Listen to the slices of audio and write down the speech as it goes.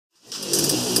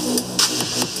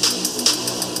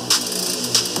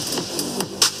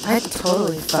I'd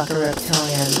totally fuck a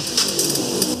reptilian.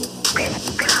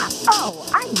 Oh,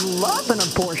 I love an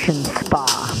abortion spa.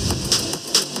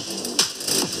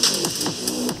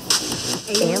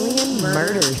 Alien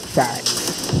murder sex.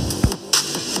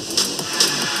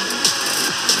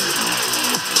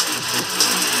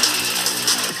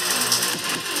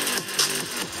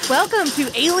 Welcome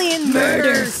to Alien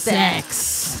Murder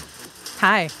Sex.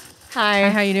 Hi. Hi.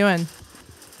 How you doing?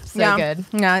 So good.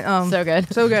 Yeah, So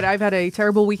good. So good. I've had a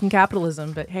terrible week in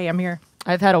capitalism, but hey, I'm here.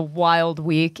 I've had a wild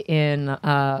week in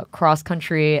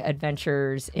cross-country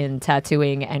adventures in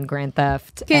tattooing and grand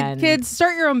theft. Kids,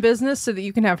 start your own business so that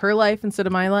you can have her life instead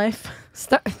of my life.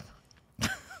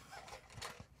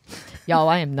 Y'all,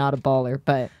 I am not a baller,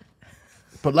 but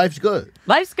life's good.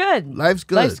 Life's good. Life's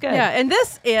good. Life's good. Yeah, and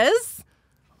this is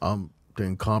The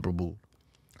incomparable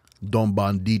Don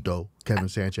Bandito, Kevin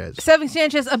Sanchez. Kevin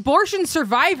Sanchez, abortion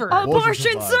survivor.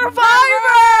 Abortion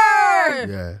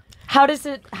survivor! Yeah. How does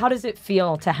it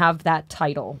feel to have that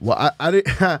title? Well, I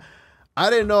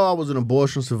didn't know I was an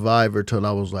abortion survivor till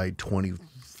I was like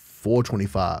 24,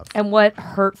 25. And what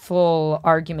hurtful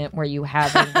argument were you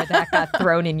having where that got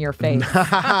thrown in your face?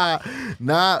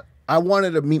 I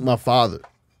wanted to meet my father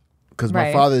because my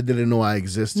Right. father didn't know I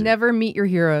existed. Never meet your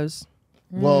heroes.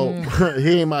 Well,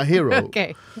 he ain't my hero.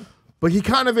 Okay. But he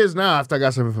kind of is now after I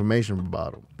got some information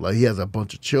about him. Like, he has a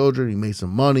bunch of children. He made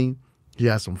some money. He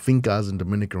has some fincas in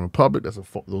Dominican Republic.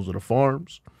 Those are the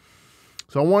farms.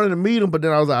 So I wanted to meet him, but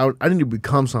then I was like, I need to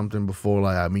become something before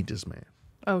like I meet this man.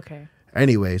 Okay.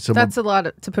 Anyway, so That's a lot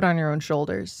to put on your own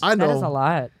shoulders. I know. That is a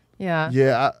lot. Yeah.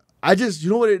 Yeah, I just, you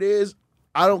know what it is?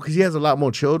 I don't, because he has a lot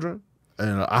more children,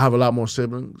 and I have a lot more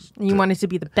siblings. You wanted to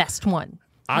be the best one.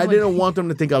 I didn't want them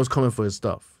to think I was coming for his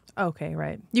stuff. Okay,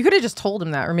 right. You could have just told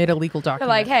him that or made a legal document. They're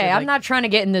like, hey, They're I'm not trying to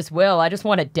get in this will. I just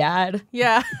want a dad.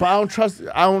 Yeah. But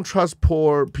I don't trust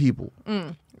poor people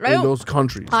in those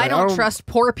countries. I Like, don't trust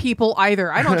poor people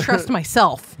either. I don't trust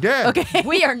myself. Yeah. Okay.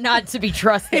 We are not to be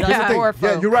trusted Yeah. as poor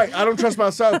folk. Yeah, you're right. I don't trust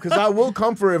myself because I will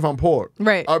come for it if I'm poor.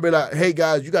 Right. I'll be like, hey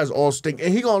guys, you guys all stink,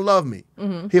 and he gonna love me.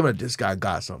 He like, this guy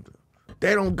got something.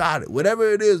 They don't got it.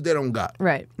 Whatever it is, they don't got.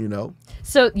 Right. You know.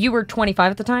 So you were 25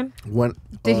 at the time? When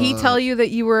Did he tell you that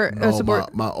you were a no,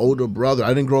 support? my older brother. I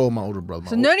didn't grow up with my older brother.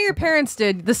 So none of your parents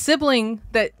did. The sibling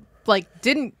that like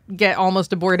didn't get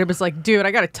almost aborted was like, dude, I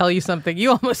got to tell you something.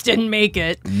 You almost didn't make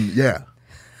it. Yeah.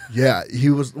 He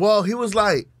was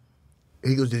like,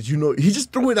 he goes, did you know? He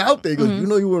just threw it out there. He goes, you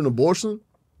know, you were an abortion.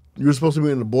 You were supposed to be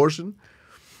an abortion.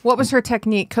 What was her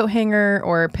technique? Coat hanger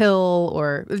or pill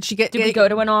or did she get? Did we go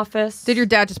to an office? Did your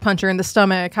dad just punch her in the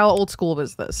stomach? How old school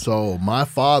was this? So my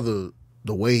father,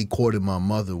 the way he courted my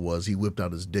mother was he whipped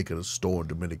out his dick at a store in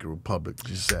Dominican Republic.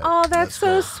 He said, Oh, that's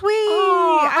so "Let's sweet.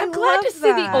 Oh, I'm I glad love to see the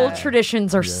that. old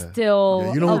traditions are still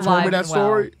go." You know who told alive me that and well.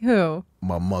 story? Who?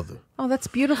 My mother. Oh, that's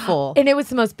beautiful. And it was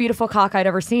the most beautiful cock I'd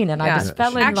ever seen, and I Yeah. just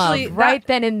fell in Actually, love right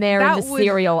then and there in that the would-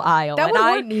 cereal aisle. that And would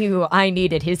I work. knew I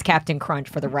needed his Captain Crunch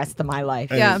for the rest of my life.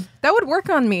 Yeah, that would work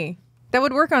on me. That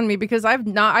would work on me because I've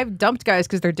dumped guys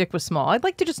because their dick was small. I'd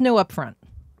like to just know up front.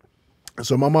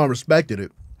 So my mom respected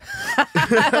it.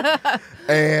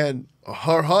 And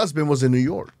her husband was in New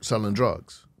York selling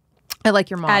drugs. I like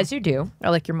your mom. As you do.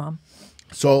 I like your mom.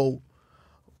 So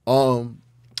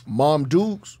Mom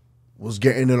Dukes was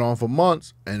getting it on for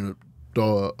months, and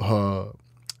her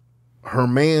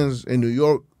man's in New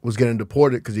York was getting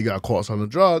deported because he got caught selling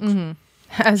drugs.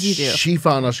 As you do. She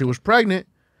found out she was pregnant,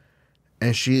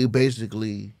 and she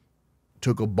basically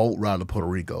took a boat ride to Puerto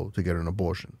Rico to get an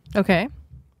abortion. Okay.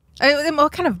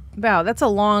 What kind of, wow, that's a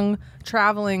long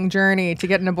traveling journey to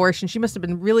get an abortion. She must have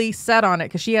been really set on it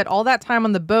because she had all that time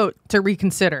on the boat to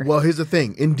reconsider. Well, here's the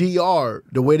thing. In DR,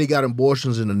 the way they got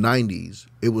abortions in the 90s,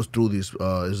 it was through these,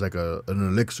 it's like an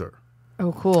elixir.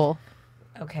 Oh, cool.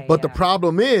 Okay. But the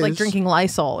problem is... Like drinking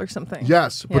Lysol or something.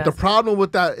 Yes, but the Yes. problem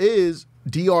with that is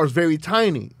DR is very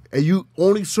tiny, and you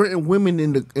only certain women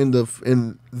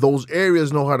in those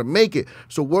areas know how to make it.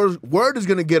 So word is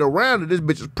gonna get around that this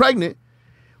bitch is pregnant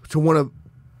to one of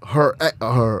her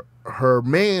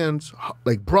man's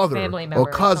like brother Family member or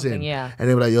or cousin, something, yeah. and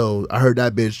they were like, "Yo, I heard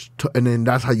that bitch," and then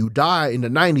that's how you die in the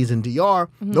 90s in DR.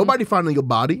 Nobody finding your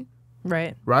body,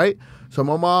 Right. right? So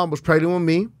my mom was pregnant with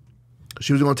me.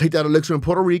 She was gonna take that elixir in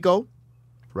Puerto Rico,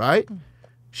 right?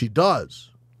 She does.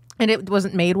 And it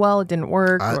wasn't made well. It didn't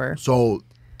work or. So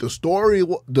the story,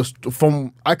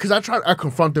 because I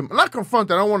confronted him. Not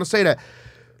confronted. I don't want to say that.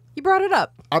 You brought it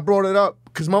up. I brought it up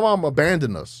because my mom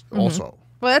abandoned us. Also,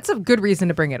 Well, that's a good reason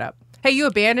to bring it up. Hey, you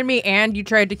abandoned me and you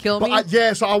tried to kill me.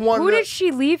 So I wanted. Who did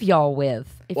she leave y'all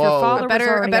with? If your Well, father a better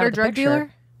was already out of the drug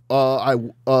picture?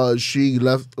 dealer? She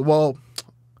left. Well,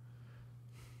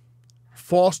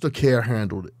 foster care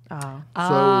handled it. Oh.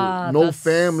 So no the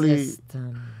family.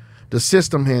 system. The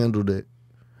system handled it.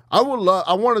 I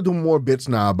want to do more bits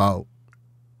now about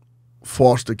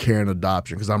foster care and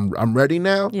adoption because I'm ready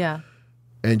now. Yeah.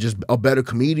 And just a better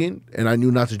comedian. And I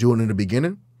knew not to do it in the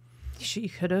beginning. She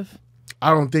could have. I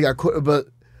don't think I could, but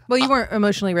Well, you weren't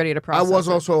emotionally ready to I process was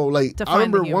it. also like, To I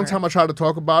find the remember one humor. time I tried to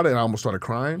talk about it and I almost started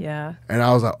crying. Yeah. And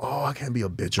I was like, oh, I can't be a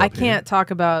bitch up I can't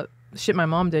talk about shit my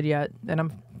mom did yet, and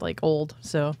I'm like old,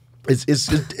 so. Here.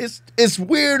 It's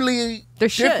weirdly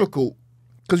There's shit. difficult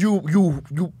because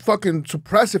you fucking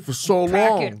suppress it for so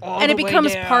long. And it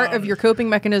becomes part of your coping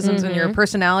mechanisms and your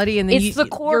personality, and then It's the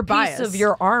core you're piece biased. of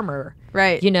your armor.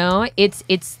 Right. You know, it's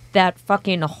that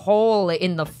fucking hole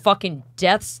in the fucking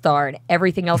Death Star and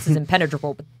everything else is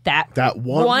impenetrable. But that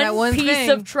one piece thing.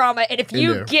 of trauma, and if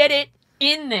you there. get it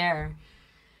in there,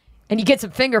 and you get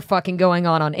some finger fucking going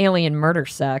on Alien Murder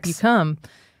Sex. You come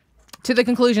to the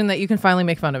conclusion that you can finally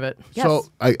make fun of it. Yes. So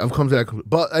I've come to that conclusion.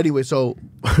 But anyway, so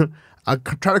I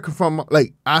try to confirm,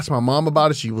 like, ask my mom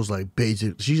about it. She was like,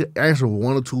 basic. She answered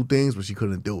one or two things, but she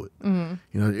couldn't do it. You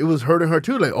know, it was hurting her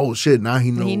too. Like, oh shit, now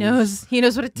he knows. He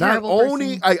knows what a Not terrible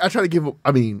only person. I try to give.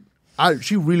 I mean,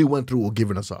 she really went through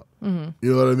giving us up. You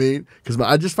know what I mean? Because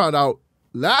I just found out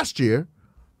last year,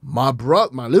 my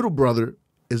little brother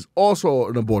is also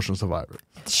an abortion survivor.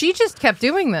 She just kept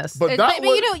doing this. But that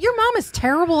you know, your mom is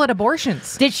terrible at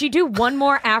abortions. Did she do one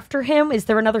more after him? Is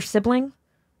there another sibling?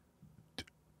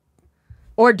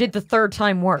 Or did the third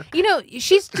time work? You know,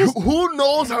 she's just Who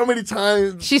knows how many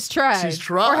times she's tried. She's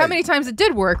tried. Or how many times it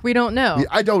did work. We don't know.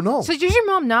 I don't know. So does your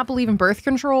mom not believe in birth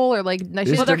control or like?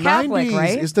 It's Well, they're the Catholic, 90s.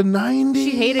 right? It's the 90s.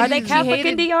 She hated. Are they she Catholic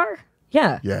in hated- DR?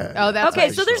 Yeah. Yeah. Oh, that's Okay,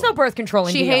 right. so there's no birth control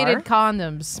in She DR. hated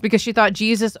condoms because she thought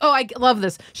Jesus. Oh, I love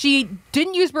this. She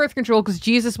didn't use birth control because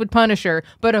Jesus would punish her,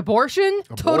 but abortion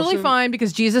totally fine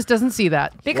because Jesus doesn't see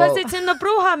that. Because Well, it's in the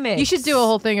Bruja mix. You should do a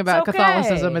whole thing about It's okay.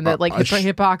 Catholicism and that like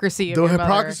hypocrisy. Of The your mother.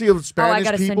 hypocrisy of Spanish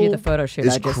gotta people send you the photo shoot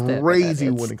is I just did, but crazy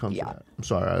it's- when it comes yeah. to that. I'm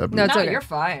sorry. No, it's No, okay. you're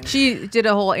fine. She did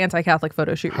a whole anti-Catholic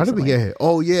photo shoot. How did we recently. get here?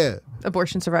 Oh, yeah.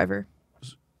 Abortion survivor?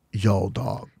 Yo,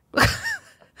 dog.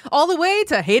 All the way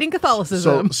to hating So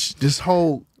Catholicism. this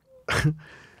whole...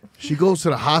 she goes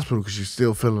to the hospital because she's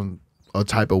still feeling a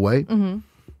type of way. Mm-hmm.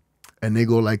 And they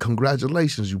go like,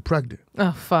 congratulations, you pregnant.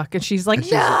 Oh fuck! And she's like, And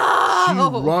she's like- she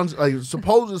runs, like,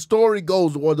 suppose the story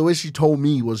goes, or the way she told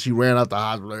me was she ran out the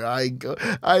hospital like,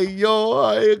 I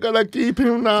ain't gonna keep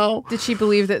him now. Did she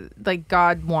believe that like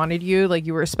God wanted you, like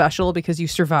you were special because you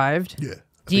survived? Yeah.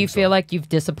 Do you feel like you've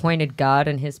disappointed God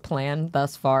and his plan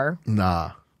thus far?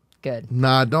 Nah. Good.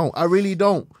 Nah, I don't. I really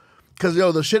don't. Because,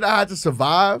 yo, the shit I had to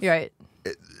survive. You're right.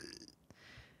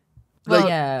 Like,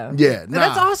 yeah. Yeah, But nah.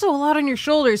 that's also a lot on your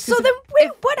shoulders. So then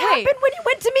what happened when you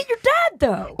went to meet your dad,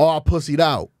 though? All pussied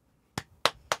out.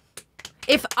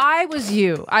 If I was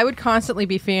you, I would constantly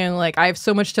be feeling like I have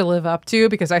so much to live up to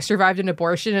because I survived an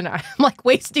abortion and I'm like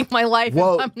wasting my life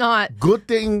Well, if I'm not. Good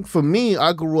thing for me,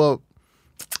 I grew up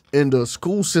in the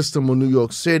school system of New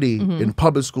York City, in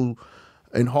public school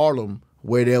in Harlem,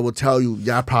 where they will tell you,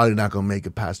 y'all probably not going to make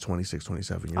it past 26,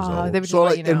 27 years they old. would just So, let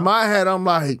like, you know. in my head, I'm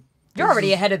like, You're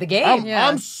already ahead of the game.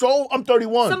 I'm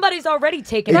 31. Somebody's already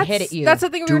taking a hit at you. That's the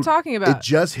thing we were Dude, talking about. It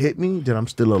just hit me that I'm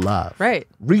still alive. Right.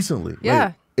 Recently.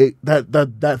 Yeah. Like,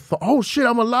 oh shit,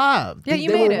 I'm alive. Yeah, They you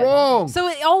made were it. wrong. So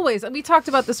it always, we talked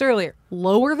about this earlier,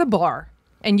 lower the bar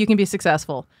and you can be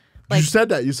successful. You said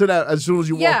that. You said that as soon as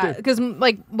you walked Yeah, in. because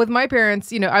like with my parents,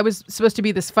 you know, I was supposed to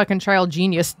be this fucking child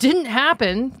genius. Didn't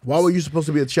happen. Why were you supposed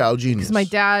to be a child genius? Because my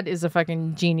dad is a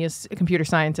fucking genius computer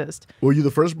scientist. Were you the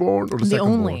firstborn or the second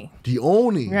only. The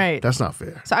only. Right. That's not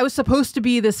fair. So I was supposed to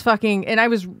be this fucking, and I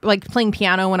was like playing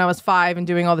piano when I was 5 and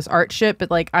doing all this art shit. But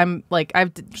like I'm like I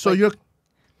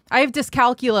have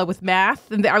dyscalculia with math,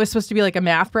 and I was supposed to be like a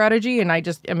math prodigy, and I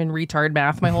just am in retard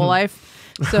math my whole life.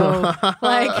 So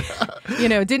like, you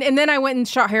know, and then I went and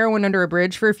shot heroin under a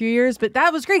bridge for a few years, but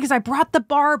that was great because I brought the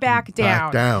bar back down.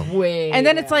 Back down. Way And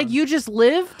then it's like you just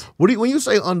lived When you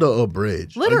say under a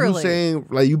bridge, are Literally. you saying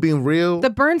like you being real? the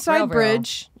Burnside Real.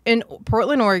 Bridge in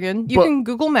Portland, Oregon. You But- can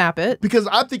Google map it. because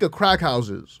I think of crack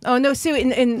houses. Oh no, see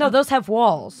in No, those have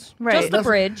walls. Right. Just the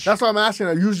bridge. That's why I'm asking.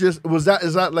 Are you just is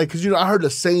that like because I heard the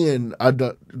saying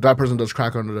that person does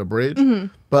crack under the bridge,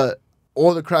 but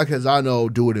all the crackheads I know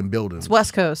do it in buildings.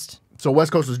 West Coast. So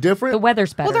West Coast is different. the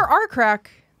weather's better. Well, there are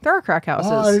crack houses.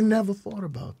 Oh, I never thought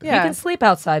about that. Yeah. You can sleep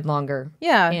outside longer.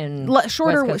 Yeah, in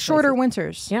shorter West Coast shorter places.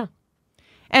 winters. Yeah.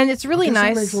 And it's really It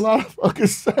nice. makes a lot of fucking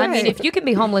sense. I mean, if you can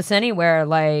be homeless anywhere,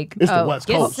 like It's the West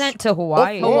get Coast. sent to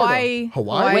Hawaii. Hawaii?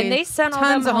 When they send all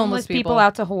Tons them of homeless people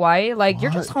out to Hawaii, like you're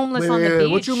just homeless on the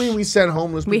beach. What you mean we send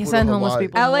homeless people We send to homeless Hawaii?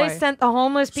 people to LA Hawaii. sent the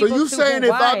homeless people So you to saying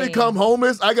Hawaii. if I become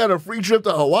homeless, I got a free trip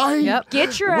to Hawaii? Yep.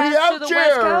 Get your We ass to out the here.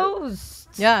 West Coast.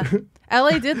 Yeah.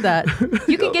 LA did that.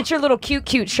 You can get your little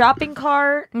cute shopping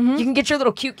cart. You can get your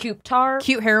little cute tarp.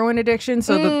 Cute heroin addiction,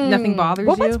 so nothing bothers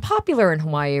Well, you. what's popular in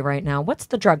Hawaii right now? What's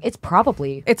the drug? It's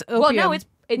probably It's opium. Well, no, it's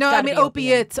no, I gotta mean be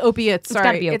opium. opiates. gotta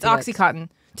Sorry, be it's opiates. OxyContin.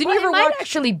 Didn't Well, you ever it might watch?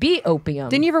 actually be opium.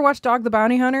 Didn't you ever watch Dog the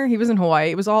Bounty Hunter? He was in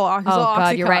Hawaii. It was all. It was all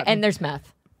God, you're right. OxyContin. And there's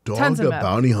meth. Dog Tons of the meth.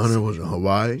 Bounty Hunter was in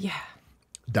Hawaii? Yeah.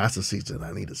 That's a season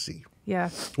I need to see. Yeah.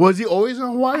 Was he always in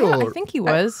Hawaii? I Or? think he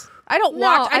was. I don't No,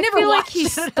 watch. I never feel like watched he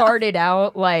it. started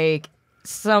out like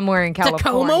somewhere in California.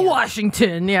 Tacoma,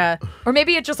 Washington. Yeah. Or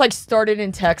maybe it just like started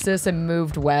in Texas and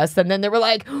moved west, and then they were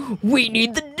like, "We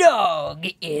need the dog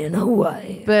in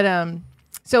Hawaii." But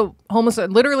so homeless,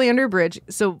 literally under a bridge.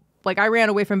 So like I ran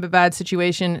away from a bad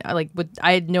situation.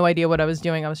 I had no idea what I was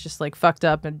doing. I was just like fucked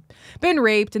up and been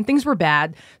raped and things were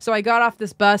bad. So I got off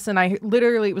this bus and I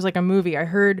literally, it was like a movie. I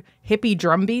heard hippie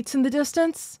drum beats in the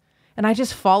distance. And I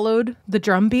just followed the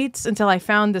drum beats until I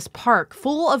found this park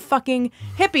full of fucking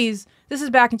hippies. This is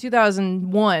back in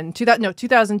 2001,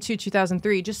 2002,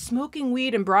 2003, just smoking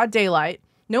weed in broad daylight.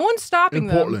 No one's stopping In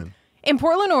them. Portland? In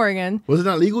Portland, Oregon. Was it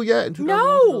not legal yet in 2001?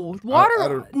 No,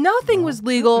 water, nothing was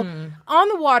legal on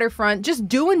the waterfront, just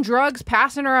doing drugs,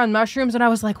 passing around mushrooms. And I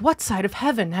was like, what side of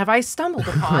heaven have I stumbled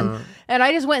upon? And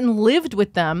I just went and lived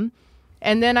with them.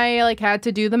 And then I like had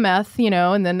to do the meth,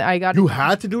 and then I got You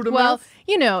had to do the well,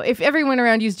 math? if everyone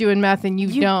around you's doing meth and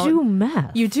you don't do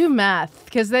meth. you do meth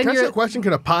because then Can I ask you you're a question?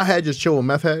 Can a pothead just chill with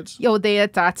meth heads?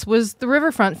 that was the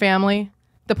Riverfront family,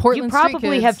 the You Portland Street probably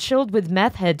kids. have chilled with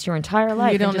meth heads your entire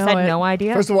life. You don't and just know had it. no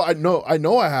idea. First of all, I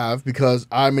know I have because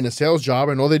I'm in a sales job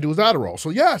and all they do is Adderall.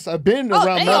 So yes, I've been around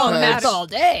they meth on heads. meth all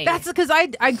day. That's because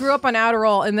I grew up on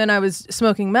Adderall and then I was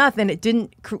smoking meth and it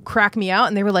didn't crack me out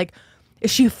and they were like, is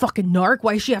she a fucking narc?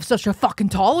 Why does she have such a fucking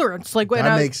tolerance? Like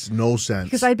That makes no sense.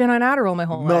 because I'd been on Adderall my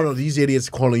whole life. No, these idiots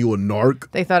calling you a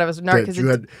narc. They thought I was a narc That you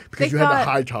had because you had a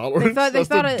high tolerance. That's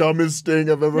the dumbest thing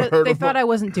I've ever heard They of. thought I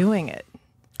wasn't doing it.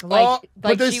 But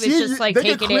they she was see just you- like they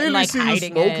can taking it and clearly like see you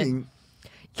hiding it. smoking.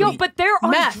 Yo, but they're on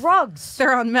Meth. drugs.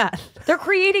 They're on meth. They're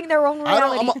creating their own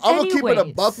reality. I'm gonna keep it a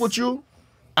anyways. buck with you.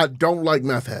 I don't like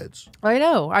meth heads. I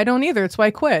know. I don't either. It's why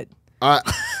I quit.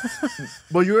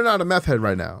 Well, you're not a meth head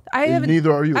right now. I haven't-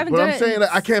 Neither are you. I haven't But done I'm it saying in-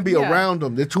 that I can't be yeah. around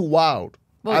them. They're too wild.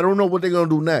 Well- I don't know what they're gonna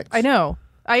do next. I know.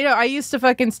 I used to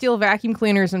fucking steal vacuum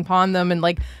cleaners and pawn them and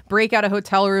like break out of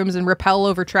hotel rooms and rappel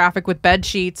over traffic with bed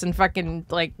sheets and fucking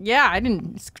like, yeah, I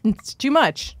didn't, it's too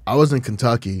much. I was in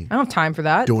Kentucky I don't have time for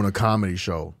that. doing a comedy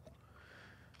show,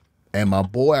 and I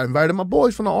invited my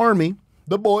boys from the army.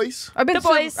 The boys. I've been The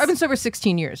boys. I've been sober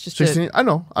 16 years. Just 16. to, I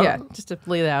know. yeah, just to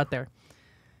lay that out there.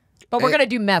 But we're gonna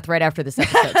do meth right after this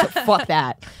episode, so fuck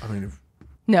that. I mean,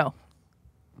 No,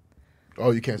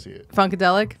 oh, you can't see it.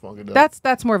 Funkadelic. Funkadelic.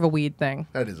 That's more of a weed thing.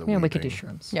 That is a Yeah, weird we could do thing.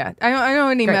 shrooms. Yeah, I know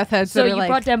any Great. meth heads So that you are like,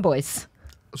 brought them boys.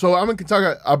 So I'm in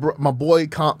Kentucky. I brought my boy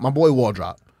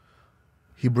Waldrop.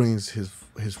 He brings his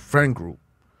friend group,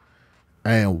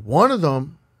 and one of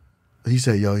them, he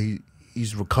said, "Yo,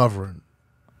 he's recovering,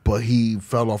 but he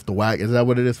fell off the wagon. Is that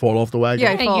what it is? Fall off the wagon?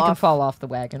 Yeah, And fall you can off. fall off the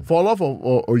wagon. Fall off,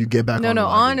 or you get back no, on the no,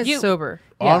 wagon? on is sober.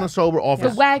 On a sober, off The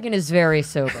is wagon is very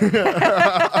sober.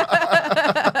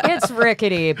 It's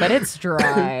rickety, but it's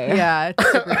dry. Yeah,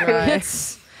 it's super dry.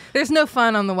 It's There's no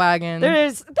fun on the wagon.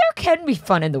 there can be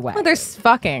fun in the wagon. Well, there's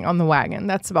fucking on the wagon.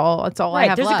 That's all. That's all I right.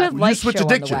 have There's left. a good light switch show on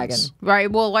the addictions. wagon.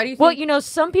 Right. Well, why do you think? Well, you know,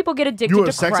 some people get addicted You were to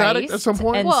a sex Christ, addict at some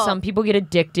point? and Well- some people get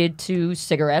addicted to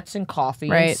cigarettes and coffee.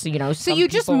 Right. So, you know, so some you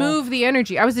just people- move the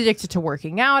energy. I was addicted to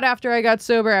working out after I got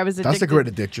sober. I was addicted. That's a great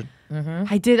addiction.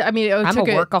 I did. I mean, I I'm took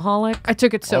a it. workaholic. I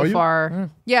took it so Are you? far.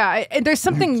 Yeah. There's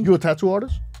something. You a tattoo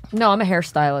artist? No, I'm a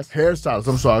hairstylist. Hairstylist.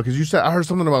 I'm sorry, because you said I heard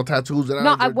something about tattoos. And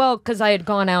No, I was like, because I had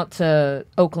gone out to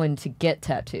Oakland to get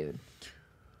tattooed.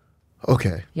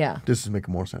 okay. Yeah. This is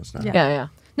making more sense now. Yeah. Yeah.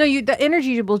 No, the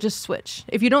energy will just switch.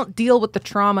 If you don't deal with the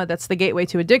trauma that's the gateway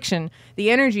to addiction,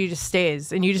 the energy just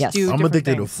stays, and you just Yes. do. I'm different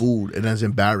addicted things. to food, and that's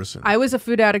embarrassing. I was a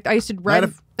food addict. I used to ride.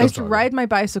 I'm I used to sorry. ride my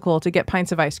bicycle to get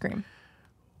pints of ice cream.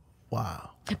 Wow.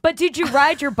 But did you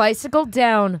ride your bicycle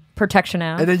down Protection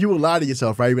Ave? And then you will lie to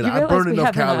yourself, right? You'll be like, I realize burned we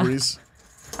enough haven't, calories.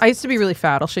 I used to be really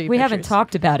fat. I'll show you. We haven't pictures.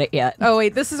 talked about it yet. Oh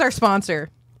wait, this is our sponsor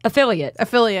Affiliate.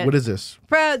 affiliate. What is this?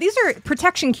 These are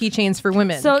protection keychains for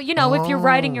women. So, you know, if you're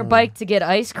riding your bike to get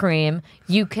ice cream,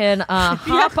 you can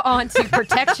hop onto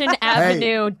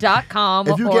protectionavenue.com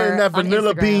If you're or getting that on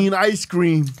vanilla Instagram. bean ice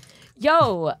cream,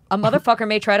 yo, a motherfucker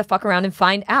may try to fuck around and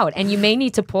find out. And you may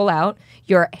need to pull out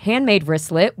your handmade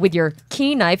wristlet with your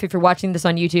key knife if you're watching this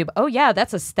on YouTube. Oh, yeah,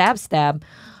 that's a stab.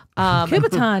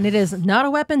 Kubotan, it is not a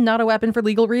weapon for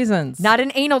legal reasons. Not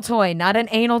an anal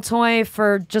toy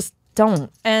for just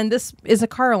don't. And this is a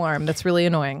car alarm that's really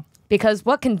annoying. Because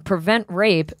what can prevent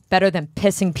rape better than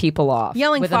pissing people off?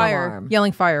 Yelling with an fire. alarm?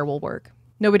 Yelling fire will work.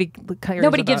 Nobody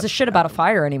gives a shit about a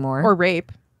fire anymore. Or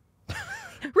rape.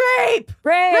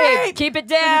 Rape! Keep it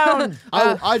down.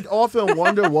 I often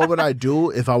wonder what would I do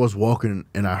if I was walking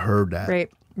and I heard that.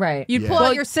 Rape. Right. You'd pull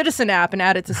out your Citizen app and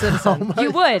add it to Citizen.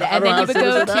 You would. And then you would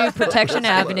go to app. Protection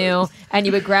Avenue and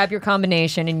you would grab your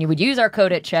combination and you would use our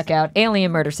code at checkout,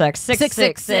 AlienMurderSex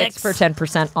 666 for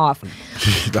 10% off.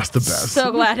 That's the best.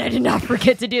 So glad I did not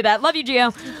forget to do that. Love you,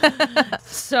 Gio.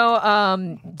 So,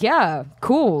 yeah,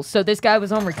 cool. So this guy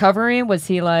was on recovery. Was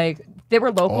he like, they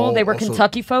were local? They were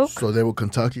Kentucky folk? So they were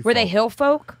Kentucky folk. Were they hill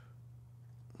folk?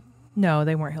 No,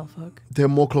 they weren't hill folk. They're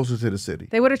more closer to the city.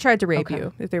 They would have tried to rape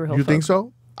you if they were hill You folk. think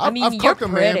so? I've you're cooked a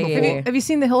man pretty. before. Have you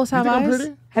seen The Hills Have You think I'm Eyes?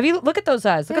 pretty? Have you look at those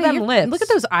eyes? Look at them lips. Look at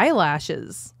those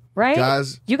eyelashes. Right?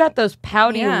 Guys. You got those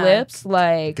pouty Yeah. lips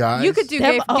like Guys. You could do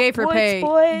Them gay for upwards pay.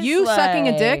 boys, You sucking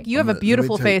a dick, like- you have a Let me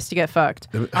beautiful tell you- face to get fucked.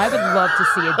 I would love to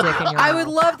see a dick in your mouth. I would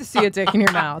love to see a dick in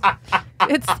your mouth.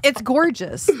 It's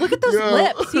gorgeous. Look at those Yeah.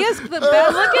 lips. He has the best.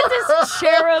 Look at this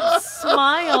cherub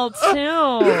smile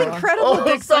too. Incredible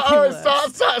dick sucking lips.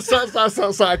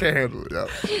 Stop. I can't handle it.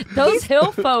 Yeah. Those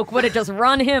hill folk would have just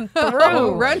run him through.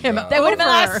 Oh, run him They would have been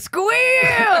over. like,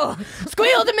 squeal!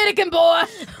 Squeal, Dominican boy!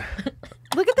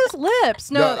 Look at those lips.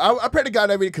 No, Yeah, I pray to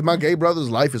God every day because my gay brother's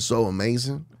life is so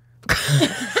amazing.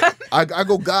 I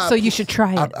go, God. so you should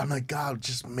try it. I'm like, God,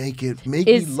 just make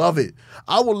me love it.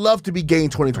 I would love to be gay in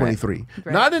 2023.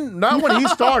 Right. Not when he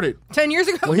started. 10 years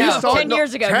ago? When he No. started- 10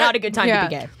 years ago, 10 not a good time Yeah. to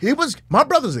be gay. He was my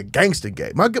brother's a gangster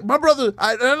gay. My brother,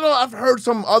 I don't know. I've heard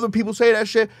some other people say that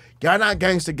shit. Y'all not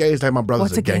gangster gay. It's like my brother's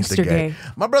What's a a gangster gangster gay. gay?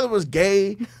 My brother was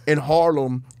gay in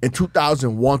Harlem in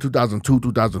 2001, 2002,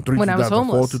 2003, When I was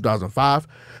 2004, homeless. 2005.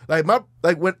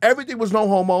 Like when everything was no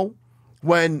homo,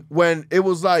 when it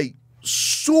was like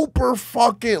super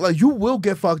fucking like you will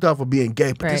get fucked up for being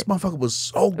gay, but this Right. motherfucker was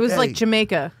so It was gay. like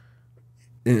Jamaica.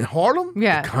 In Harlem.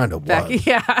 Yeah. It kind of Back- was.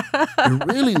 Yeah. It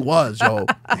really was, yo.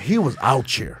 He was out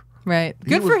here. Right.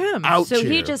 He Good was for him. Out So he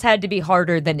here. just had to be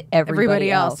harder than Everybody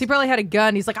else. He probably had a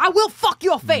gun. He's like, I will fuck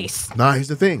your face. Nah, here's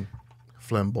the thing.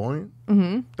 Flamboyant.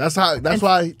 Mm-hmm. That's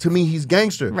why to me he's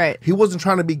gangster. Right. He wasn't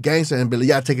trying to be gangster and be like,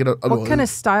 yeah, take it up. What kind of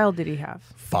style did he have?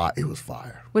 fire? It was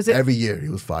fire. Was it- every year? He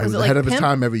was fire. He was was it ahead like of his pimp?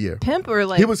 time every year. Pimp or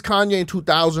like? He was Kanye in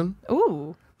 2000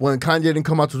 Ooh. when Kanye didn't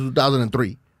come out to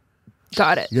 2003.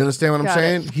 Got it. You understand what I'm Got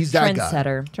saying? it. He's that guy.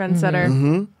 Trendsetter. Trendsetter.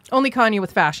 Mm-hmm. Only Kanye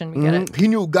with fashion. We get it. He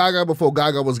knew Gaga before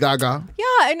Gaga was Gaga.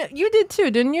 Yeah, and you did too,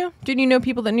 didn't you? Didn't you know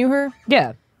people that knew her?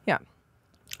 Yeah. Yeah.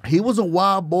 He was a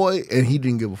wild boy and he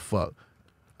didn't give a fuck.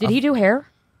 Did he do hair?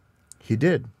 He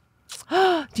did.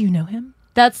 Do you know him?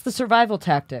 That's the survival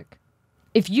tactic.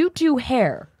 If you do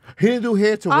hair, He didn't do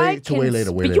hair till way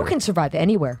later. But you can survive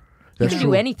anywhere. That's you can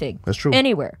true. do anything. That's true.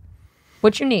 Anywhere.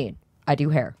 What you need, I do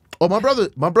hair. Oh, my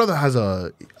brother has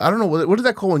a, I don't know, what is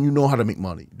that called when you know how to make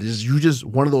money? You just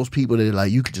one of those people that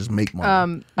like, you could just make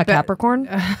money. A Capricorn?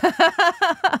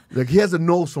 Like he has a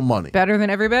nose for money. Better than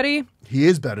everybody? He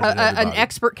is better than everybody. An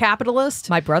expert capitalist?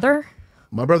 My brother?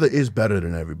 My brother is better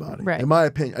than everybody. Right. In my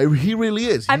opinion. He really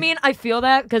is. I mean, I feel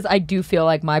that because I do feel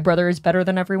like my brother is better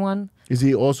than everyone. Is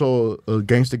he also a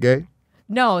gangster gay?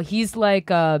 No, he's like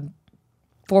a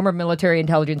former military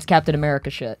intelligence Captain America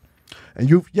shit. And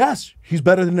yes, he's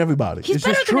better than everybody. He's it's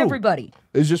better just than true. everybody.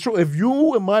 It's just true. If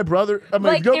you and my brother, I mean,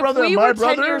 Like, if your if brother we and my were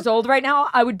brother, 10 years old right now,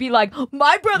 I would be like,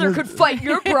 my brother could fight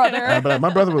your brother. I'd be like,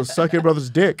 my brother would suck your brother's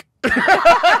dick.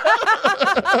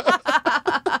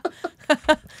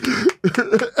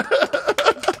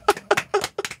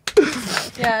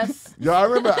 Yes. Yo, I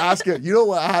remember asking, you know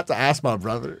what I had to ask my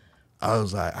brother? I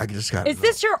was like, I just got Is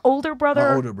this your older brother?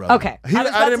 My older brother. Okay. I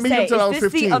about didn't to meet him say, till I was is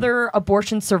this 15. the other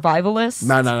abortion survivalist?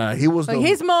 No. He was Like the,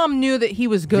 his mom knew that he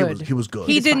was good. he was good.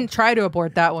 He He's didn't try to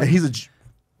abort that one. and he's a,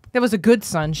 That was a good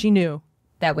son. She knew.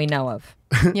 That we know of.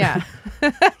 Yeah.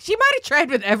 She might have tried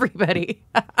with everybody.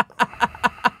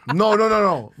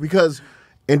 no. Because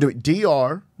in the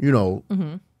DR,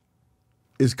 Mm-hmm.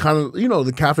 is kind of,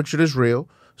 the Catholic shit is real.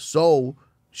 So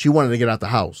she wanted to get out the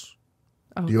house.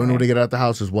 Oh, Do you know to get out the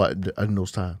house is what in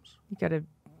those times? You gotta,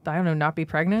 I don't know, not be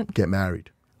pregnant. Get married.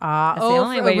 That's the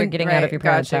only way you're getting out of your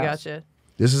parents' house. Gotcha.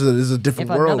 This is a different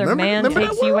If world. another man Remember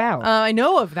takes that you world? out. I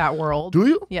know of that world. Do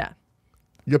you? Yeah.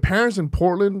 Your parents in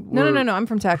Portland? No. were- I'm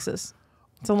from Texas.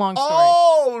 It's a long story.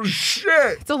 Oh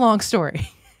shit! It's a long story.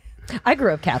 I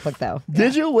grew up Catholic though.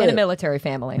 Did you? In a military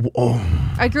family. Oh,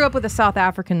 I grew up with a South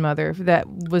African mother that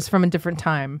was from a different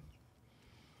time.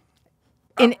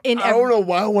 I don't know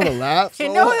why I want to laugh.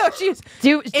 So no, she's.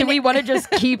 Do we want to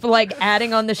just keep like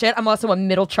adding on the shit? I'm also a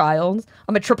middle child.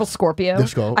 I'm a triple Scorpio.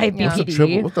 Let's go. I have What's a BPD.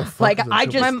 triple? What the fuck Like is a I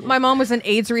triple? just My mom was an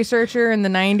AIDS researcher in the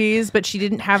 90s, but she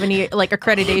didn't have any like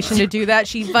accreditation to do that.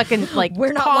 She fucking like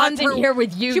we're not conned locked in her- here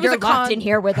with you. She was You're a locked in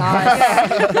here with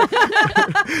us.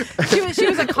 She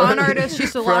was a con artist. She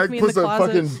used to lock Frank me in the puts a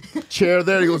closet. fucking chair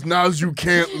there. He goes, "Now's you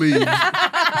can't leave."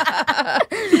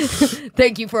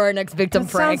 Thank you for our next victim, It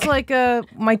Frank. sounds like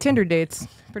my Tinder dates.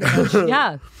 Pretty much.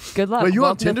 Yeah. Good luck. Wait, you on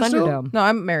Welcome to Tinder still? Thunderdome. No,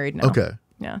 I'm married now. Okay,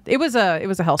 Yeah, it was a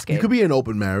hellscape. you could be in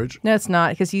open marriage. No, it's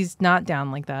not because he's not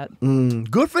down like that.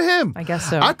 Good for him. I guess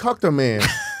so. I cucked a man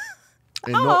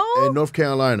Oh. in North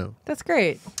Carolina. That's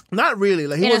great. Not really.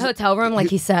 Like he In a was hotel room, like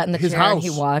he sat in the his chair and he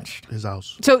house. watched. his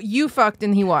house. So you fucked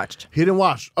and he watched. He didn't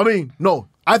watch. I mean, no.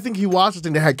 I think he watched. I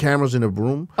think they had cameras in the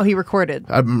room. Oh, he recorded.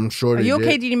 I'm sure. Are they you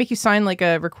okay? Did. Did he make you sign like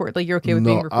a record? Like you're okay with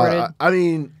being recorded? I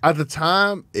mean, at the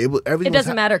time, it everything. It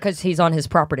doesn't matter because he's on his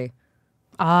property.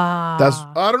 That's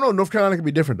I don't know. North Carolina could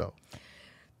be different though.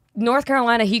 North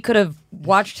Carolina, he could have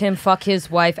watched him fuck his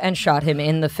wife and shot him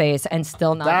in the face and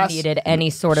still not That's- needed any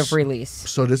sort of release.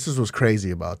 So this is what's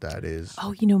crazy about that is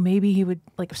Oh, maybe he would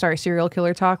serial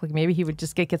killer talk. Like maybe he would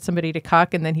just get somebody to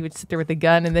cuck, and then he would sit there with a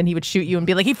gun, and then he would shoot you and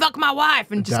be like, "He fucked my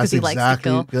wife," and just because that's he likes to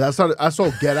kill. because I saw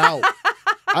Get Out.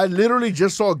 I literally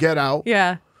just saw Get Out,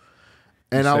 Yeah.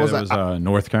 and I Said was it like, was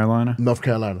North Carolina. North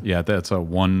Carolina. Yeah, that's a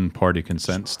one-party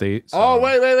consent state. So. Oh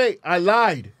wait! I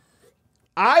lied.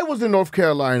 I was in North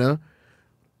Carolina.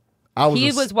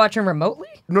 He was watching remotely?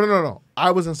 No.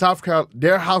 I was in South Carolina.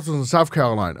 Their house was in South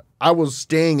Carolina. I was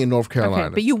staying in North Carolina.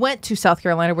 Okay, but you went to South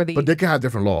Carolina where But they can have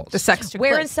different laws. the sex took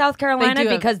Where place. in South Carolina? They do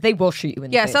have- Because they will shoot you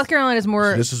in the Yeah, face. South Carolina is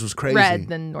more This is what's crazy. red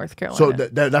than North Carolina. So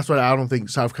that's why I don't think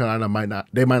South Carolina might not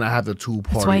have the two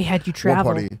party. That's why he had you travel.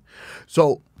 one party.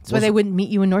 So That's why they wouldn't meet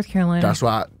you in North Carolina. That's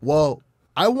why.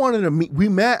 I wanted to meet. We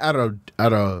met at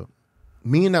a.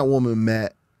 Me and that woman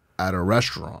met at a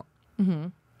restaurant,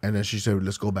 and then she said,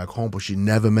 "Let's go back home," but she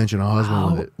never mentioned her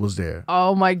husband was there.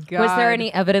 Oh my god. Was there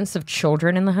any evidence of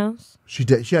children in the house? She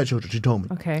did. She had children. She told me.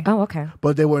 Okay. Oh, okay.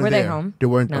 But they weren't Were they there. home? They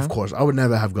weren't. No. Of course, I would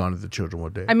never have gone if the children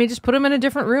were there. I mean, just put them in a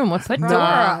different room. What's the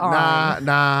problem?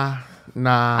 Nah.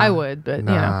 I would, but you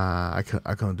know, I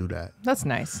couldn't do that. that's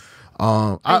nice.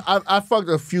 I fucked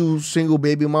a few single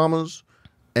baby mamas,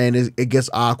 and it gets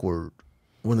awkward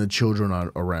when the children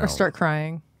are around. Or start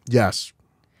crying. Yes,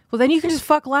 Well, then you can just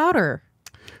fuck louder.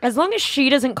 As long as she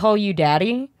doesn't call you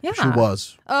daddy. Yeah. she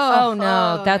was. Oh,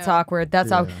 no, that's awkward.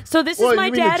 That's awkward. So this Well, is my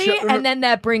you mean the daddy, children- and then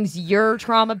that brings your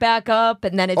trauma back up,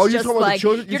 and then it's Oh, you're just talking about the like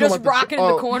children? you're You're just talking about rocking in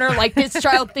the oh. corner like this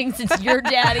child thinks it's your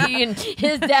daddy and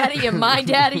his daddy and my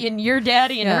daddy and your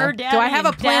daddy and Yeah. her daddy. Do I have a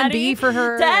and plan daddy? B for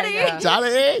her? Daddy, Yeah.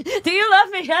 Johnny. do you love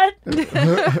me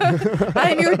yet?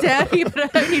 I'm your daddy,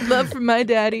 but I need love from my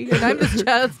daddy, and I'm this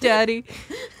child's daddy.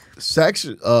 Sex.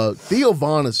 Theo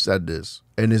Vaughn has said this,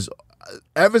 and is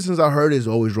ever since I heard it, it's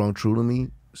always rung true to me.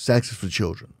 Sex is for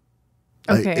children.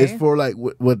 Like, Okay. it's for like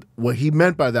what he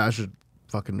meant by that. I should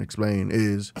fucking explain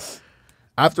is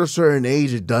after a certain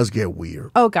age, it does get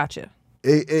weird. Oh, gotcha.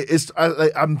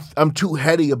 I'm too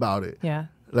heady about it. Yeah.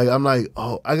 Like I'm like,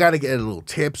 oh, I gotta get a little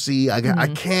tipsy. I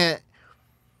can't.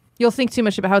 You'll think too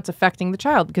much about how it's affecting the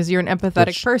child because you're an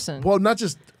empathetic person. Well, not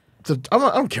just. I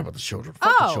don't care about the children.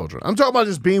 Fuck the Oh. children. I'm talking about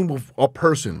just being with a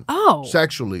person. Oh.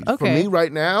 Sexually. For Okay. me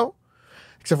right now,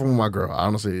 except for with my girl,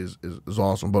 honestly, is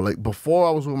awesome. But like before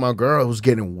I was with my girl, it was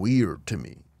getting weird to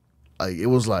me. Like it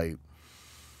was like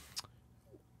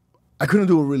I couldn't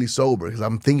do it really sober because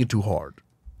I'm thinking too hard.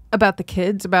 About the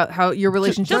kids, about how your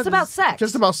relationship. Just about sex.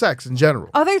 Just about sex in general.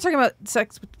 Oh, I thought you were talking about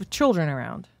sex with children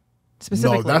around.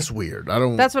 Specifically. No, that's weird. I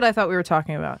don't. That's what I thought we were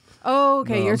talking about. Oh,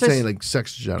 okay. no, You're I'm just, saying like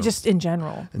sex in general. just in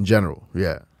general. in general,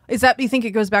 yeah. Is that, you think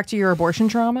it goes back to your abortion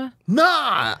trauma? Nah,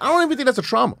 I don't even think that's a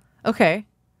trauma. Okay.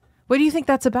 What do you think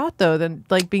that's about, though? Then,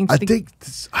 like being. I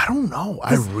don't know.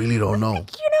 I really don't know. You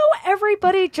know,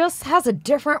 everybody just has a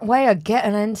different way of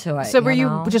getting into it. So were you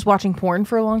know? just watching porn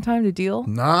for a long time to deal?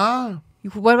 Nah,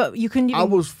 What about you? Couldn't even I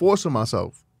was forcing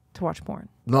myself. to watch porn.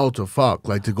 No, to fuck.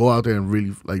 Like to go out there and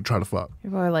really like try to fuck.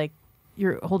 You're probably like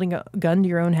you're holding a gun to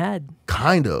your own head.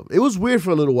 Kind of. It was weird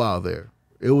for a little while there.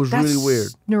 It was That's really weird.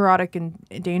 neurotic and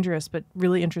dangerous, but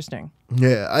really interesting.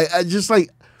 Yeah, I just like.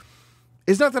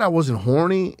 It's not that I wasn't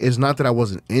horny. It's not that I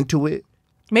wasn't into it.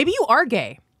 Maybe you are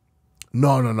gay.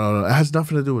 No. It has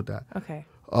nothing to do with that. Okay.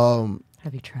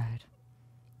 Have you tried?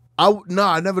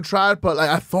 I never tried, but like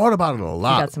I thought about it a You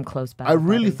lot. got some close I battle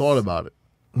really buddies? thought about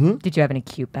it. Did you have any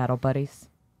cute battle buddies?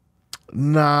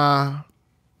 Nah,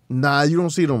 you don't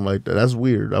see them like that. That's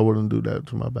weird. I wouldn't do that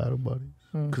to my battle buddies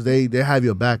because they have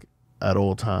your back at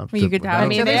all times. Well, you could have. I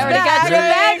mean, they already got your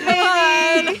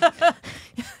back,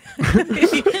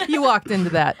 baby. You walked into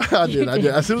that. I did.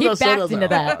 As soon as I said Backed into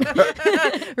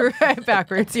that. Right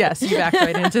backwards. Yes, you backed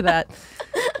right into that.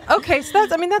 Okay, so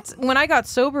that's when I got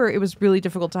sober, it was really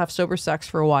difficult to have sober sex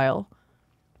for a while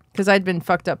because I'd been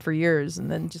fucked up for years, and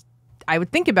then I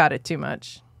would think about it too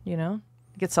much,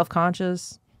 get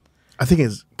self-conscious. I think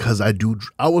it's because I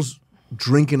was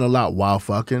drinking a lot while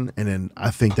fucking, and then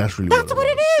I think that's really what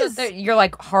it is. So you're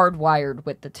like hardwired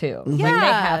with the two. Like they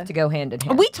have to go hand in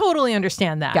hand. We totally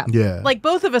understand that. Yeah. Like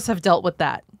both of us have dealt with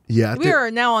that. Yeah. We are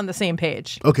now on the same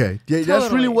page. Okay. Yeah, that's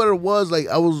Totally. really what it was. Like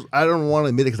I don't want to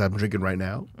admit it because I'm drinking right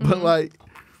now, but like,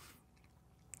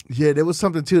 yeah, there was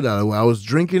something to that. Like, I was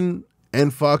drinking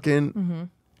and fucking,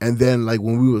 and then like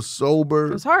when we were sober,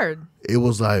 It was hard. it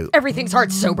was like Everything's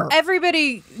hard sober.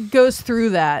 Everybody goes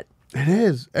through that. it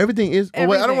is. Everything is. Oh, wait, I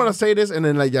don't Everything. want to say this, and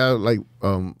then like y'all like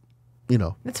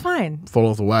It's fine. fall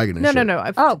off the wagon. And No, shit. no,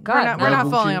 no. Oh, God, We're not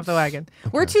no. falling off the wagon.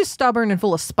 We're too stubborn and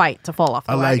full of spite to fall off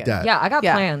the I wagon. like that. Yeah, I got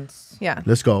Yeah. plans. Yeah,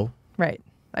 Let's go. right.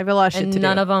 I have a lot of shit And to do.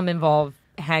 none of them involve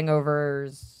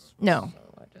hangovers. No.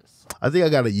 I think I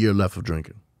got a year left of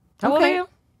drinking. How old are Okay. you?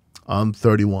 I'm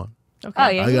 31. Okay. Oh,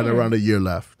 yeah. I got around a year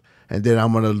left, and then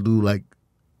I'm gonna do like,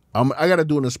 I gotta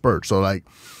do it in a spurt. So like,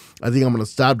 I think I'm gonna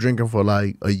stop drinking for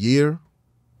like a year,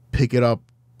 pick it up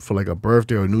for like a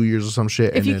birthday or New Year's or some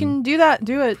shit. If and you then, can do that,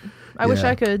 do it. I wish Yeah.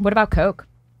 I could. What about Coke?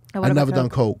 I've never done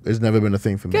coke. It's never been a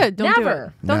thing for me. Good. Don't do Never.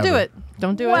 it. Don't do Never. it.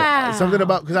 Don't do Wow. Something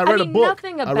about because I read a book.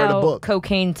 Nothing about I read a book,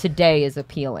 cocaine today is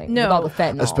appealing. No. With all the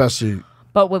fentanyl. especially.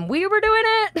 But when we were doing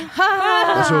it,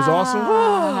 That shit was awesome.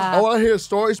 I want to hear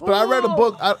stories, but I read a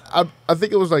book. I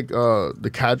think it was like the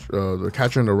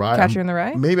Catcher in the Rye. Catcher in the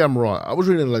Rye? Maybe I'm wrong. I was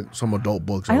reading like some adult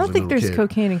books. it. I was don't a think little there's kid.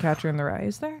 cocaine in Catcher in the Rye.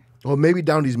 Is there? Or maybe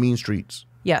Down These Mean Streets.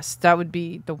 Yes, that would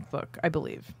be the book, I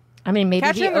believe. I mean, maybe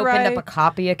Catcher he in the opened Rye. up a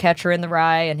copy of Catcher in the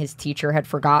Rye and his teacher had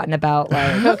forgotten about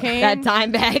like Cocaine? that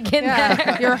dime bag in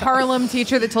there. Your Harlem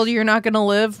teacher that told you you're not going to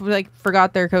live, like,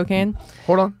 forgot their cocaine.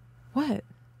 Hold on. What?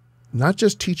 Not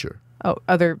just teacher, Oh,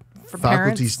 other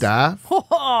faculty parents? staff,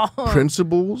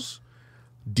 principals,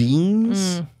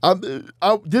 deans.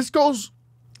 This goes.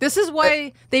 This is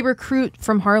why they recruit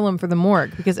from Harlem for the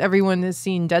morgue, because everyone has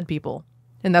seen dead people.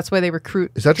 And that's why they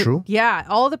recruit. Is that true? Yeah.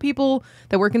 All the people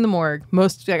that work in the morgue,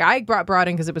 most, like, I brought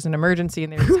in because it was an emergency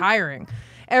and they were hiring.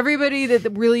 Everybody that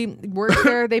really works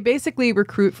there, they basically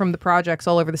recruit from the projects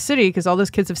all over the city because all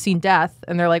those kids have seen death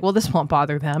and they're like, well, this won't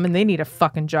bother them and they need a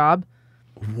fucking job.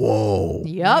 Whoa.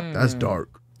 Yep. That's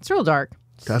dark. It's real dark.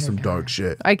 That's some dark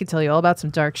shit. I could tell you all about some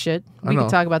dark shit. We know. can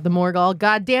talk about the morgue all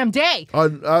goddamn day.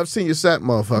 I've seen your set,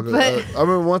 motherfucker. But- I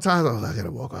remember one time I was like, I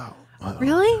gotta walk out.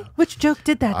 Really? Which joke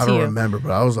did that I to don't you? remember,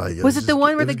 but I was like, yo, Was this it the is-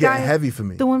 one where this the is getting guy heavy for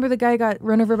me? The one where the guy got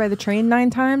run over by the train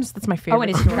 9 times? That's my favorite. Oh, and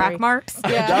his story. track marks.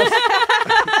 Yeah.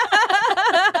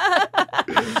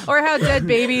 Or how dead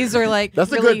babies are like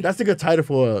That's really a good title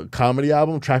for a comedy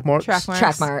album. Track marks. track marks.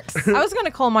 Track marks. I was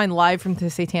gonna call mine Live from the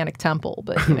Satanic Temple,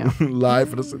 but you know, Live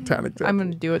for the Satanic Temple. I'm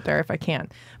gonna do it there if I can.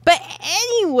 But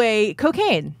anyway,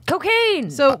 cocaine. Cocaine.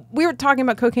 So we were talking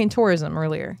about cocaine tourism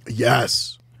earlier.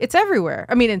 Yes. It's everywhere.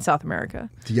 I mean, in South America.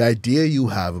 The idea you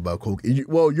have about cocaine.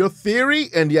 Well, your theory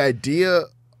and the idea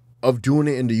of doing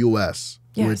it in the U.S.,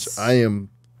 Yes. which I am.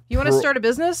 You want to start a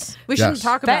business? We shouldn't Yes.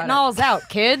 talk about it. Fentanyl's out,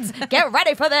 kids. Get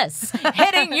ready for this.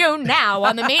 Hitting you now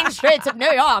on the mean streets of New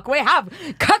York, we have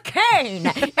cocaine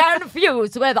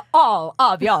infused with all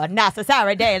of your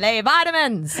necessary daily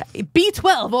vitamins.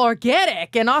 B12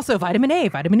 organic and also vitamin A,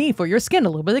 vitamin E for your skin, a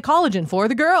little bit of collagen for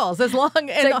the girls, as long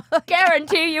and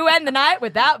Guarantee you end the night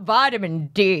with that vitamin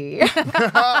D.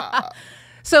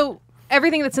 so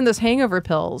everything that's in those hangover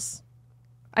pills,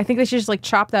 I think they should just like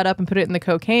chop that up and put it in the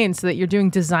cocaine so that you're doing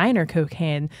designer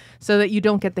cocaine so that you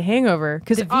don't get the hangover.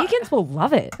 Because The vegans will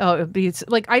love it. it's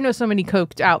like I know so many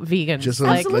coked out vegans. Just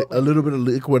like, like a little bit of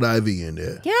liquid IV in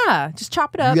there. yeah, just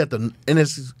chop it up. You got and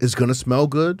it's gonna smell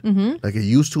good, like it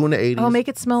used to in the 80s. Oh, make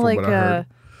it smell from like what I heard.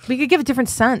 we could give it different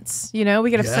scents. You know,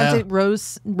 we get a Yeah. scented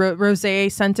rosé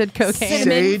scented cocaine.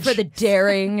 Cinnamon Sage. for the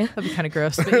daring. That'd be kind of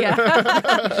gross, but yeah.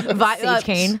 Sage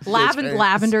cane. cane.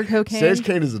 Lavender cocaine. Sage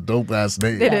cane is a dope ass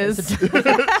name. It is.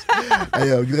 Hey,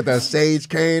 yo, you got that sage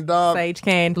cane, dog. Sage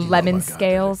cane. Lemon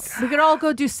scales. We could all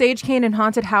go do sage cane in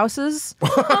haunted houses.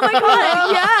 Oh my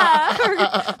god,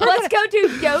 yeah. Let's go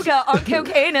do yoga on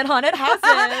cocaine and haunted houses.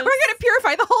 We're gonna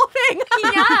purify the whole thing.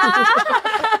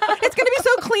 Yeah. It's gonna be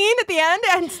so clean at the end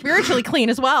and spiritually clean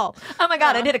as well. Oh my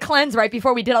God, I did a cleanse right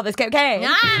before we did all this cocaine.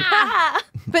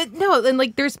 But no, and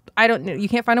like there's, I don't know, you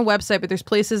can't find a website, but there's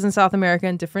places in South America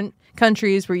and different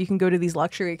countries where you can go to these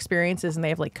luxury experiences and they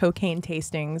have like cocaine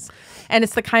tastings. And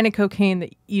it's the kind of cocaine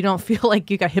that you don't feel like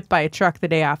you got hit by a truck the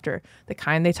day after. The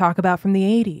kind they talk about from the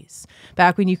 80s.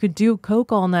 Back when you could do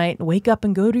coke all night and wake up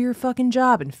and go to your fucking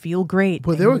job and feel great.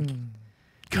 But they were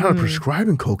kind of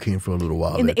prescribing cocaine for a little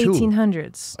while in the there, too.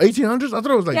 1800s. 1800s? I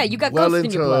thought it was like you got well ghosts in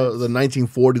into your blood. the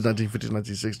 1940s,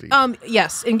 1950s, 1960s.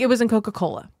 Yes, and it was in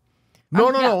Coca-Cola. no,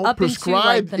 up into,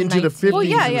 prescribed like, the into the 19 50s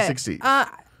yeah, and yeah. the 60s.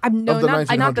 I'm no, Of the not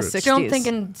the 1900s. 60s. Don't think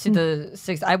into the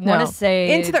 60s. I want No. to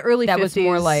say Into the early that was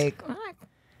more 50s. like, I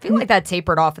feel like that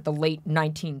tapered off at the late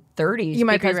 1930s. You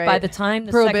might be because right. by the time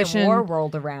the Prohibition. Second War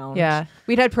rolled around. Yeah,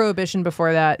 we'd had prohibition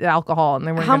before that, alcohol, and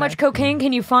they weren't How gonna- much cocaine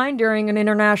can you find during an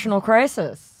international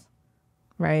crisis?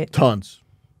 Right. Tons.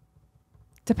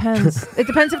 Depends. It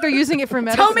depends if they're using it for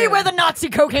medicine. Tell me where the Nazi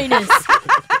cocaine is.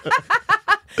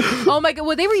 Oh my god!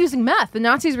 Well, they were using meth. The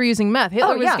Nazis were using meth.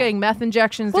 Hitler was yeah. getting meth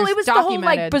injections. Well, There's it was the whole like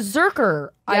documented.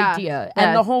 berserker Yeah. idea Yeah.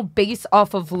 and the whole base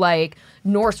off of like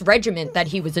Norse regiment that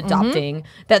he was adopting.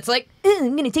 That's like,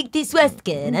 I'm gonna take this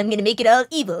swastika and I'm gonna make it all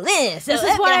evil. So This is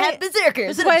I'm why- gonna have berserkers.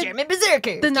 this is why German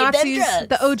berserkers. The Give them Nazis, drugs.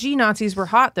 the OG Nazis, were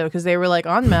hot though because they were like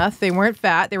on meth. They weren't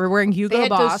fat. They were wearing Hugo They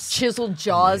had those Boss. chiseled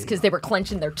jaws because they were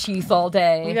clenching their teeth all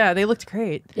day. Yeah, they looked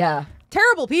great. Yeah.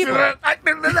 Terrible people.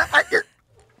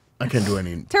 I can't do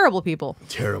any Terrible people.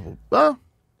 terrible. Well,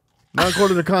 not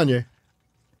according to Kanye.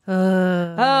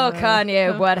 Oh,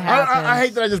 Kanye, what happened? I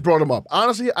hate that I just brought him up.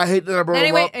 Honestly, I hate that I brought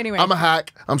him up. Anyway. I'm a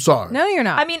hack. I'm sorry. No, you're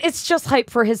not. I mean, it's just hype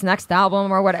for his next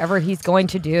album or whatever he's going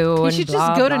to do. you and should blah,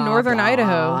 just go to blah, Northern blah.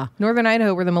 Idaho. Northern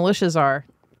Idaho, where the militias are.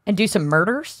 And do some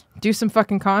murders? Do some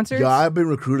fucking concerts. Yeah, I've been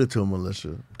recruited to a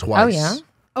militia twice. Oh, yeah?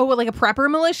 Oh, what, like a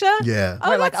prepper militia? Yeah. Oh,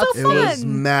 Where, like, that's so It fun. was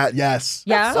mad. Yes.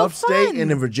 Yeah? That's so Upstate fun.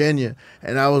 and in Virginia.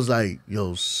 And I was like,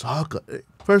 yo, sucker.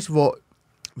 First of all,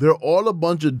 they're all a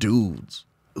bunch of dudes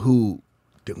who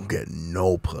don't get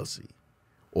no pussy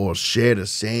or share the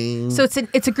same. So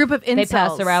it's a group of incels. They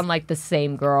pass around like the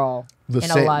same girl in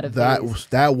a lot of that ways.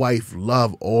 that wife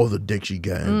love all the dick she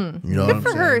getting. You know what I'm for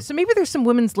saying? her. So maybe there's some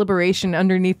women's liberation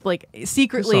underneath, like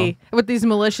secretly with these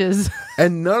militias,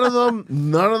 And none of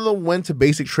them went to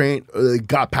basic train. They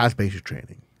got past basic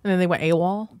training. and then they went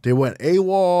AWOL. They went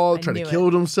AWOL, tried to knew kill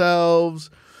it. themselves.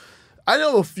 I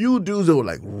know a few dudes that were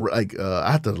like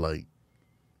I had to like,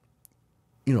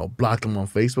 block them on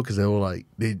Facebook because they were like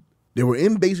they were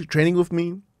in basic training with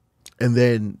me, and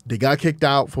then they got kicked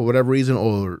out for whatever reason,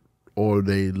 or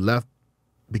they left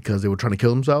because they were trying to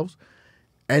kill themselves,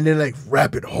 and then like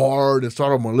rap it hard and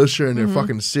start a militia in their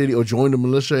fucking city or join the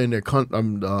militia in their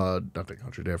not their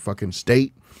country, their fucking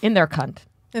state. In their cunt.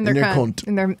 In their their cunt,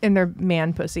 cunt. in their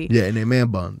man pussy. Yeah, in their man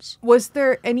buns. Was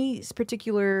there any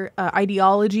particular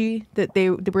ideology that they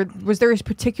were? Was there a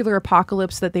particular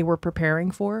apocalypse that they were preparing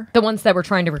for? The ones that were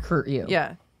trying to recruit you.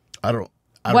 Yeah, I don't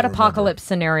What remember. apocalypse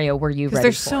scenario were you because ready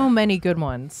there's for? so many good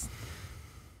ones.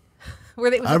 Were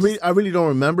they? Was I it just really don't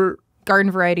remember.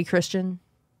 garden variety Christian?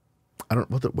 I don't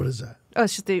what is that? Oh,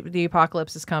 it's just the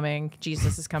apocalypse is coming.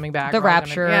 Jesus is coming back. The we're all gonna-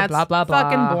 rapture, yeah, it's blah, blah, blah.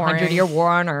 Fucking boring. 100-year war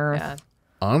on Earth. Yeah.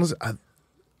 Honestly,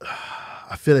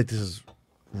 I feel like this is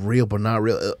real, but not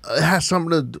real. It has something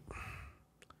to do.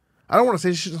 I don't want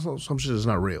to say some shit is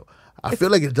not real. I feel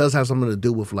like it does have something to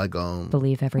do with like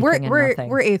Believe everything and nothing.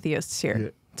 We're atheists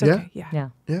here. It's Yeah? okay. Yeah. yeah.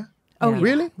 yeah. Oh, Yeah.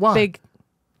 Really? Why? Big.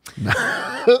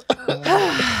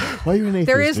 Why are you an atheist?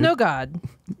 There is dude? no God.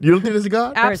 You don't think there's a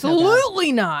God? There's no God.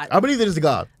 Absolutely not. I believe there's a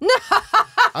God.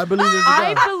 I believe there's a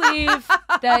God. I believe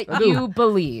that you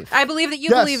believe. I believe that you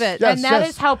Yes, believe it. yes. and that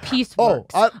is how peace Oh,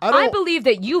 works. I don't- believe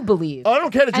that you believe. I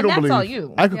don't care that you And don't that's believe. all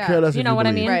you. I could Yeah. care less. You if know what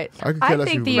I believe. mean? Right. I could care I less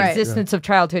think if the you believe. existence of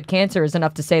childhood cancer is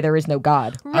enough to say there is no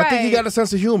God. I think you got a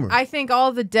sense of humor. I think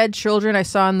all the dead children I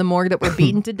saw in the morgue that were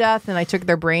beaten to death and I took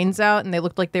their brains out and they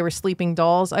looked like they were sleeping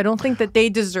dolls. I don't think that they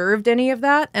deserved any of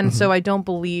that. And so I don't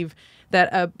believe that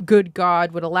a good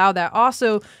God would allow that.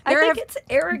 Also, I there think have it's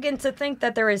arrogant to think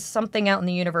that there is something out in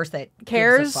the universe that gives a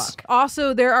cares. fuck.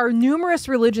 Also, there are numerous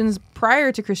religions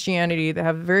prior to Christianity that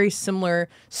have very similar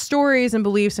stories and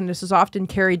beliefs, and this is often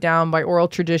carried down by oral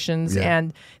traditions. Yeah.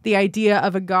 And the idea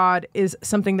of a God is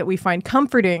something that we find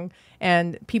comforting,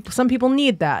 and some people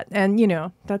need that. And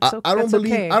that's I don't that's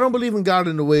believe. okay. I don't believe in God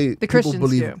in the way people Christians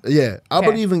believe. do. Yeah, I Okay.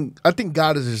 believe in. I think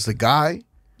God is just a guy.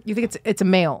 You think it's a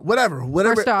male? Whatever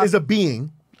First off- is a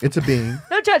being. It's a being.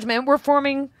 No judgment. We're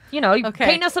forming, Okay.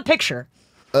 paint us a picture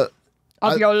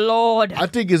of your Lord. I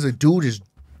think is a dude is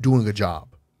doing a job.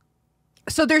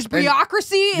 So there's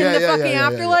bureaucracy in the fucking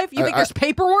afterlife? You think there's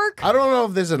paperwork? I don't know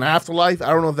if there's an afterlife. I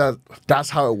don't know if that's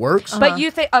how it works. But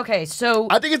you think, okay, so.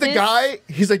 I think it's the guy,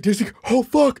 he's like, oh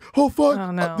fuck.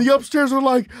 Oh, no. The upstairs are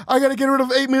like, I gotta get rid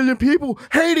of 8 million people.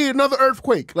 Haiti, another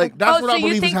earthquake. Like, that's what I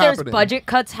believe is happening. So you think there's budget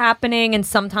cuts happening, and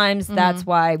sometimes that's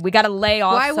why we gotta lay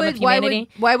off some of humanity?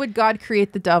 Why would God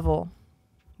create the devil?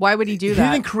 Why would he do that?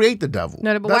 He didn't create the devil.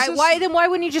 No, but why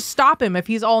wouldn't you just stop him if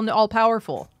he's all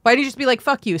powerful? Why'd he just be like,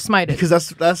 fuck you, smite it? Because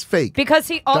that's fake. Because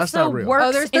he also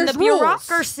works in the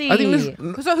bureaucracy.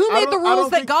 So who made the rules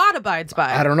that God abides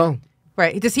by? I don't know.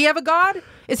 Right. Does he have a God?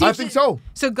 I think so.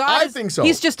 So God, I think so.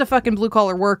 He's just a fucking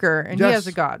blue-collar worker, and he has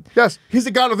a God. Yes. He's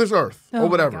the God of this earth, or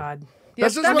whatever. God.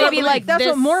 That's Yes, just what I believe. That's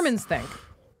what Mormons think.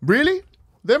 Really?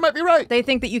 They might be right. They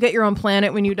think that you get your own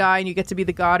planet when you die, and you get to be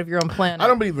the God of your own planet. I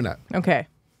don't believe in that. Okay.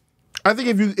 I think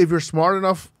if you're smart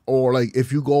enough, or like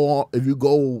if you go,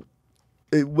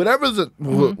 whatever's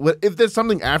if there's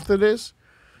something after this,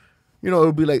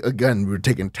 it'll be like, again, we're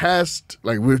taking tests,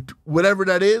 like whatever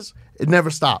that is, it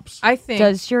never stops. I think.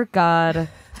 Does your God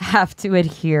have to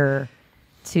adhere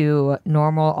to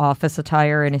normal office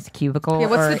attire in his cubicle? Yeah,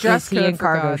 what's the dress is he code in for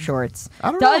cargo God? shorts?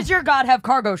 I don't know. Does your God have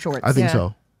cargo shorts? I think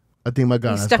so. I think my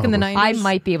God He's has stuck in the cargo 90s. I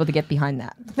might be able to get behind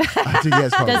that. I think he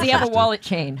has cargo Does he have a shorts, too. wallet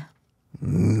chain?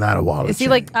 Not a wallet. Is he chain.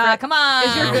 like? Come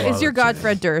on. Is your God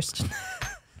Fred Durst?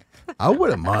 I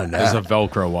wouldn't mind There's that. a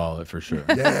Velcro wallet for sure.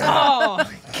 Oh,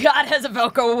 God has a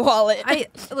Velcro wallet.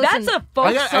 That's a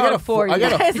folk song for you. I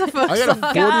got It's a folk I got a song.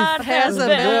 40. God has a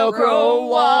Velcro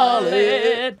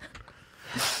wallet.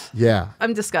 Yeah.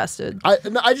 I'm disgusted.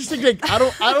 I just think like I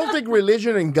don't think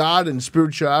religion and God and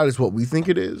spirituality is what we think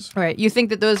it is. Right. You think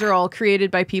that those are all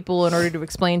created by people in order to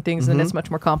explain things, and it's much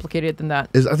more complicated than that.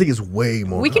 I think it's way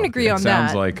more. We can agree on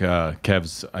Sounds that. like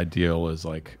Kev's ideal is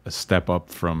like a step up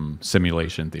from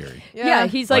simulation theory. Yeah,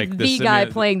 he's like the guy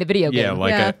playing the video game.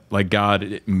 Yeah, like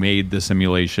God made the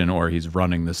simulation, or he's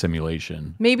running the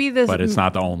simulation. Maybe this, but it's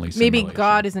not the only simulation. Maybe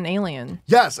God is an alien.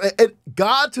 Yes,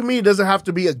 God to me doesn't have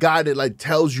to be a guy that like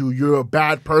tells you you're a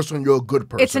bad person, you're a good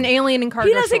person. It's an alien in cargo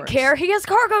He doesn't shorts. care. He has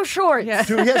cargo shorts. Yeah.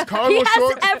 Dude, he has cargo He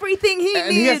shorts. has everything he and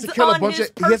needs he has to kill on a bunch his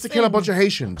of he has to kill a bunch of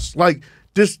Haitians. Like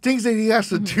there's things that he has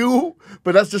to do,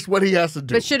 but that's just what he has to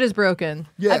do. But shit is broken.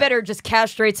 Yeah. I better just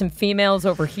castrate some females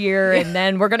over here, and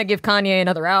then we're gonna give Kanye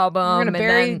another album. We're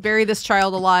gonna bury this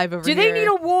child alive over Do here. they need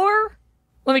a war?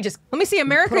 Let me see.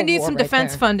 America put a needs war some right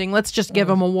defense there. funding. Let's just give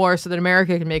them a war so that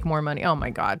America can make more money. Oh my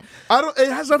God.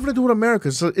 It has nothing to do with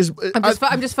America. So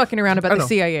I'm just fucking around about the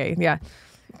CIA. Yeah.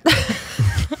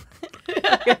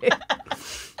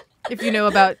 If you know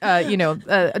about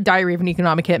Diary of an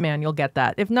Economic Hitman, you'll get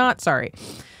that. If not, sorry.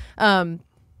 I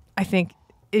think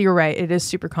you're right. It is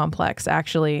super complex,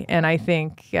 actually, and I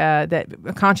think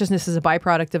that consciousness is a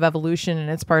byproduct of evolution, and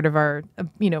it's part of our.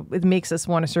 It makes us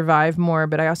want to survive more.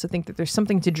 But I also think that there's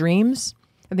something to dreams.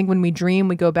 I think when we dream,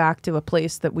 we go back to a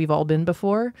place that we've all been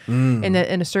before, in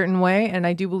a certain way. And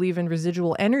I do believe in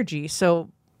residual energy. So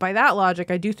by that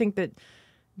logic, I do think that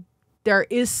there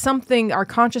is something. Our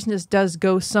consciousness does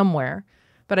go somewhere.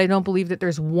 But I don't believe that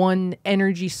there's one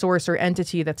energy source or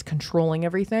entity that's controlling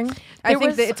everything. I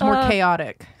think that it's more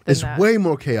chaotic than it's that. way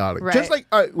more chaotic. Right. Just like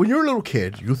when you're a little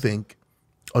kid, you think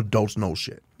adults know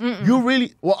shit. You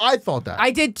really, I thought that.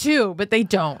 I did too, but they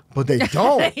don't. But they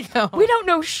don't. They don't. We don't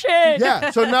know shit.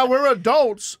 Yeah, so now we're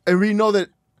adults and we know that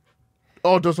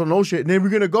adults don't know shit. And then we're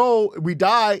going to go, we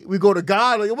die, we go to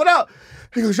God, like, what up?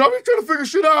 He goes, y'all be trying to figure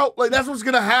shit out. Like, that's what's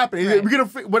going to happen. Right. We're going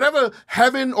to, whatever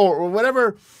heaven or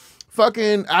whatever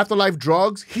fucking afterlife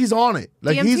drugs, he's on it.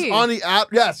 Like DMT. he's on the app.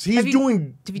 Yes, he's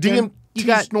doing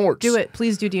DMT snorts. Do it.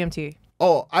 Please do DMT.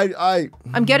 Oh,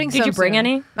 I'm getting some. Did you bring soon.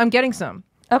 any? I'm getting some.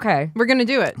 Okay. We're gonna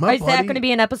do it. Is that going to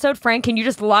be an episode, Frank? Can you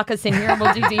just lock us in here and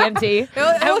we'll do DMT?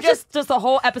 No, just a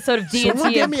whole episode of DMT.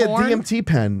 Someone gave and me porn? a DMT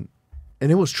pen, and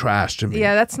it was trash to me.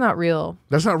 Yeah, that's not real.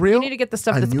 That's not real. You need to get the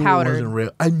stuff I that's knew powdered. It wasn't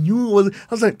real. I knew it wasn't. I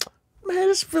was like, man,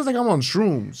 this feels like I'm on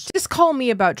shrooms. Just call me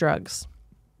about drugs.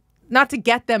 Not to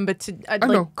get them, but to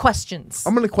know. questions.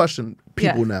 I'm gonna question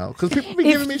people now because people be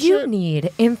giving me If you shit.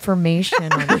 need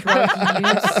information on drug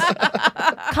use,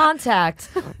 contact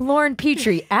Lauryn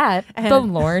Petrie at the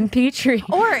Lauryn Petrie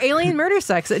Or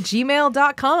AlienMurderSex at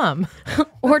gmail.com.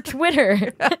 or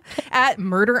Twitter. At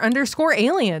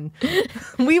murder_alien.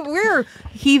 We're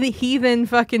heathen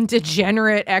fucking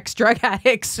degenerate ex-drug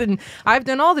addicts, and I've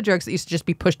done all the drugs that used to just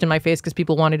be pushed in my face because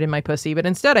people wanted in my pussy, but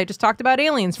instead I just talked about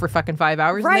aliens for fucking 5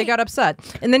 hours and they got upset.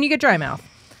 And then you get dry mouth.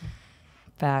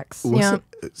 Facts.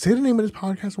 Say the name of this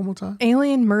podcast one more time.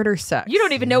 AlienMurderSex. You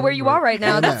don't even know where you are right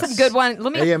now. That's some good one.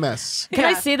 Let me. AMS. Can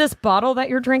I see this bottle that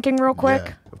you're drinking real quick?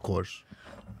 Yeah, of course.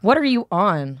 What are you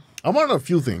on? I'm on a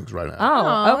few things right now.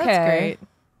 Oh, okay. That's great.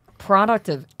 Product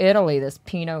of Italy, this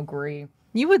Pinot Gris.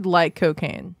 You would like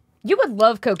cocaine. You would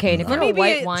love cocaine if you're a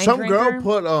white wine Some drinker. girl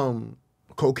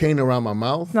put cocaine around my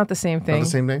mouth. It's not the same thing. Not the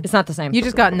same thing. It's not the same. You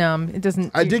just got numb. It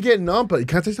doesn't. I did get numb, but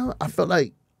can I tell you something? I felt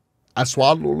like I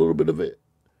swallowed a little bit of it.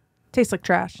 Tastes like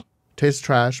trash. Tastes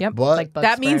trash. Yep. But Like bug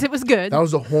That spray. means it was good. that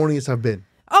was the horniest I've been.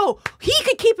 Oh, he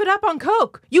could keep it up on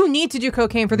coke. You need to do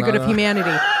cocaine for the good of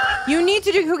humanity. You need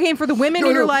to do cocaine for the women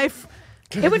in your life.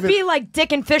 It would be like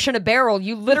dick and fish in a barrel.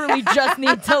 You literally just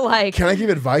need to like. Can I give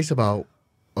advice about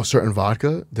a certain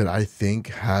vodka that I think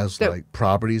has like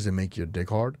properties that make your dick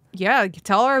hard? Yeah,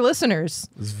 tell our listeners.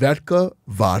 Svedka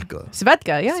vodka.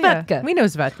 Svedka, yeah, Svedka. yeah. We know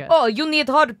Svedka. Oh, you need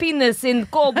hard penis in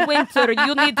cold winter.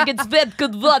 You need to get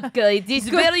Svedka vodka. It is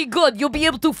very good. You'll be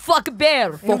able to fuck a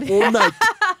bear. Fuck all night.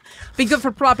 Be good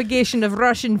for propagation of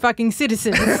Russian fucking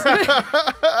citizens.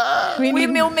 We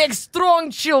will make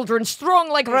strong children, strong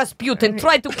like Rasputin.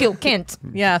 Try to kill Kent.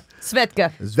 Yeah.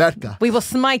 Svedka. Svedka. We will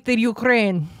smite the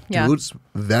Ukraine. Yeah. Dude,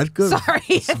 Svedka.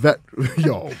 Sorry.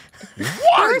 Yo.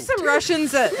 There were some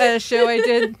Russians at a show I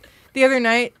did the other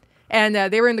night, and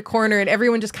they were in the corner, and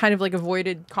everyone just kind of like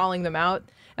avoided calling them out.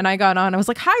 And I got on. I was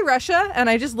like, "Hi, Russia," and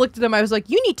I just looked at them. I was like,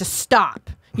 "You need to stop.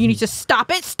 You need to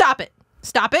stop it. Stop it.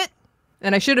 Stop it."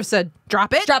 And I should have said,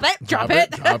 "Drop it. Drop it. Drop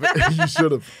it." Drop it. You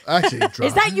should have actually dropped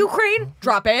Is that Ukraine?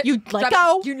 Drop it. You let Drop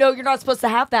go. it. You know you're not supposed to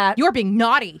have that. You're being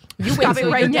naughty. You wait stop till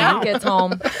it right your dad now. gets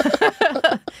home.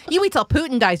 You wait till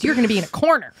Putin dies. You're going to be in a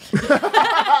corner.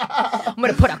 I'm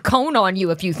going to put a cone on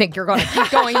you if you think you're going to keep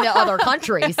going to other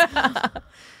countries.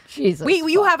 Jesus.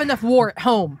 You have enough war at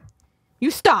home. You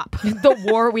stop. the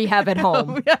war we have at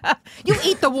home. You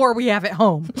eat the war we have at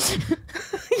home.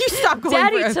 You stop going.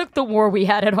 Daddy for- took the war we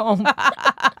had at home.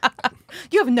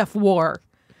 You have enough war.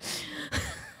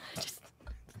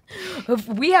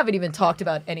 We haven't even talked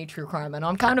about any true crime, and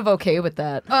I'm kind of okay with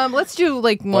that. Let's do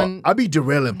like one. I be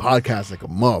derailing podcasts like a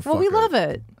motherfucker. Well, we love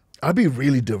it. I be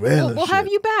really derailing. We'll have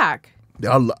you back.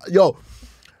 Yo,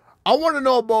 I want to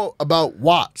know about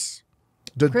Watts.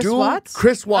 The Chris dude, Watts?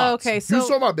 Chris Watts. Okay, you so-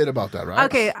 saw my bit about that, right?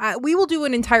 Okay, we will do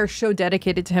an entire show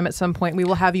dedicated to him at some point. We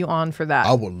will have you on for that.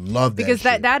 I would love that because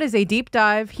shit. that is a deep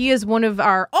dive. He is one of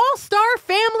our all-star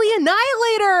family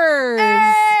annihilators.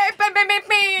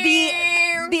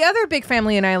 The other big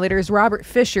family annihilator is Robert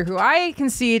Fisher, who I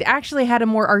concede actually had a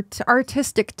more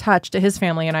artistic touch to his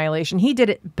family annihilation. He did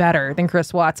it better than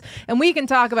Chris Watts. And we can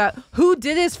talk about who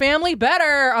did his family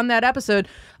better on that episode.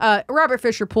 Robert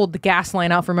Fisher pulled the gas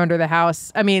line out from under the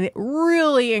house. I mean,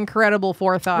 really incredible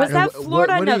forethought. Was that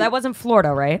Florida? what No, he- that wasn't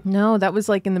Florida, right? No, that was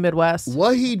like in the Midwest.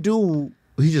 What he do?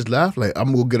 He just laughed like,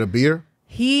 I'm gonna get a beer.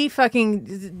 He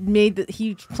fucking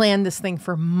he planned this thing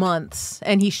for months,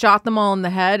 and he shot them all in the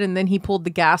head, and then he pulled the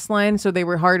gas line so they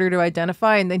were harder to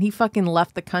identify, and then he fucking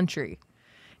left the country.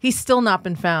 He's still not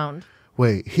been found.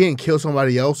 Wait, he didn't kill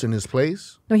somebody else in his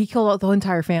place? No, he killed the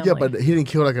entire family. Yeah, but he didn't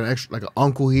kill like an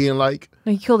uncle he didn't like.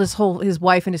 No, he killed his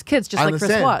wife and his kids, just I like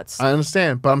understand. Chris Watts. I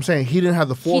understand, but I'm saying he didn't have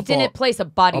the He forethought. didn't place a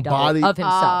body double of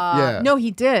himself. Yeah. No,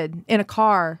 he did in a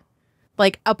car,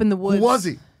 like up in the woods. Who was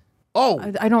he? Oh,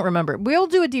 I don't remember. We'll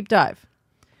do a deep dive.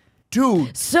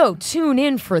 dude. So tune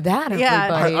in for that, Yeah.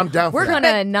 everybody. I'm down for We're that. going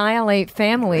to annihilate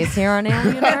families here on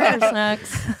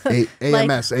AlienMurderSex.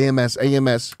 AMS.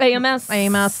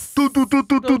 AMS. Do, do, do,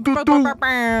 do, do, do,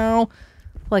 do.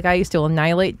 Like I used to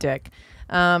annihilate Dick.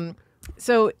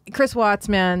 So Chris Watts,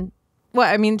 man.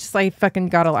 Well, I mean, just like fucking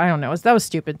got I don't know. That was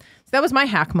stupid. That was my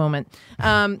hack moment.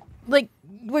 Like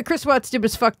what Chris Watts did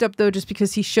was fucked up though, just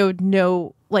because he showed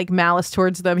no like malice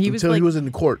towards them. He was Until like he was in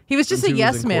court. he was just Until a he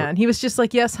was yes in man. court. He was just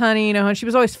like, yes, honey, you know. And she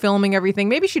was always filming everything.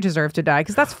 Maybe she deserved to die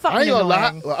because that's I fucking ain't gonna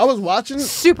annoying. lie. I was watching.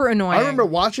 Super annoying. I remember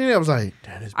watching it. I was like,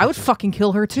 damn, this I would bitch is- fucking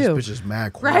kill her too. This bitch is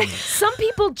mad corny. Right? Some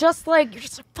people just like, you're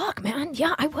just like, fuck, man.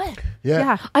 Yeah, I would.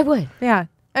 Yeah. I would. Yeah.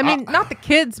 I mean, not the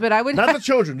kids, but I would. Not the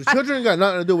children. The children ain't got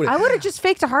nothing to do with it. I would have just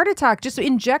faked a heart attack. Just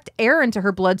inject air into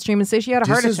her bloodstream and say she had a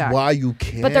heart This is attack. why you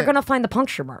can't. But they're going to find the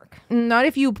puncture mark. Not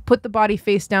if you put the body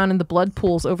face down and the blood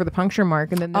pools over the puncture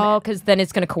mark, and then. Oh, because then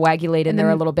it's going to coagulate in there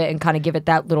a little bit and kind of give it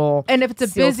that little and if it's a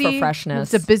seal busy, for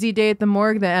freshness. if it's a busy day at the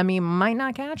morgue, the Emmy might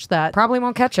not catch that. Probably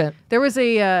won't catch it. There was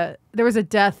a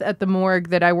death at the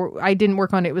morgue that I didn't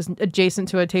work on. It was adjacent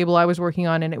to a table I was working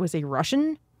on, and it was a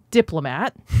Russian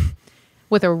diplomat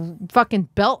with a fucking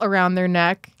belt around their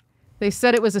neck. They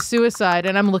said it was a suicide,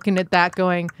 and I'm looking at that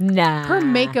going, Nah. her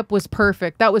makeup was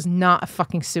perfect. That was not a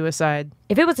fucking suicide.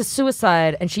 If it was a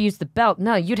suicide and she used the belt,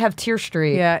 no, you'd have Tear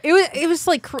Street. Yeah, it was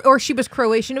like, or she was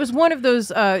Croatian. It was one of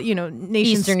those, nations.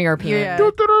 Eastern European. Yeah.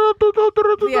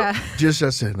 Yeah. Just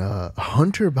said,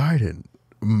 Hunter Biden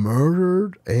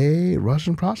murdered a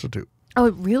Russian prostitute.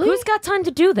 Oh, really? Who's got time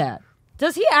to do that?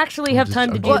 Does he actually have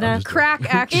time to do that?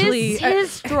 Crack actually. Is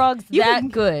his drugs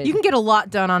good? You can get a lot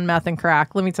done on meth and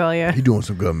crack, let me tell you. He's doing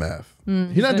some good math.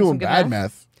 He's not doing bad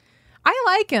math. I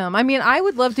like him. I mean, I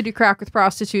would love to do crack with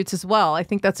prostitutes as well. I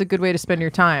think that's a good way to spend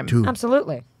your time. Dude,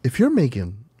 Absolutely. if you're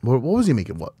making, what was he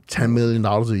making? What, $10 million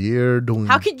a year doing?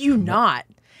 How could you not?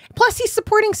 Plus, he's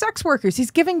supporting sex workers.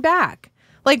 He's giving back.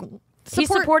 Like, He's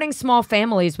supporting small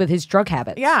families with his drug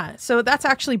habits. Yeah, so that's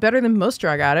actually better than most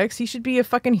drug addicts. He should be a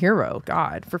fucking hero.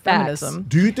 God, for feminism.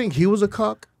 Do you think he was a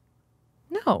cuck?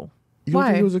 No. You don't Why?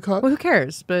 think he was a cuck? Well, who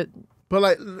cares? But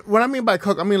like, what I mean by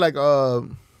cuck, I mean like a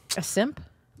simp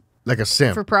a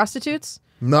simp. for prostitutes.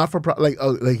 Not for like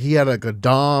he had like a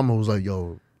dom who was like,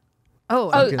 yo, Oh,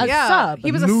 a yeah. sub.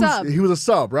 He was a sub. He was a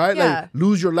sub, right? Yeah. Like,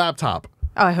 lose your laptop.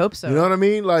 Oh, I hope so. You know what I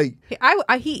mean? Like,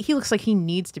 he looks like he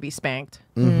needs to be spanked.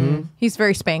 He's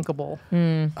very spankable.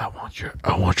 I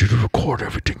want you to record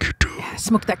everything you do.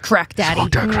 Smoke that crack, daddy.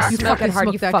 Smoke that crack, You daddy. fucking hard.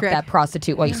 smoke You that fuck crack. that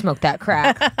prostitute while you smoke that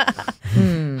crack.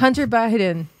 Hunter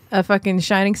Biden, a fucking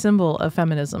shining symbol of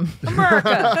feminism.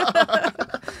 America.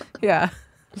 Yeah.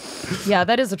 Yeah,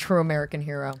 that is a true American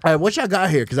hero. All right, what y'all got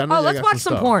here? Because I know Oh, y'all let's got watch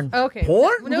some stuff. porn. Okay.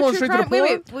 Porn? No We going true straight to the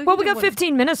crime? Wait. Well, we got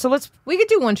 15 minutes, so We could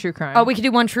do one true crime. Oh, we could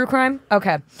do one true crime?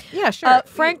 Okay. Yeah, sure.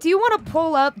 Frank, do you want to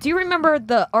pull up? Do you remember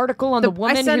the article on the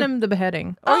woman I sent who... him the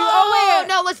beheading. Oh,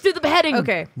 no, let's do the beheading.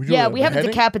 Okay. We doing Yeah, a we haven't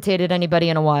beheading? decapitated anybody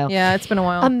in a while. Yeah, it's been a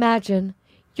while. Imagine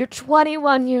you're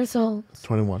 21 years old.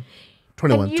 21.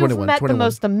 And you've met the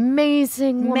most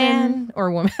amazing woman. Man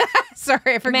or woman. Sorry,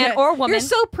 I forget. Man or woman. You're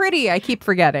so pretty. I keep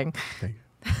forgetting.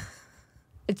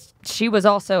 She was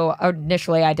also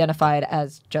initially identified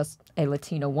as just a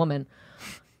Latino woman.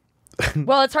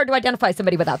 Well, it's hard to identify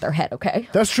somebody without their head, okay?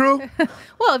 That's true.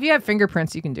 Well, if you have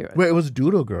fingerprints, you can do it. Wait, it was a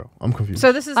dude or a girl? I'm confused.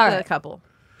 So this is All the right. couple.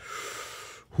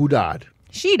 Who died?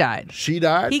 She died. She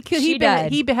died? He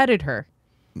died. He beheaded her.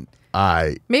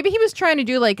 I. Maybe he was trying to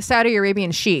do like Saudi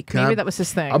Arabian chic. Can Maybe I- that was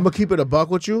his thing. I'm going to keep it a buck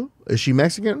with you. Is she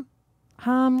Mexican?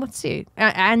 Let's see.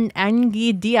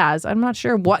 Angie Diaz. I'm not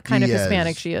sure what kind of Diaz.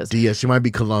 Hispanic she is. Diaz. She might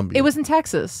be Colombian. It was in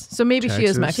Texas, so maybe she Texas?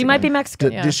 is Mexican. She might be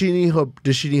Mexican. Yeah. Did she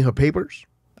need her papers?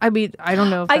 I mean, I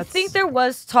don't know. If I that's- think there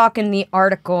was talk in the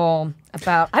article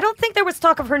about... I don't think there was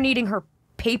talk of her needing her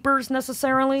papers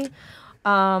necessarily.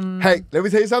 Hey, let me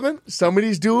tell you something. Some of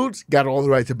these dudes got all the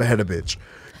right to behead a bitch.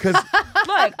 Because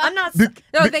Look, I'm not... No,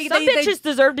 Some bitches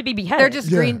deserve to be beheaded. They're just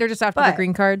green. They're just after the But-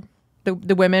 green card.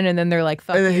 The women, and then they're like,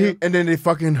 fuck you. and then they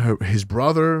fucking his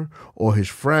brother or his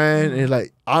friend, and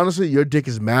like, honestly, your dick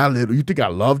is mad little. You think I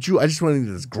loved you? I just wanted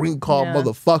this green card Yeah.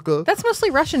 motherfucker. That's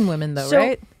mostly Russian women, though, So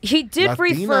right? he did Latinas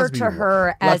refer be to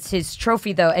her Lat- as his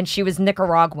trophy, though, and she was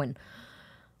Nicaraguan.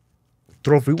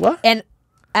 Trophy what? And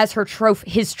as her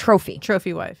his trophy.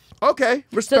 Trophy wife. Okay,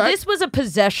 respect. So this was a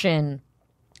possession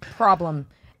problem,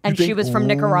 and You she think- was from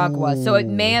Nicaragua. So it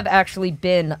may have actually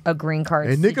been a green card.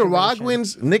 and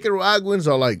situation. Nicaraguans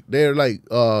are like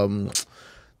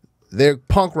they're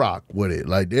punk rock with it.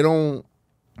 Like they don't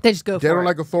They just go for it.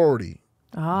 like authority.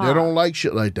 Ah. They don't like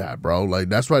shit like that, bro. Like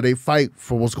that's why they fight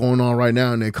for what's going on right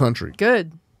now in their country.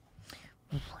 Good.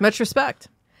 Much respect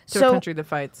to a So- country that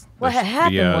fights. What had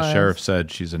happened The was... sheriff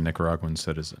said she's a Nicaraguan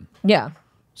citizen. Yeah.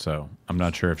 So I'm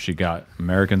not sure if she got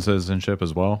American citizenship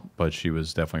as well, but she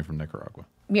was definitely from Nicaragua.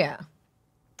 Yeah.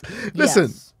 Listen,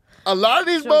 Yes. a lot of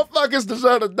these motherfuckers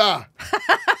deserve to die.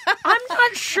 I'm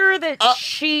not sure that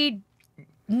she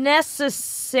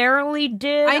necessarily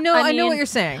did. I know mean, what you're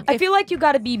saying. I feel like you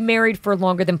got to be married for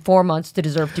longer than 4 months to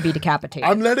deserve to be decapitated.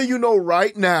 I'm letting you know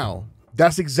right now.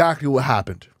 That's exactly what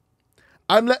happened.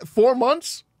 4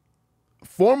 months.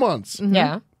 4 months.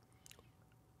 Yeah.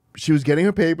 She was getting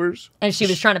her papers. And she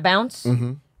was trying to bounce.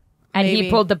 Mm-hmm. And he Maybe.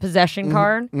 pulled the possession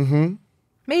card.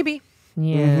 Maybe.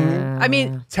 Yeah. I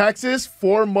mean, Texas,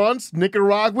 4 months.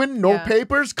 Nicaraguan, no Yeah.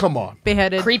 papers. Come on.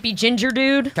 beheaded, Creepy ginger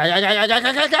dude.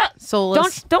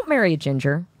 soulless. Don't marry a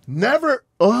ginger. Never.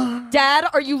 Dad,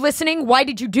 are you listening? Why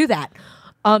did you do that?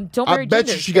 Don't marry I bet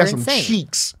gingers. you she got They're some insane.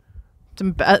 cheeks,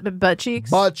 Some butt cheeks.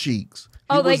 butt cheeks.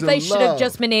 He Oh, like was in they should have love.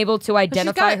 just been able to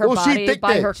identify got- her Oh, she body thick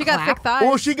by thick. her She got clap. thick thighs.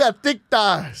 Oh, she got thick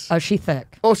thighs. Oh, she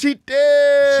thick. Oh, she did.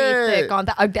 She thick on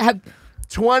that.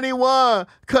 21.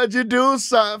 Could you do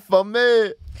something for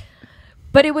me?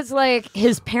 But it was like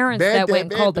his parents that Bad went and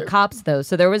day, called bad the day. cops, though.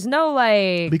 So there was no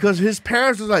like. Because his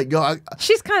parents was like, yo,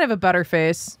 She's kind of a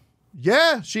butterface.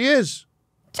 yeah, she is.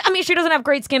 I mean, she doesn't have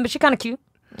great skin, but she kind of cute.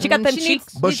 She got them she cheeks.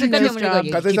 needs- But needs she a good just- job.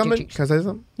 Can I say something? Can I say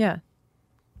something? Yeah.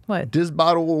 What? This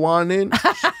bottle of wine in,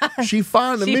 she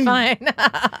fine to She me. fine.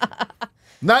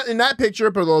 Not in that picture,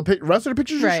 but the rest of the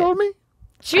pictures you Right. showed me.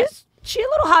 She's a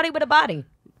little hottie with a body.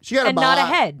 She got and not a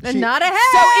head. And not a head.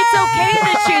 So it's okay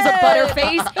that she was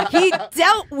a butterface. He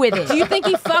dealt with it. Do you think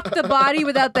he fucked the body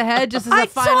without the head just as I a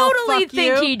final totally fuck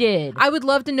think you? he did. I would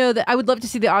love to know that. I would love to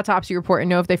see the autopsy report and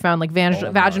know if they found like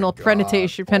vaginal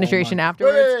penetration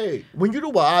afterwards. Wait, when you do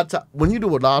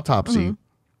an autopsy,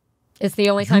 It's the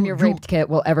only time your rape kit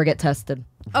will ever get tested.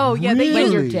 Oh yeah, Really?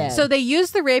 When you're dead. So they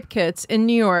use the rape kits in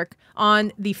New York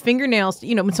on the fingernails,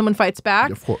 when someone fights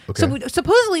back. Okay. So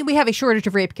supposedly we have a shortage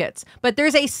of rape kits, but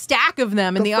there's a stack of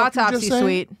them in the fuck you autopsy just say?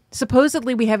 suite.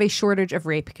 Supposedly we have a shortage of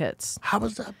rape kits. how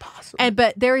is that possible?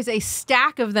 But there is a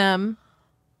stack of them.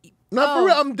 Not for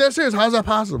real. I'm dead serious. How's that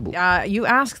possible? You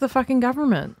ask the fucking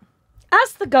government.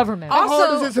 Ask the government. How hard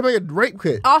also- is it to make a rape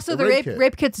kit? Also, A the kit?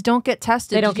 rape kits don't get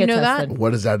tested. They don't Did you get know tested. that?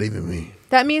 What does that even mean?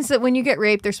 That means that when you get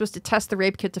raped, they're supposed to test the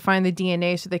rape kit to find the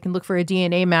DNA so they can look for a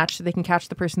DNA match so they can catch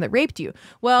the person that raped you.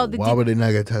 Well, Why would they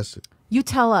not get tested? you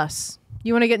tell us.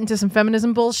 You want to get into some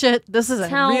feminism bullshit? This is a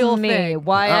Tell real me thing.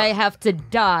 why I have to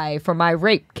die for my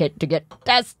rape kit to get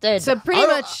tested. So pretty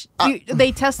much,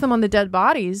 they test them on the dead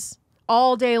bodies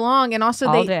all day long, and also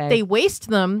All day. they waste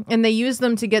them and they use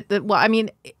them to get the. Well, I mean,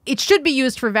 it should be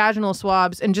used for vaginal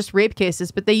swabs and just rape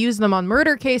cases, but they use them on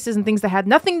murder cases and things that had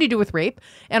nothing to do with rape,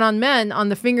 and on men on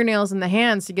the fingernails and the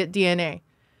hands to get DNA.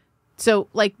 So,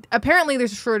 like, apparently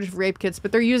there's a shortage of rape kits,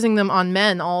 but they're using them on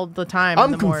men all the time.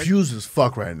 I'm in the morgue. confused as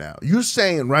fuck right now. You're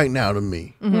saying right now to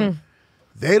me,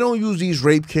 they don't use these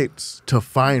rape kits to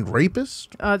find rapists?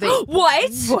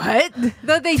 What?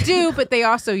 That they do, but they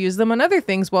also use them on other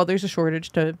things while there's a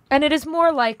shortage to. And it is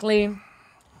more likely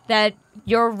that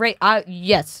your rape.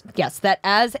 Yes, that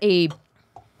as a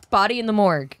body in the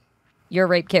morgue, your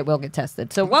rape kit will get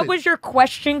tested. So, what was your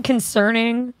question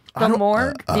concerning the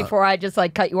morgue? Before I just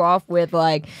cut you off with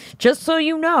just so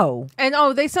you know. And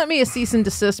they sent me a cease and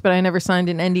desist, but I never signed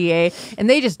an NDA, and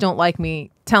they just don't like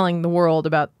me telling the world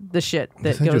about the shit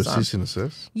that Send you a goes on. cease and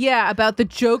desist? Yeah, about the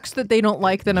jokes that they don't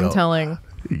like that I'm telling.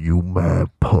 You mad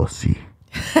pussy.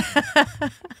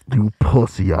 You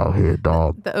pussy out here,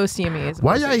 dog. The OCME is.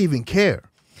 Why y'all even care?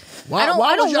 Why, I don't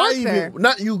why would work y'all even? there.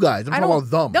 Not you guys. I'm talking about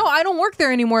them. No, I don't work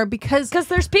there anymore because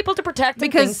There's people to protect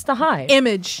and things to hide.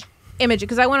 image.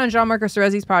 Because I went on Jean-Marc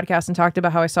Cerezi's podcast and talked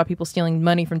about how I saw people stealing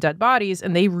money from dead bodies,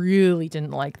 and they really didn't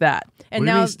like that. And What do you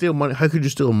now mean steal money? How could you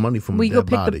steal money from a dead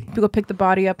body? we go pick the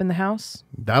body up in the house.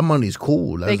 That money's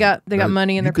cool. They got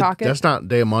money in their pocket. That's not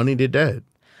their money. They're dead.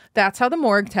 That's how the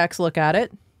morgue techs look at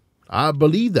it. I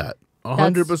believe that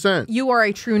 100%. You are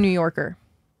a true New Yorker.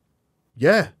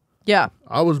 Yeah, Yeah.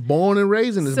 I was born and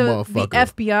raised in this So motherfucker.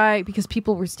 the FBI, because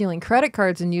people were stealing credit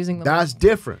cards and using them. That's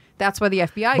different. That's why the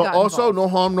FBI But got also, involved. no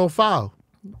harm, no foul.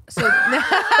 So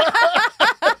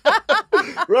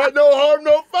Right? No harm,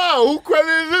 no foul. Who credit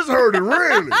is this hurting,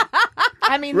 really?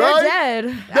 I mean, Right? they're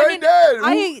dead. They dead.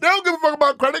 I- They don't give a fuck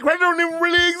about credit. Credit don't even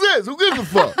really exist. Who gives a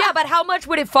fuck? Yeah, but how much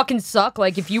would it fucking suck?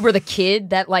 If you were the kid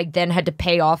that then had to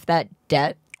pay off that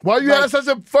debt. Why you have such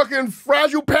a fucking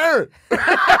fragile parent?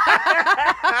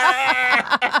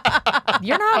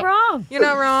 You're not wrong. you're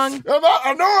not wrong.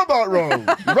 I know I'm not wrong.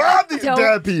 Rob these Don't-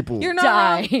 dead people. You're not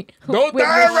wrong. Die. Don't with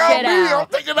die your around shit me. out. I'm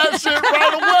thinking that shit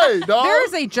right away, dog. There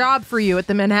is a job for you at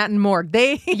the Manhattan morgue.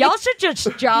 They Y'all should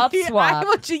just job swap.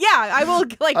 I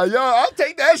will Yo, I'll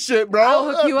take that shit, bro.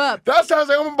 I'll hook you up. That sounds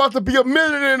like I'm about to be a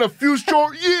millionaire in a few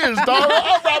short years, dog.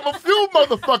 I'll have a few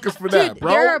motherfuckers for that, bro.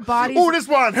 there are bodies- Ooh, this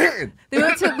one I'm hitting.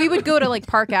 we would go to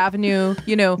Park Avenue,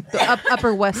 the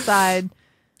Upper West Side.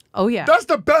 Oh yeah. That's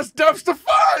the best depths to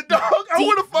find, dog. I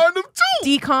want to find them too.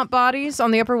 Decomp bodies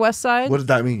on the Upper West Side. What does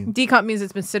that mean? Decomp means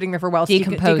it's been sitting there for a while,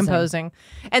 Decomposing. decomposing.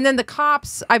 And then the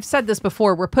cops, I've said this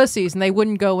before, were pussies and they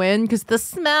wouldn't go in because the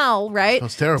smell, right?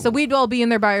 That's terrible. So we'd all be in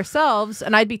there by ourselves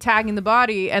and I'd be tagging the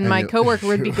body and my coworker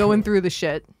would be going through the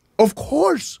shit, Of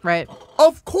course. right?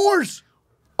 Of course.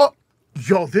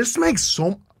 Yo, this makes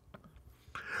so.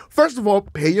 First of all,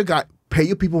 pay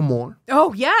your people more,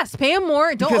 Oh yes, pay them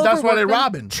more. Don't Because that's why overwork they're them.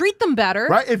 robbing. Treat them better.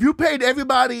 right? If you paid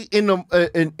everybody in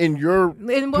the in your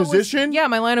In what was- position,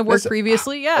 my line of work listen,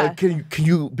 previously, yeah. can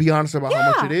you be honest about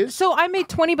how much it is? So I made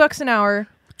 $20 an hour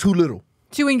Too little.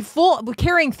 carrying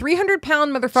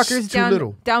 300-pound motherfuckers Too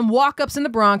little. down walk-ups in the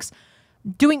Bronx,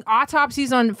 doing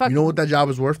autopsies on fucking You know what that job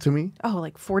is worth to me?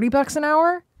 $40 an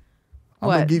hour. I'm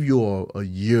gonna What? give you a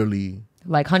yearly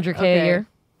 100K Okay. a year.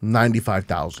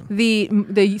 95,000.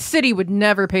 The city would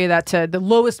never pay that to the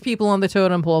lowest people on the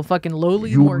totem pole, fucking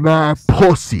lowly mortgage. mad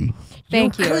pussy.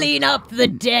 Thank you. Clean up the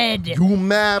dead. You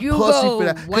mad You pussy go for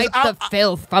that. 'Cause wipe the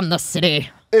filth from the city.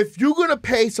 if you're gonna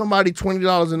pay somebody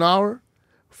 $20 an hour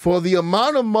for the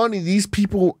amount of money these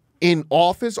people in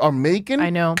office are making, I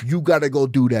know. you gotta go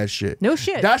do that shit. No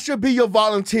shit. That should be your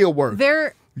volunteer work.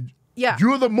 Yeah.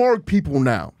 You're the morgue people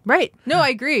now. Right. No, I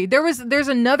agree. There's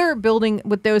another building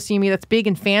with the OCME that's big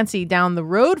and fancy down the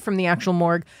road from the actual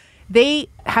morgue. They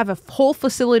have a whole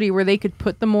facility where they could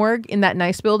put the morgue in that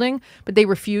nice building, but they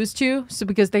refuse to. So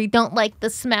because they don't like the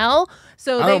smell.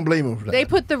 So I don't blame them for that. They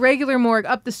put the regular morgue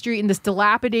up the street in this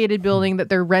dilapidated building that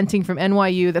they're renting from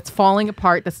NYU that's falling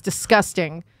apart. That's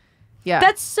disgusting. Yeah.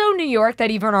 That's so New York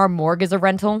that even our morgue is a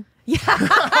rental.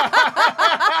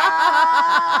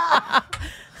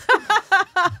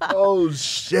 Oh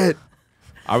shit!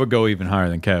 I would go even higher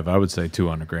than Kev. I would say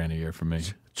 200 grand a year for me.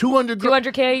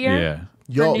 200K a year? Yeah.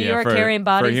 Yo, For New York carrying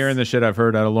bodies? For hearing the shit I've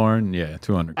heard out of Lauryn, yeah,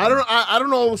 200. I don't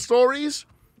know stories,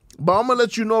 but I'm gonna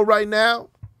let you know right now.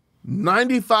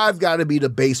 95 got to be the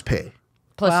base pay.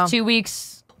 Plus Wow. 2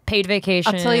 weeks paid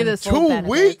vacation. I'll tell you this. full 2 benefits.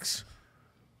 weeks.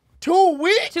 2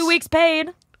 weeks. 2 weeks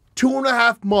paid.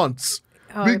 2.5 months.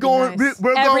 Oh, we're that'd be going. nice.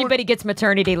 We're Everybody gets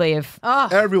maternity leave.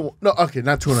 going. Everyone. No, okay,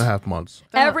 not 2.5 months.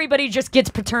 Everybody just gets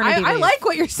paternity leave. I like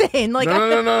what you're saying. Like,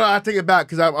 No. I take it back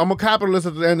because I'm a capitalist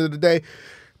at the end of the day.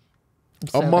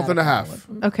 so A month bad and a at half.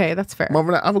 okay, that's fair. Month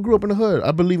and a half. I grew up in the hood.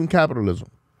 I believe in capitalism.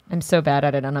 I'm so bad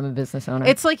at it, and I'm a business owner.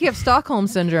 It's like you have Stockholm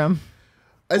syndrome.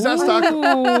 Is that stock?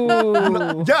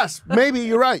 Yes, maybe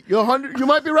you're right. You're 100. You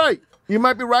might be right. You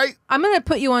might be right. I'm gonna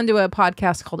put you onto a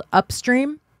podcast called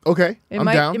Upstream. Okay, It I'm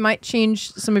might down. it might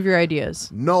change some of your ideas.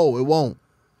 No, it won't.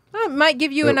 It might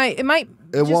give you it might.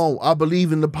 It won't. I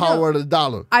believe in the power of the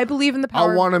dollar. I believe in the I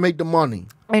power. want to make the money.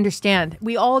 I understand.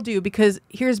 We all do but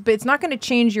it's not going to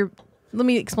change your. Let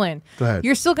me explain. Go ahead.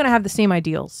 You're still going to have the same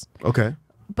ideals, Okay.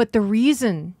 but the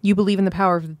reason you believe in the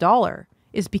power of the dollar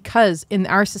is because in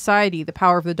our society, the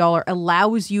power of the dollar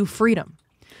allows you freedom.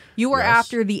 You are Yes.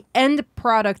 after the end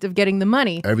product of getting the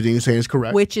money, Everything you're saying is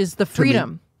correct. which is the me.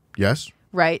 freedom. Yes.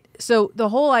 Right. So the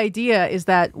whole idea is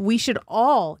that we should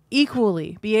all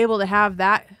equally be able to have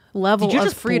that level Did you of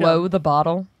just freedom. blow the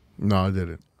bottle? No, I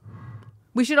didn't.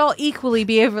 We should all equally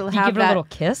be able to You have give it that a little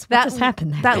kiss? What that just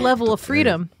happened there? that level of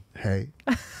freedom. Hey,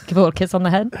 Give a little kiss on the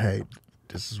head? hey.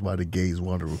 This is why the gays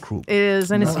want to recruit. It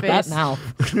is in his With that face. mouth.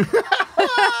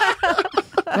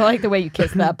 I like the way you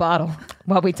kiss that bottle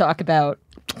while we talk about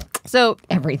So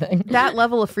everything. that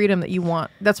level of freedom that you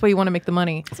want, that's why you want to make the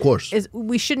money. Of course. Is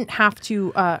we shouldn't have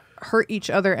to hurt each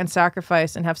other and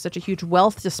sacrifice and have such a huge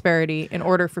wealth disparity in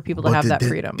order for people to But have then- that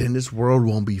freedom. Then this world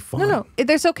won't be fun. No,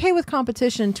 there's okay with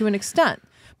competition to an extent,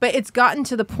 but it's gotten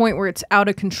to the point where it's out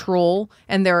of control,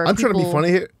 and there are I'm trying to be people- funny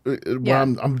here. When Yeah.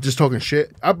 I'm just talking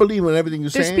shit. I believe in everything you're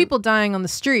There's saying. people dying on the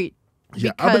street.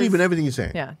 Yeah, I because- believe in everything you're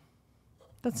saying. Yeah,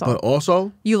 that's all. But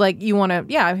also, you want to?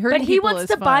 Yeah, I heard. But he wants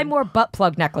to buy more butt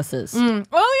plug necklaces.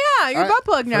 Oh yeah, your butt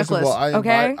plug first necklace. of all, I didn't,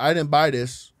 Okay. I didn't buy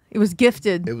this. It was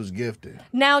gifted. It was gifted.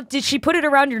 Now, did she put it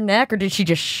around your neck or did she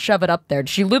just shove it up there? Did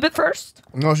she lube it first?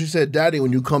 No, she said, "Daddy,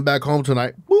 when you come back home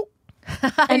tonight, boop."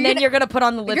 And then you're going to put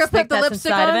on the You're gonna lipstick put the that's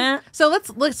lipstick inside on. of it? So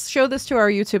let's show this to our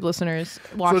YouTube listeners,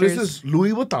 So watchers. this is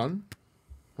Louis Vuitton.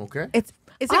 Okay.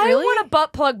 Is it I really? want a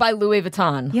butt plug by Louis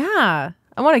Vuitton. Yeah,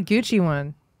 I want a Gucci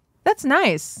one. That's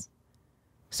nice.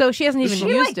 So she hasn't even She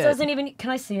used it. doesn't even.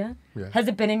 Can I see it? Yeah. Has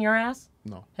it been in your ass?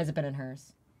 No. Has it been in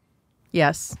hers?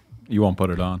 Yes, You won't put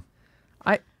it on.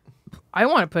 I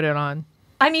want to put it on.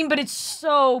 I mean, but it's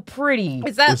so pretty.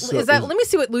 Is that It's so- let me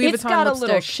see what Louis It's Vuitton got a lipstick.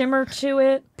 little shimmer to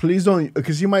it. Please don't,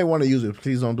 because you might want to use it.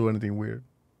 Please don't do anything weird.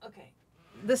 Okay,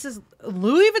 this is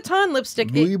Louis Vuitton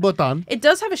lipstick. Louis Vuitton. It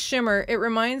does have a shimmer. It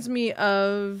reminds me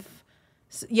of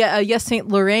Yes Saint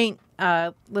Laurent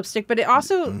lipstick, but it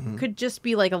also could just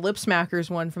be like a lip smackers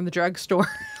one from the drugstore.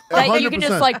 That you can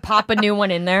just 100%. like pop a new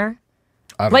one in there.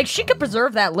 I don't Like know. she could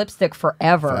preserve that lipstick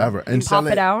forever. Forever. And sell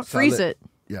pop it out. sell Freeze it.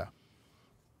 Yeah.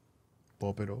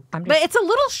 Pop it up. I'm But just, it's a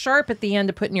little sharp at the end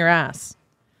to put in your ass.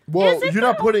 Well, Is it you're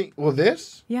not though? putting. Well,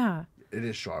 this Yeah. it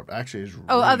is sharp. Actually, it's.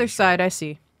 Oh, really other sharp. side, I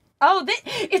see.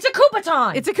 it's a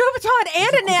Coupeton. It's a Coupeton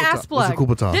and an ass plug. It's a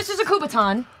Coupeton. This is a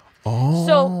Coupeton. Oh.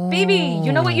 So, baby,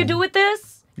 you know what you do with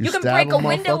this? You You can stab break a a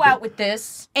window motherfucker. out with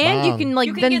this. And you Bang. can like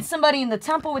You can then get somebody in the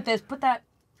temple with this. Put that.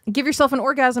 give yourself an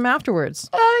orgasm afterwards.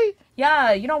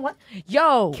 Yeah, you know what?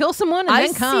 Yo, Kill someone and I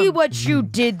then come. see what you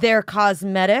did there,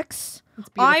 cosmetics.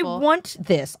 I beautiful. want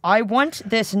this. I want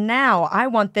this now. I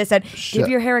want this at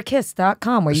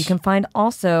giveyourhairakiss.com, where you can find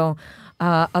also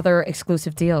other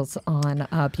exclusive deals on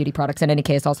beauty products. In any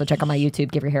case, also check out my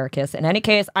YouTube, Give Your Hair a Kiss. In any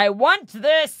case, I want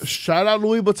this. Shout out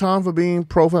Louis Vuitton for being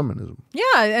pro-feminism.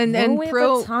 Yeah, and Louis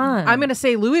pro. Vuitton. I'm gonna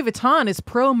say Louis Vuitton is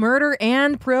pro murder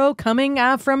and pro coming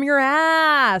out from your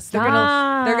ass. They're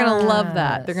gonna love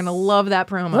that. They're gonna love that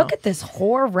promo. Look at this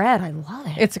whore red. I love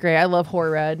it. it's great. I love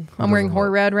whore red. I'm wearing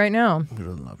whore red right now. Who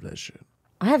doesn't love that shit?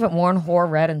 I haven't worn whore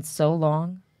red in so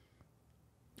long.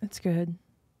 It's good.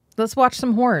 Let's watch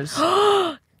some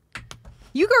whores.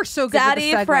 You are so good with the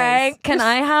Daddy segues. Frank, can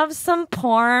I have some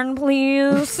porn,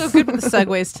 please? So good with the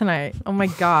segues tonight. Oh my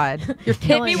God. You're Hit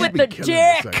killing me it. with the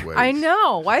dick. I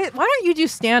know. Why don't you do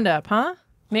stand-up, huh?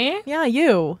 Me? Yeah,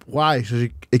 you. Why? So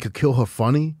it could kill her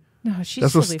funny? No, she's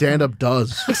That's what silly stand-up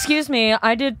does. Excuse me,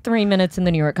 I did 3 minutes in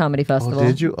the New York Comedy Festival. Oh,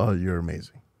 did you? Oh, you're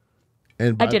amazing.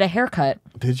 And I did a haircut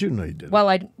Did you? No, you didn't. while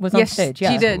I was on Yes, stage.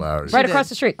 Yeah, she did. hilarious. Right She across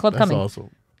did. the street, Club That's Coming. awesome.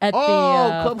 At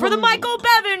Club for the Coming. Michael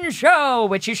Bevan Show,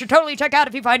 which you should totally check out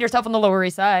if you find yourself on the Lower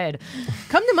East Side.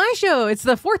 Come to my show. It's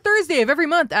the fourth Thursday of every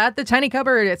month at the Tiny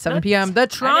Cupboard at 7 p.m. The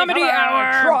Tromedy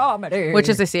Hour, Tromedy. which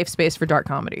is a safe space for dark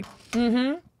comedy.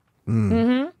 Do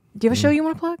you have a show you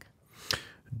want to plug?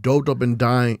 Doped Up and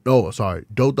Dying. Oh, sorry.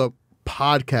 Doped Up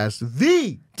Podcast.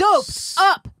 The Dope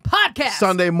Up Podcast.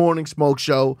 Sunday morning smoke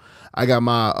show. I got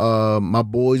my my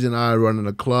boys and I running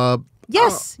a club.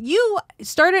 Yes, you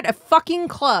started a fucking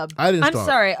club I didn't I'm start.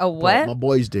 sorry, a but what? My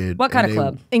boys did. What kind and of they-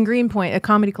 club? in Greenpoint, a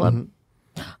comedy club.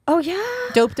 Oh yeah.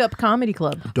 Doped Up Comedy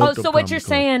Club. Doped Oh, Up so what Comedy you're Club.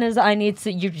 saying is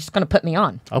you're just gonna put me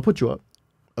on. I'll put you up.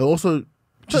 Also,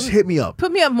 just hit me up.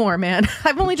 Put me up more, man.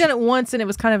 I've only done it once, and it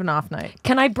was kind of an off night.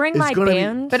 Can I bring my gonna be-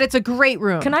 band? But it's a great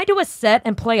room. Can I do a set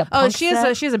and play a Oh, punk she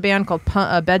has a band called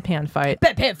Bedpan Fight.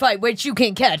 Bedpan Fight, which you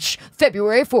can catch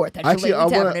February 4th at Actually, Chilean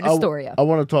Tavern in Astoria. I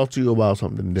want to talk to you about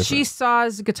something different. She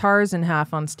saws guitars in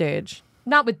half on stage.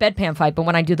 Not with Bedpan Fight, but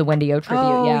when I do the Wendy O tribute,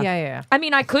 Oh, yeah. yeah. I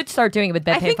mean, I could start doing it with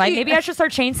Bedpan think Fight. you- Maybe I should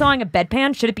start chainsawing a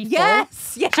bedpan. Should it be full?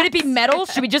 Yes, Should it be metal?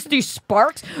 Should we just do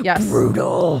sparks? Yes.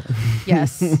 Brutal.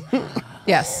 Yes.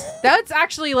 Yes. That's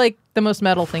actually like the most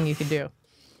metal thing you can do.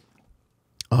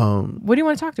 What do you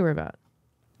want to talk to her about?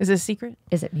 Is it a secret?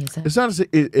 Is it music? It's not. Is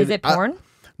it porn?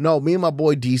 No, me and my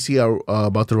boy DC are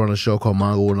about to run a show called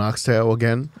Mongo and Oxtail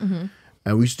again.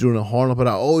 And we used to do it in Harlem, but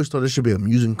I always thought there should be a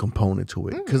music component to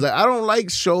it. Because I don't like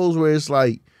shows where it's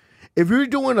like, if you're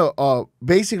doing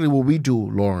basically what we do,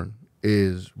 Lauren,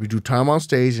 is we do time on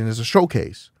stage and it's a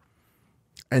showcase.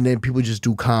 And then people just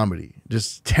do comedy.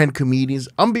 Just 10 comedians.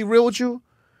 I'm gonna be real with you,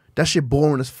 that shit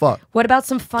boring as fuck. What about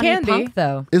some funny Can be. punk,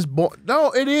 though? It's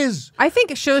No, it is. I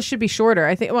think shows should be shorter.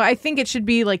 I think it should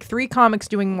be like 3 comics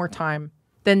doing more time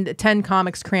than 10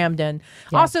 comics crammed in.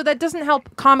 Also, that doesn't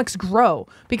help comics grow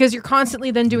because you're constantly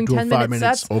then doing 10 5 minute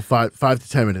minutes sets. or 5 to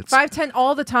 10 minutes. 5, 10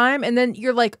 all the time, and then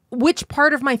you're like, which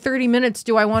part of my 30 minutes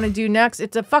do I want to do next?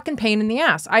 It's a fucking pain in the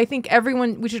ass. I think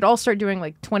we should all start doing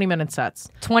like 20-minute sets.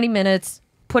 20 minutes,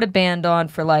 put a band on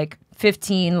for like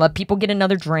 15, let people get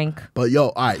another drink, But yo,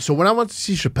 all right. So when I went to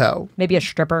see Chappelle, maybe a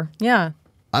stripper. Yeah.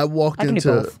 I walked I can do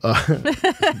into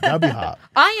that'd be hot.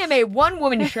 I am a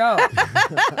one-woman show.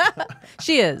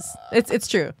 She is. It's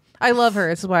true. I love her.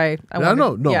 It's why I No,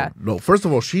 want no. Yeah. First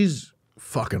of all, she's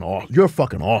fucking awesome. You're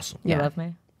fucking awesome. You Yeah. love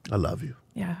me? I love you.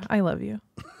 Yeah, I love you.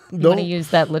 You want to use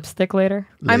that lipstick later?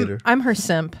 Later. I'm her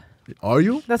simp. Are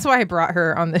you? That's why I brought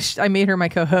her on this. I made her my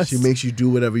co-host. She makes you do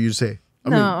whatever you say.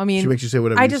 I mean, she makes you say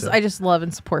whatever I you just, say. I just love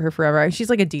and support her forever. She's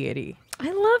like a deity.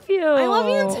 I love you. I love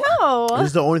you too. This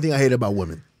is the only thing I hate about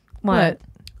women. What?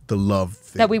 The love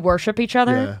thing. That we worship each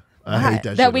other? Yeah. I hate that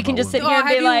shit That we can about just sit women. here and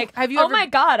have be you- like, have you oh ever- my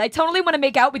God, I totally want to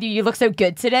make out with you. You look so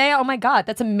good today. Oh my God,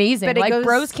 that's amazing. But it Like, goes-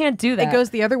 bros can't do that. It goes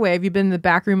the other way. Have you been in the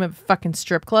back room of a fucking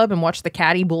strip club and watched the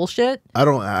catty bullshit?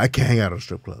 I can't hang out at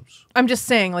strip clubs. I'm just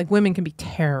saying, like, women can be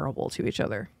terrible to each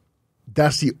other.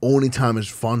 That's the only time it's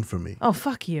fun for me. Oh,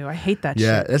 fuck you. I hate that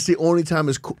Yeah, shit. that's the only time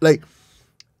it's cool. Like,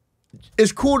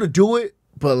 it's cool to do it,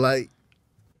 but like,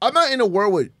 I'm not in a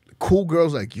world with cool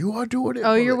girls like you are doing it. Oh,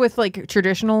 but, you're like, with, like,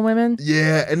 traditional women?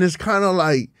 Yeah, and it's kind of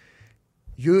like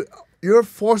you're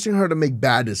forcing her to make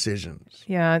bad decisions.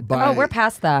 Yeah. By- Oh, we're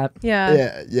past that.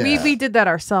 Yeah. Yeah. We did that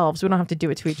ourselves. We don't have to do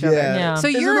it to each other. Yeah. So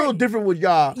it's a you're little different with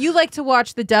y'all. you like to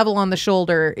watch the devil on the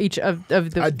shoulder each of the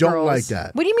I don't girls. like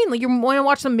that. What do you mean? Like you want to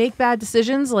watch them make bad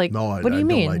decisions? Like No, what do I you don't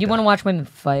mean? like You that. want to watch women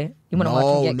fight? You want to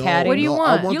watch them get catty? What do you no,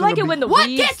 want? I You them like to it be- when the What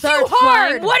weed gets starts you hard?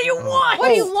 flying? What do you want? What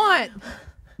do you want?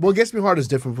 What gets me hard is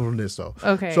different from this though.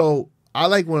 Okay. So I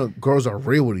like when girls are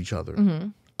real with each other. Mm-hmm.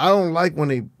 I don't like when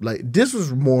they like. This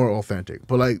was more authentic,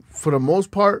 but like for the most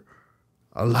part,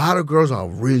 a lot of girls are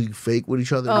really fake with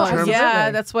each other. Oh in terms yeah,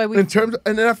 that's why we. In terms,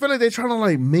 and then I feel like they're trying to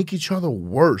like make each other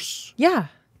worse, Yeah,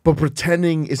 but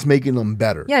pretending it's making them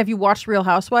better. yeah. If you watch Real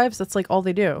Housewives, that's like all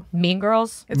they do. Mean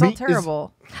Girls? It's all Meat is-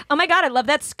 terrible. Oh my God, I love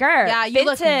that skirt. Yeah, you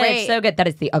look Vintage. great. So good. That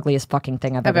is the ugliest fucking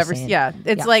thing I've I've ever ever seen. yeah.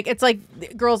 It's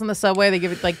like girls in the subway. They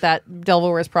give it like that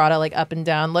Devil Wears Prada like up and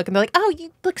down look, and they're like, "Oh,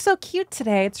 you look so cute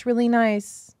today. It's really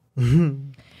nice."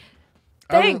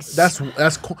 Thanks.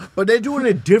 That's cool. But they're doing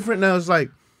it different now. It's like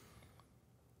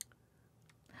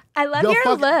I love Yo, your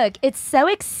fuck- look. It's so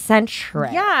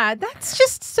eccentric. Yeah, that's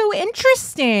just so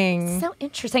interesting. So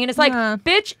interesting. And it's like, Yeah.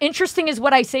 bitch, interesting is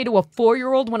what I say to a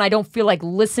 4-year-old when I don't feel like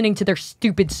listening to their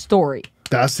stupid story.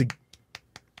 That's the.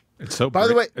 It's so. By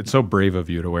the way- it's so brave of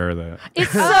you to wear that.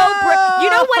 It's so you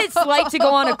know what it's like to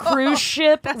go on a cruise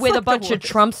ship with a bunch of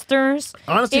Trumpsters?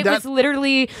 Honestly, it was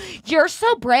literally, you're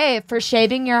so brave for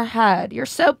shaving your head. You're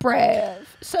so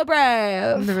brave. So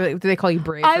brave. Do they call you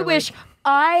brave? I or, wish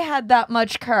I had that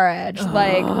much courage.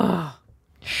 Like,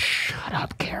 shut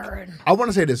up, Karen. I want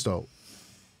to say this though.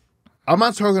 I'm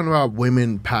not talking about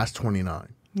women past 29.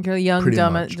 you're young, Pretty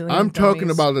dumb. much. young I'm talking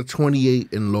dummies. about the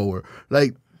 28 and lower.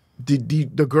 Like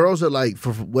the girls that like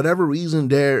for whatever reason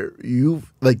their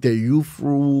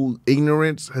youthful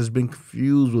ignorance has been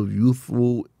confused with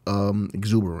youthful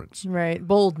exuberance. right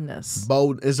boldness.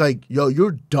 Bold. It's like, yo,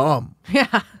 you're dumb.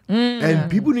 Yeah. And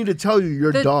people need to tell you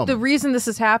you're dumb. The reason this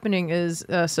is happening is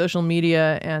social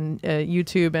media and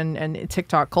YouTube and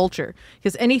TikTok culture.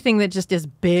 Because anything that just is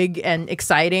big and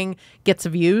exciting gets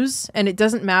views, and it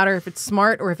doesn't matter if it's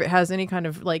smart or if it has any kind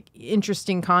of like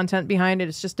interesting content behind it.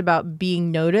 It's just about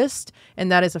being noticed,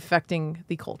 and that is affecting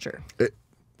the culture.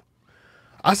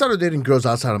 I started dating girls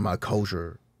outside of my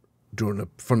culture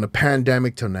from the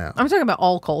pandemic till now. I'm talking about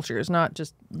all cultures, not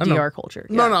just know. DR culture.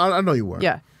 No, Yeah. no, I know you were.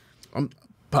 Yeah.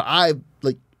 But I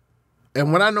like,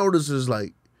 and what I notice is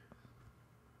like,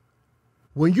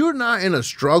 when you're not in a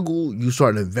struggle, you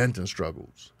start inventing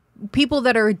struggles. People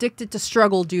that are addicted to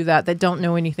struggle do that don't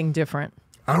know anything different.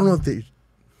 I don't know if they.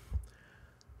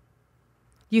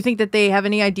 You think that they have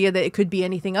any idea that it could be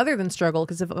anything other than struggle?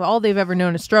 Because if all they've ever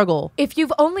known is struggle. If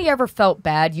you've only ever felt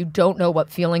bad, you don't know what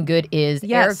feeling good is.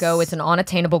 Yes. Ergo, it's an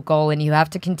unattainable goal, and you have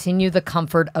to continue the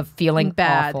comfort of feeling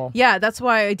Bad. awful. Yeah, that's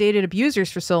why I dated abusers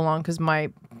for so long, because my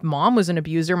mom was an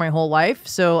abuser my whole life.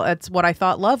 So that's what I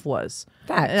thought love was.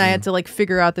 Facts. And I had to like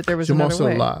figure out that there was Your mom's another still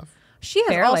way. alive. She has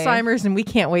Barely. Alzheimer's, and we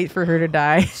can't wait for her to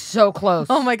die. So close.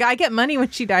 Oh my God, I get money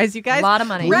when she dies, you guys. A lot of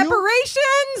money.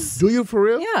 Reparations! Do you for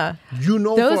real? Yeah. You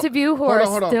know. Those for- of you who Hold are on,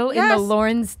 hold on. still in Yes. the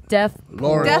Lauren's death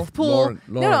Lauren, Death pool. Lauren.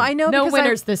 No, I know no because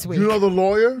winners this week. You know the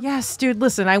lawyer? Yes, dude,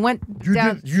 listen, I went You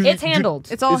down. did- you- It's you- handled.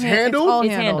 It's all It's handled? It's all It's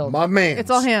handled. handled. My man. It's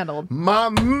all handled. My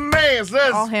man. Let's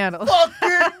All handled.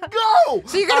 fucking go.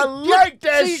 So you're gonna I like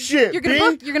that so shit. You're gonna B.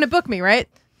 book. You're gonna book me, right?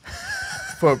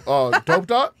 For Dope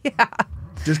Dot? Yeah.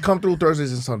 Just come through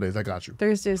Thursdays and Sundays. I got you.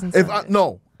 Thursdays and If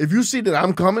Sundays. if you see that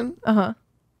I'm coming,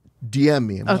 DM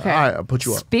me. I'm like, Okay. all right, I'll put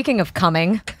you up. Speaking of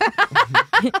coming,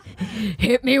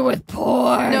 hit me with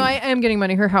porn. No, I am getting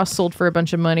money. Her house sold for a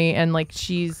bunch of money, and like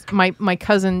she's my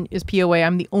cousin is POA.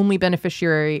 I'm the only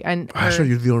beneficiary, and I sure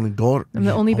you're the only daughter. I'm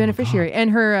the only Oh my beneficiary.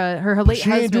 And her late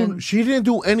God. husband. She didn't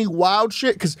do any wild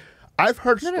shit because I've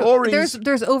heard stories.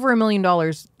 There's over $1 million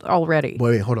already.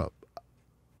 Wait, hold up.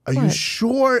 Are you ahead.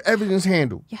 sure everything's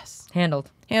handled? Yes,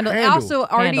 Handled. handled. Handled. Also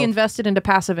already Handled. invested into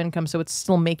passive income, so it's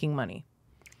still making money.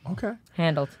 Okay.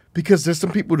 Handled. Because there's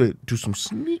some people that do some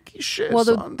sneaky shit. Well,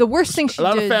 son. the worst thing she a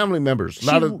lot did. of family members. A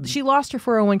lot of She lost her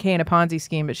 401k in a Ponzi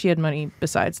scheme, but she had money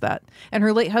besides that. And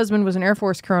her late husband was an Air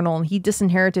Force colonel, and he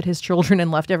disinherited his children and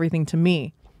left everything to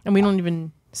me. And we don't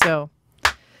even so.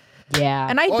 Yeah.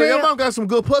 And I Oh, your mom got some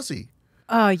good pussy.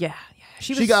 yeah.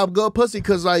 She was She got good pussy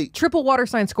because like triple water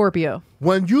sign Scorpio.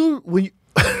 when you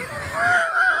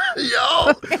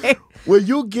yo when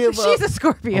you give up She's a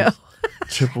Scorpio.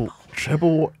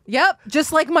 triple Yep,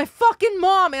 just like my fucking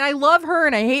mom, and I love her,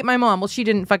 and I hate my mom. Well, she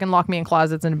didn't fucking lock me in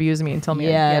closets and abuse me and tell me,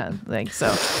 Yeah. like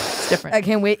so. It's different. I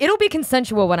can't wait. It'll be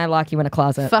consensual when I lock you in a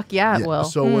closet. Fuck yeah, it Yeah, will.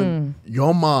 so when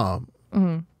your mom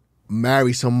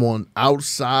marries someone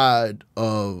outside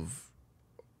of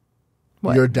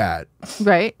What? your dad,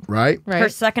 right, right? right. Her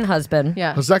second husband.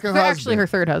 yeah, Her second husband. Actually, her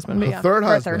third husband. But Her yeah. third Her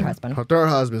husband. third husband. Her third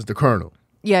husband is the colonel,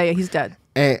 yeah, he's dead.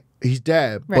 and he's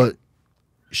dead. Right. But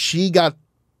she got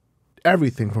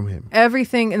everything from him.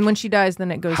 Everything, and when she dies,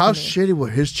 then it goes. How to me. shitty were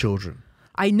his children?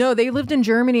 I know they lived in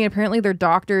Germany. Apparently, they're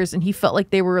doctors, and he felt like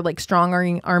they were like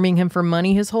strong arming him for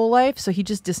money his whole life. So he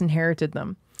just disinherited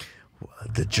them.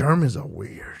 The Germans are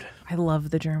weird. I love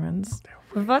the Germans.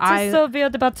 What I- is so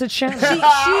weird about the German?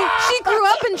 She grew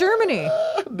up in Germany.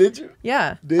 Did you?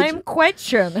 Yeah, Did I'm quite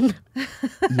German.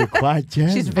 You're quite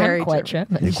German. she's very I'm quite German.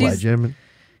 German. You're quite German.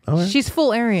 All right. She's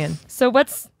full Aryan. So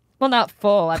what's... Well, not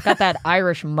full. I've got that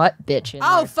Irish mutt bitch in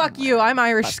Oh there fuck somewhere. you! I'm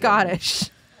Irish Scottish,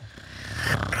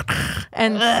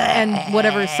 and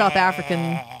whatever South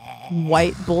African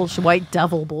white bullshit, white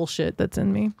devil bullshit that's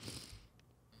in me.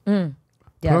 Put on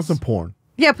Yes. some porn.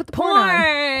 Yeah, put the porn on.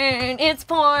 Porn. It's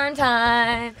porn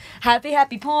time. Happy,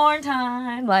 happy porn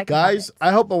time. Like Guys,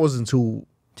 I hope I wasn't too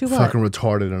Do what? fucking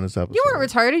retarded on this episode. You weren't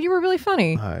retarded. You were really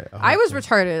funny. I was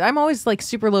retarded. I'm always like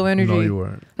super low energy. No, you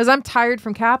weren't. Because I'm tired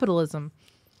from capitalism.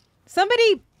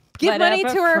 Somebody give money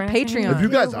to our Patreon. If you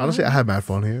guys, honestly, I have mad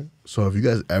fun here. So if you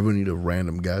guys ever need a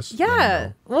random guest, let me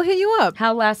know. We'll hit you up.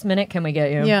 How last minute can we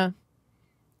get you? Yeah.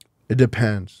 It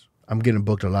depends. I'm getting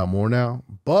booked a lot more now,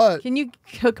 but Can you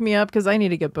hook me up? Because I need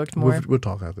to get booked more. we'll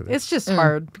talk after this. It's just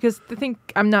hard because I think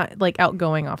I'm not like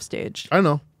outgoing off stage. I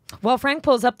know. While Frank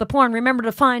pulls up the porn, remember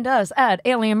to find us at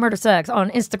AlienMurderSex on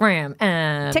Instagram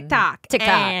and TikTok. TikTok.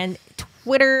 And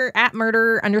Twitter at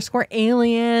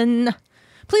murder_alien.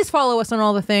 Please follow us on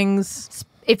all the things.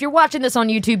 If you're watching this on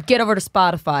YouTube, get over to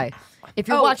Spotify. If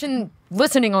you're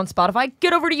listening on Spotify,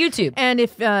 get over to YouTube. And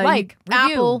if Like,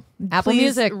 review. Apple please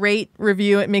Music. rate,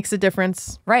 review. It makes a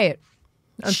difference. Right.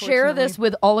 Share this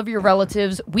with all of your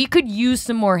relatives. We could use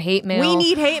some more hate mail. We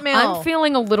need hate mail. I'm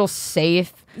feeling a little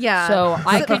safe. Yeah. So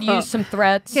I could use some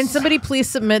threats. Can somebody please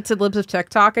submit to Libs of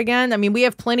TikTok again? I mean, we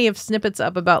have plenty of snippets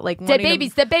up about like Dead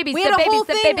babies, dead babies, We dead had a whole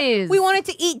babies, thing. dead babies. We wanted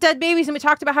to eat dead babies and we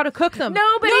talked about how to cook them.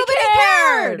 Nobody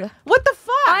cared. What the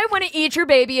fuck? I want to eat your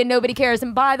baby and nobody cares.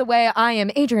 And by the way, I am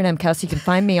Adrianne M. Kuss. You can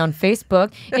find me on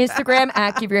Facebook, Instagram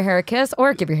at Give Your Hair a Kiss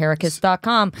or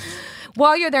giveyourhairakiss.com.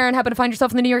 While you're there and happen to find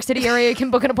yourself in the New York City area, you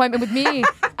can book an appointment with me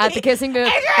at the Kissing Booth.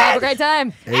 Have a great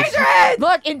time. Adrianne!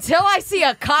 Look, until I see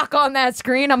a cock on that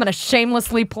screen, I'm going to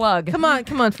shamelessly plug. Come on,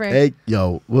 Frank. Hey,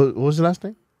 yo, what was your last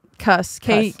name? Kuss.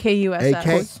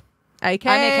 K-U-S-S. AK?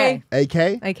 A-K. I'm AK.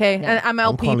 AK? And I'm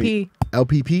LPP.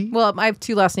 LPP? Well, I have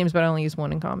two last names, but I only use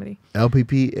one in comedy.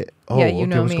 LPP? Oh, Yeah, you okay,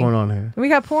 know what's me. going on here? We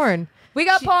got porn. We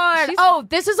got porn. she's- Oh,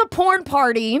 this is a porn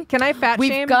party. Can I fat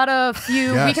We've shame? got a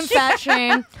few. Yes. We can fat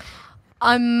shame.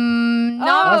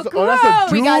 No, that's a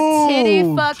we got titty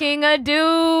dude. fucking a dude.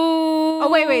 Oh,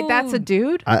 wait. That's a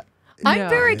dude? I, I'm No.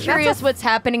 very curious what's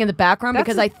happening in the background That's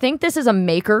because a- I think this is a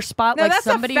maker spot. No, like that's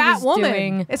somebody a fat was woman.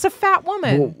 doing. It's a fat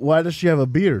woman. well, why does she have a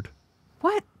beard?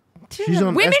 What? She's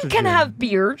on Women estrogen. can have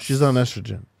beards. She's on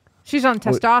estrogen. She's on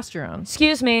testosterone.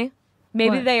 Excuse me.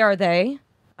 Maybe What? they are they.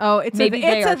 Oh, it's Maybe a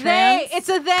they are they. trans? It's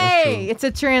a That's they. true. It's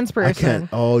a trans I person. can't.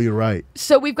 Oh, you're right.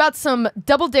 So we've got some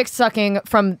double dick sucking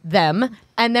from them,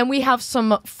 and then we have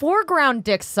some foreground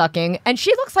dick sucking, and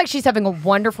she looks like she's having a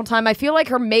wonderful time. I feel like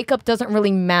her makeup doesn't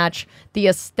really match the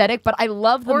aesthetic, but I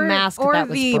love the mask or that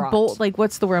was the brought. bolt. Like,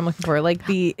 what's the word I'm looking for? Like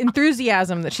the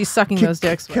enthusiasm that she's sucking those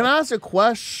dicks with. Can I ask a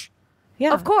question?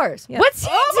 Yeah, Of course. Yeah. What's he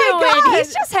Oh my doing? God.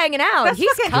 He's just hanging out. That's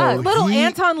He's fucking cucked. little He-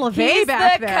 Anton LaVey He's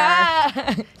back the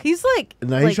there. cuck. He's like,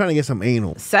 Now he's like trying to get some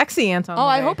anal. sexy Anton. Oh,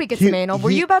 I LaVey. hope he gets He- some anal. Were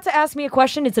he- you about to ask me a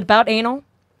question? Is it about anal?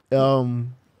 Oh,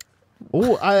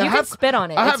 I You have, can spit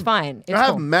on it. I It's have- fine. It's I have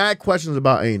cool. mad questions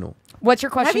about anal. What's your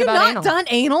question Have you about not anal? done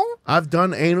anal? I've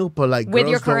done anal, but like With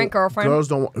your girls current don't- girlfriend? Girls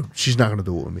don't. She's not gonna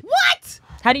do it with me. What?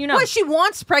 How do you know? What? She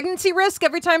wants pregnancy risk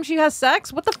every time she has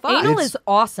sex? What the fuck? Anal It's- is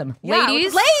awesome. Yeah,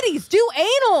 ladies, do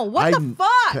anal. What the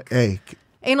fuck? Hey,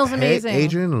 Anal's amazing. Hey,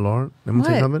 Adrian and Lauren, let me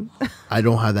tell you What? something. I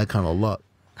don't have that kind of luck.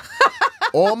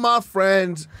 All my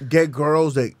friends get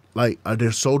girls that like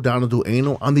they're so down to do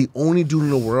anal. I'm the only dude in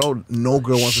the world no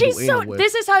girl wants She's to do so. anal with.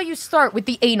 This is how you start with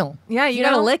the anal. Yeah, you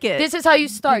gotta lick it. This is how you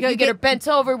start. You gotta You get her get- bent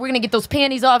over. We're gonna get those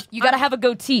panties off. You gotta have a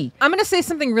goatee. I'm gonna say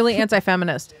something really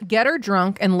anti-feminist. Get her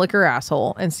drunk and lick her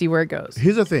asshole and see where it goes.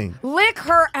 Here's the thing. Lick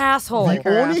her asshole. The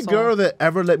her only asshole. girl that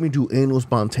ever let me do anal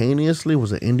spontaneously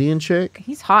was an Indian chick.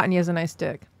 He's hot and he has a nice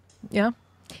dick. Yeah.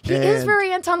 He is And-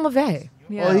 very Anton LaVey.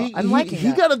 Yeah. Well, he, I'm he- liking he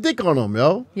that. got a dick on him,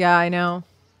 yo. Yeah, I know.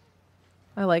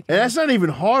 I like And it. that's not even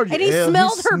hard. And he yo.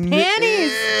 smelled her sni-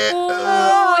 panties.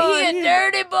 Oh, he a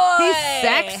dirty boy. He's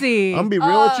sexy. I'm gonna be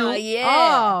real with you. Oh,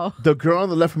 yeah. Oh. The girl on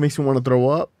the left makes me want to throw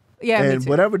up. Yeah, me And too.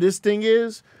 whatever this thing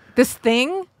is, This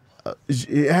thing?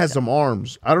 it has some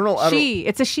arms. I don't know. She.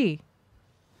 It's a she.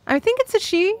 I think it's a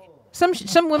she.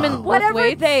 Some women lift Whatever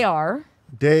weights. they are.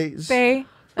 They.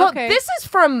 Look, Okay. this is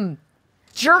from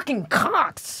jerking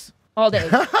cocks all day.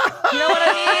 You know what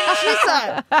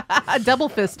I mean? a double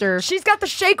fister. She's got the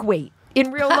shake weight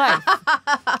in real life.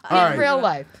 right. In real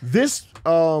life. This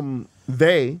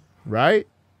they right.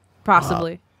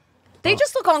 Possibly. They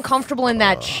just look uncomfortable in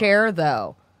that chair,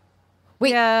 though.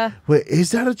 Wait, Yeah. Wait,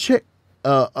 is that a chick?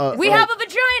 we have a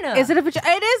vagina. Is it a vagina?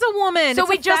 It is a woman. So It's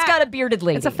we a just fat- got a bearded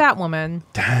lady. It's a fat woman.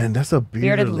 Damn, that's a bearded,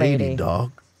 Bearded lady, lady.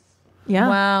 dog. Yeah.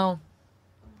 Wow.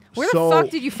 Where So- the fuck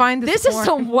did you find this? This is porn?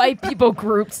 some white people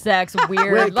group sex weird. Wait,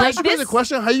 can I like ask you guys this. a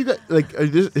question? How you got like?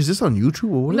 Is this on YouTube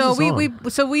or what? No, is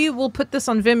this on? we will put this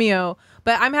on Vimeo,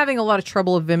 but I'm having a lot of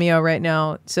trouble with Vimeo right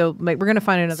now. So like we're gonna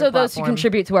find another. So those who platform.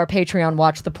 contribute to our Patreon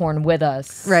watch the porn with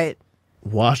us. right?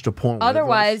 watch the porn. with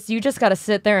Otherwise, you just got to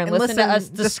sit there and listen to us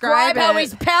describe how it.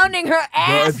 he's pounding her us.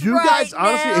 ass. But if you guys,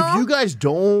 honestly, if you guys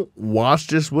don't watch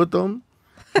this with them,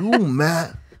 you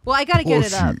mad. Well, I gotta get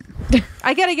it up.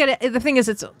 I gotta get it. The thing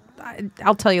is,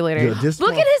 I'll tell you later. Yeah, this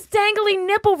Look at his dangly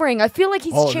nipple ring. I feel like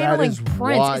he's channeling that is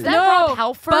Prince. wild. Is that No, Rob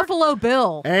Halford? Buffalo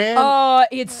Bill. And Oh,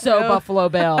 it's so Buffalo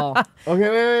Bill. okay,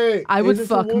 wait. I would Is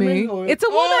this a fuck woman me. or- It's a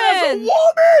Oh, it's woman.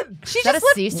 a woman. She Is that just a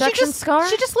lift- C-section scar?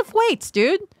 She just lift weights,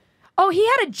 dude. Oh, he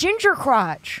had a ginger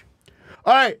crotch.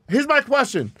 All right, here's my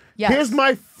question. Yes. Here's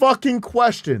my fucking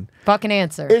question. Fucking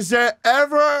answer. Is there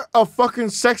ever a fucking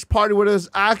sex party where there's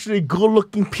actually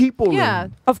good-looking people Yeah,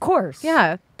 in? Of course.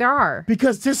 yeah, there are.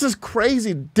 Because this is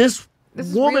crazy. This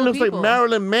is woman real looks people. like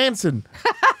Marilyn Manson.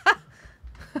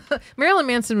 Marilyn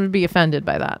Manson would be offended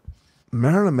by that.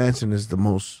 Marilyn Manson is the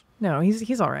most. No,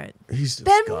 he's all right. He's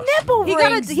Them disgusting. nipple He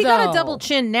rings, got a though. double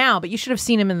chin now, but you should have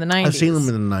seen him in the 90s. I've seen him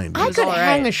in the 90s. I could all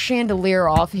hang right. a chandelier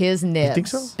off his nips. You think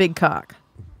so? Big cock.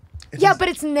 Yeah, but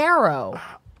it's narrow.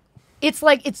 It's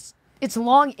like it's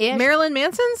long-ish. Marilyn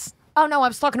Manson's? Oh no, I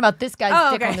was talking about this guy's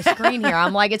Oh, dick okay. on the screen here.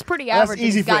 I'm like, it's pretty That's average. and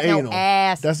easy he's for got no anal.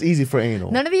 ass. That's easy for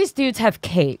anal. None of these dudes have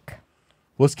cake.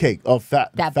 What's cake? Oh,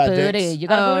 fat. That fat booty. dicks? You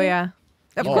got a Oh booty? yeah.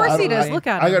 Of Oh, course I he don't- does. Look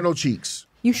at him. I got no cheeks.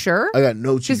 You sure? I got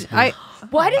no cheeks.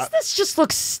 Why does this just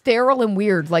look sterile and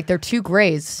weird? Like they're two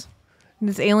grays.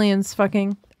 This aliens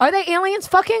fucking. Are they aliens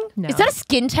fucking? No. Is that a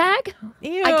skin tag?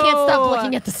 Ew. I can't stop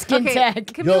looking at the skin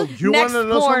tag. Yo, you want Next to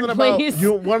know porn, something about? please.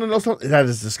 You want to know something? That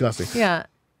is disgusting. Yeah.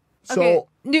 So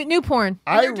Okay. New porn.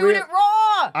 You're doing it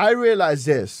raw. I realized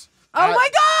this. Oh my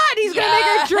God! He's gonna make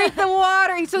her drink the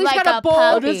water. So he's Like got a a bowl. Oh,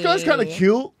 puppy. this guy's kind of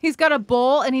cute. He's got a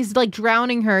bowl and he's like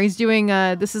drowning her. He's doing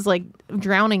this is like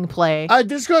drowning play.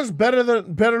 This girl's better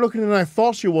looking than I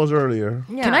thought she was earlier.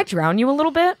 Yeah. Can I drown you a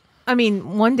little bit? I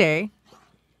mean, one day,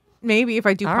 maybe if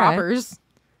I do All right. poppers.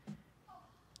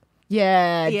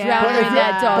 Yeah, Yeah. drown But me if in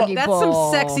that you're- doggy That's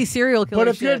bowl. some sexy serial killer But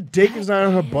if your shit. dick is not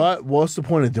in her butt, what's the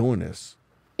point of doing this?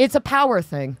 It's a power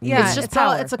thing. Yeah, it's just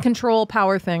power. it's a control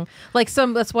power thing. Like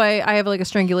that's why I have like a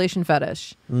strangulation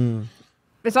fetish.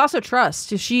 It's also trust.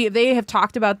 They have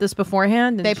talked about this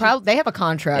beforehand. And they have a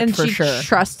contract and for she sure.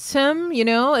 trusts him. You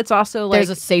know, it's also like There's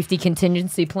a safety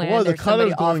contingency plan. Well, the There's somebody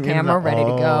color's off going in camera and ready to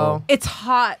go. out. it's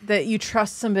hot that you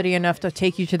trust somebody enough to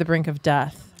take you to the brink of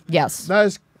death. Yes, I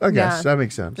guess Yeah. that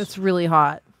makes sense. That's really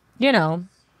hot. you know,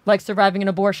 like surviving an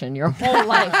abortion. Your whole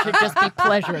life should just be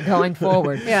pleasure going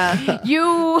forward. Yeah.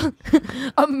 You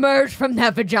emerge from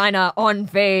that vagina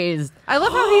unfazed. I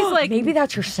love how he's like, Maybe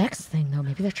that's your sex thing, though.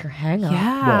 Maybe that's your hang up.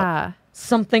 yeah,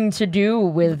 Something to do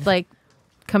with like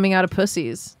coming out of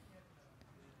pussies.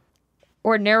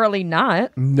 ordinarily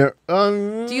not. Do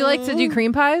Do you like to do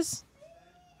cream pies?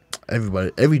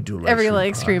 every dude likes Everybody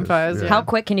likes cream pies, yeah. How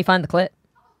quick can you find the clit?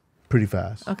 Pretty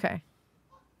fast. Okay.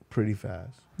 Pretty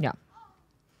fast. Yeah.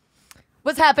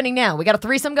 What's happening now? We got a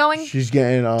threesome going? She's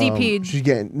getting DP'd. She's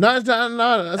getting not.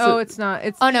 That's Oh, it. it's not.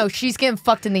 It's Oh no, she's getting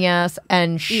fucked in the ass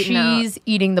and Eating out. she's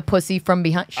eating the pussy from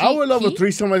behind. I would love a he?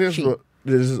 threesome like this, She. but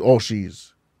this is all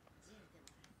she's.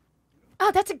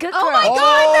 Oh, that's a good Oh girl. my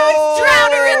God, no,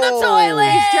 drown her in the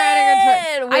toilet. He's drowning her in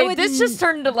the toilet. I Wait, would this just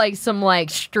turned into like some like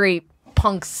straight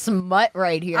punk smut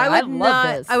right here. I, love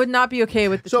this. I would not be okay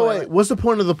with the So toilet. wait, what's the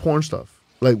point of the porn stuff?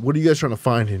 Like, what are you guys trying to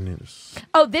find in this?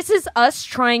 Oh, this is us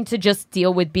trying to just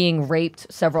deal with being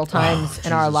raped several times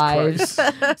in our Jesus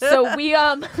lives. So we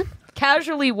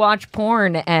casually watch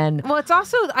porn and Well, it's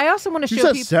also I also want to You show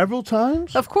said people. several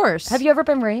times. Of course. have you ever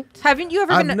been raped? Haven't you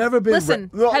ever I've been? never been.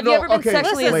 Listen. No, Have you no, ever been okay,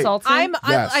 sexually wait. assaulted?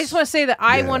 Yes. I just want to say that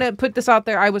I Yeah. want to put this out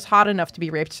there. I was hot enough to be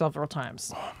raped several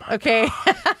times. Okay.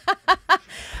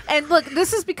 And look,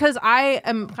 this is because I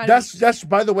am kind of. That's.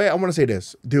 By the way, I want to say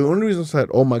this. The only reason I said,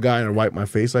 "Oh my god," and wipe my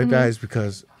face like that is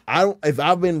because I don't. If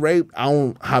I've been raped, I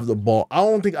don't have the ball. I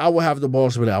don't think I would have the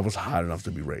balls, but I was hot enough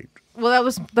to be raped. Well,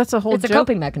 that's a whole It's a joke.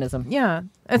 coping mechanism. Yeah,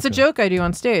 it's a joke I do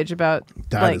on stage about.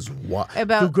 That is what.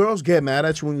 about- Do girls get mad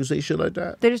at you when you say shit like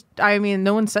that? They just. I mean,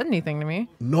 no one said anything to me.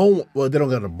 No. Well, they don't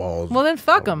got the balls. Well, then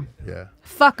fuck them. Yeah.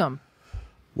 Fuck them.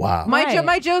 Wow. Right.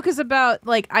 My joke is about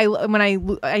like I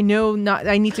know not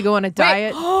I need to go on a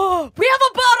diet. We have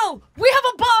a bottle. We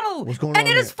have a bottle. What's going and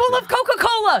on it is here? full of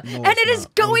Coca-Cola. and it is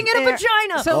not. going in a There-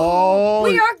 vagina. so- Oh,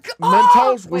 we are.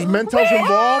 Mentos? Was Mentos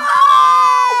involved?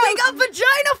 Oh, we got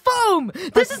vagina foam.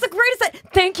 This is the greatest.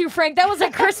 Thank you, Frank. That was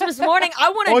a Christmas morning. I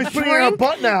want to Oh, he's drink putting it in her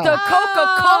butt now. the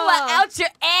Coca-Cola out your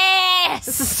ass.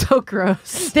 This is so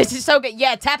gross. This is so good.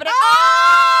 Yeah, tap it up.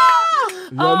 Oh!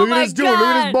 Yo, look at this dude. Look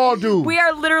at this bald dude. We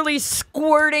are literally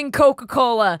squirting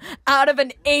Coca-Cola out of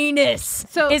an anus.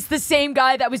 So it's the same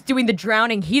guy that was doing the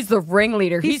drowning. He's the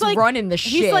ringleader. He's like, running the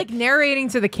shit. He's like narrating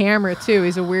to the camera too.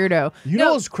 He's a weirdo. You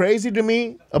know what's crazy to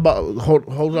me about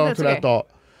hold on to that thought.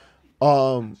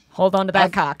 Hold on to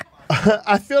that cock.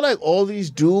 I feel like all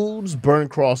these dudes burn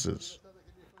crosses.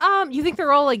 You think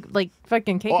they're all like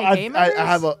fucking KKK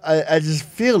members? I just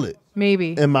feel it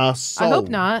Maybe in my soul. I hope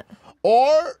not.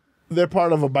 Or they're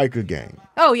part of a biker gang.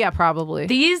 Oh yeah, probably.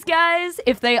 These guys,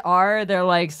 if they are, they're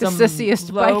like some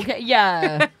sissiest low. bike.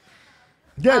 Yeah.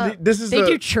 Yeah, this is They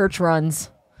do church runs.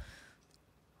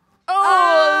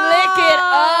 Oh, lick it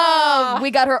up.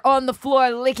 We got her on the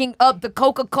floor licking up the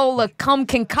Coca-Cola cum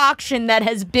concoction that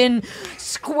has been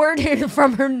squirted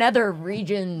from her nether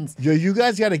regions. Yo, you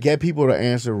guys got to get people to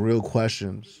answer real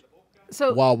questions.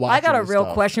 So while watching I got a this real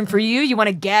stuff. question for you. You want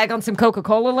to gag on some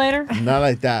Coca-Cola later? Not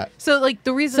like that. So like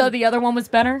the reason. So the other one was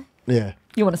better? Yeah.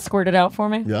 You want to squirt it out for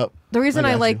me? Yep. The reason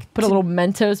I got like you. Put a little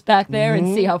Mentos back there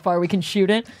and see how far we can shoot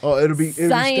it. Oh, it'll be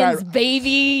Science,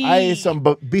 baby. I ate some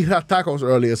beef tacos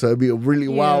earlier, so it'd be a really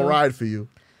wild ride for you.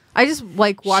 I just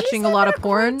like watching She's a lot of having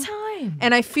porn. great time.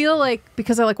 And I feel like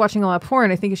because I like watching a lot of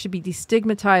porn, I think it should be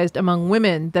destigmatized among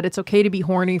women that it's okay to be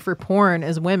horny for porn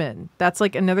as women. That's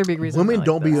like another big reason. Women I like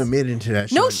don't be this. admitting to that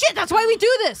shit. No shit. That's why we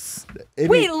do this.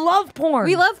 We love porn.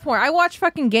 We love porn. I watch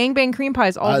fucking gangbang cream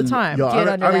pies all the time. Yo, Get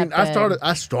under that bed.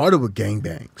 I started with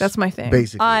gangbangs. That's my thing.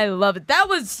 Basically. I love it. That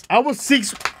was I was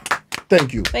 6.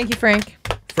 Thank you. Thank you, Frank.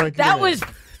 Frankie that the was man.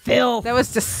 filth. That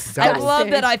was disgusting. I love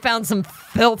that I found some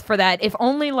filth for that. If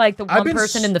only like the one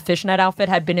person in the fishnet outfit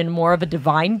had been in more of a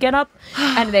divine getup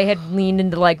and they had leaned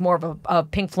into like more of a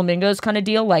pink flamingos kind of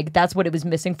deal, like that's what it was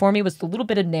missing for me was the little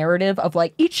bit of narrative of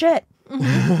like eat shit.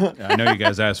 I know you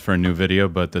guys asked for a new video,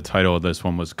 but the title of this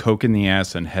one was Coke in the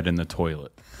Ass and Head in the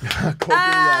Toilet. So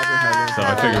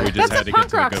I figured we just That's had a to get to the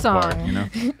punk good rock part, song. you know?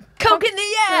 Coke in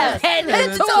the ass, head in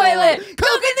the toilet.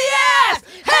 Coke in the ass,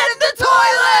 head in the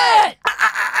toilet.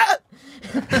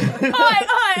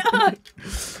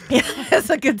 That's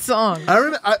a good song. I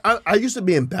remember I used to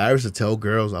be embarrassed to tell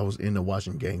girls I was into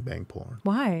watching gangbang porn.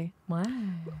 Why?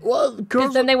 Well, Because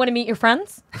girls. then they want to meet your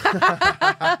friends.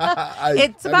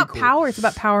 It's about power. It's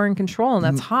about power and control, and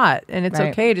that's hot. And it's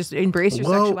Right. okay. Just embrace your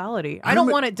Well, sexuality. I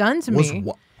don't want it done to me,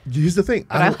 Here's the thing.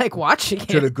 but I like watching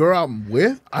to the it. girl I'm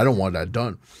with, I don't want that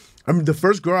done. I mean, the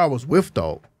first girl I was with,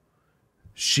 though,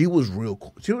 she was real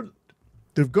cool.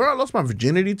 The girl I lost my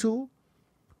virginity to.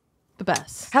 The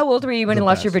best. How old were you when you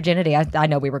lost your best. virginity? I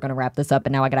know we were going to wrap this up,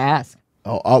 and now I got to ask.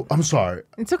 Oh, I'm sorry.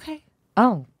 It's okay.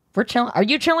 Oh, we're chilling. Are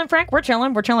you chilling, Frank? We're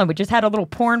chilling. We're chilling. We just had a little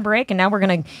porn break, and now we're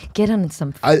going to get into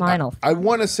some final. I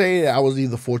want to say that I was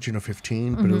either 14 or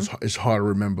 15, but it's hard to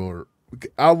remember.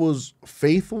 I was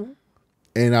faithful,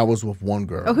 and I was with one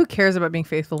girl. Oh, who cares about being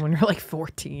faithful when you're like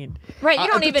 14? Right, you At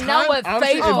don't the even time, know what honestly,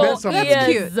 it faithful meant something. That's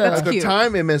is. cute. That's At the cute.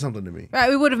 time, it meant something to me.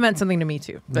 It would have meant something to me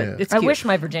too, but Yeah. it's I cute. wish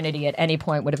my virginity at any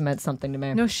point would have meant something to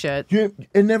me. No shit.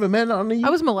 It never meant nothing to you? I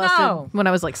was molested No. when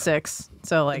I was like 6.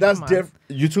 So like, That's come on. different.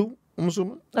 You too, I'm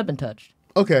assuming? I've been touched.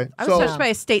 Okay. I was touched by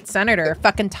a state senator.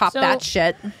 Fucking top So- that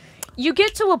shit. You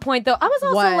get to a point though. I was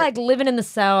also What? like living in the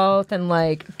South and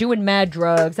like doing mad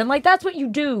drugs and like that's what you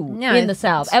do Yeah, in the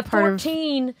South. it's At part of-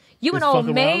 14, you and It's old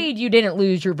fuck maid, you didn't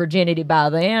lose your virginity by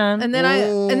then. And then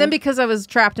and then because I was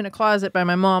trapped in a closet by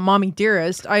my mommy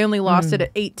dearest, I only lost it at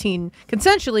 18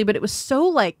 consensually, but it was so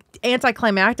like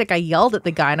anticlimactic. I yelled at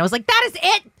the guy and I was like, "That is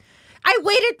it. I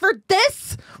waited for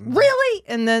this? Really?"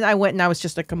 And then I went and I was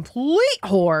just a complete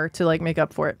whore to like make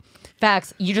up for it.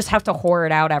 Facts. You just have to whore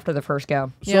it out after the first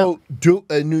go. So,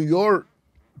 in New York,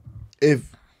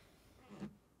 if,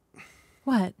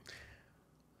 What?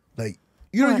 like,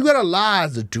 you know, you got to lie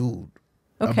as a dude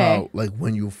Okay. about, like,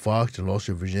 when you fucked and lost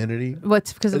your virginity.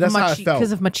 What's because of That's how I felt.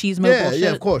 because of machismo Yeah, bullshit? yeah,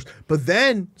 of course. But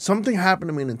then something happened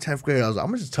to me in the 10th grade. I was like, I'm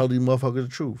going to just tell these motherfuckers the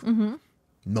truth. Mm-hmm.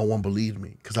 No one believed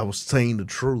me because I was saying the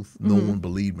truth. No one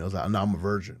believed me. I was like, no, I'm a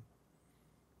virgin.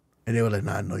 And they were like,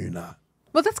 nah, no, you're not.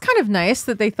 Well, that's kind of nice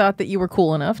that they thought that you were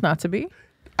cool enough not to be.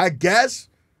 I guess,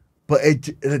 but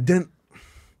it didn't.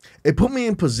 It put me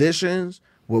in positions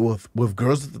with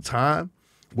girls at the time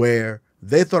where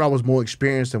they thought I was more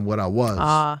experienced than what I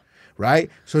was. Right?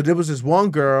 So there was this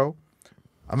one girl.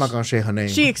 I'm not gonna say her name.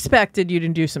 She expected you to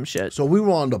do some shit. So we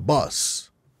were on the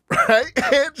bus, right?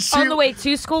 And she, On the way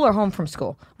to school or home from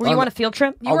school? Were you on a field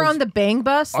trip? You were on the bang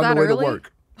bus on that the way early? to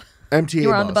work. MTA You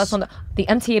were on the bus on the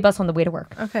MTA bus on the way to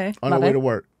work. Okay. on the Love way it. to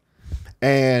work,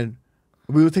 and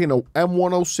we were taking the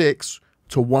M106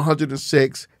 to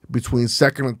 106 between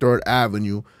 2nd and 3rd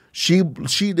Avenue. She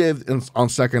lived on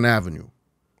 2nd Avenue,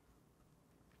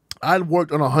 I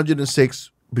worked on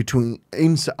 106 on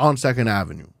 2nd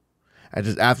Avenue at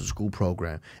this after school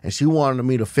program, and she wanted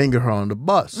me to finger her on the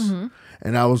bus,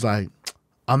 and I was like,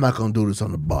 I'm not gonna do this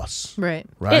on the bus. Right.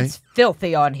 It's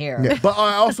filthy on here. Yeah. But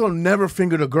I also never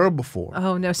fingered a girl before.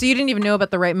 Oh no! So you didn't even know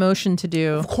about the right motion to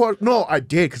do. Of course, no, I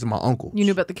did because of my uncle. You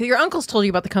knew about your uncles told you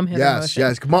about the come hither motion.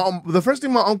 Yes. The first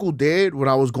thing my uncle did when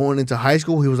I was going into high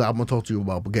school, he was like, "I'm gonna talk to you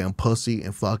about getting pussy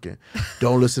and fucking.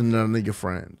 Don't listen to none of your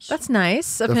friends." That's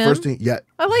nice of the him. first thing. Yeah.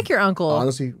 I like your uncle.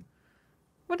 Honestly,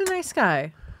 What a nice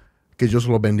guy. que Dios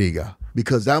lo bendiga.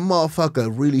 Because that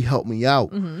motherfucker really helped me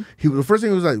out. The first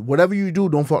thing he was like, whatever you do,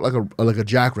 don't fuck like a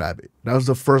jackrabbit. That was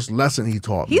the first lesson he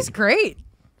taught me. He's great.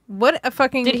 What a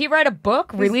fucking... Did he write a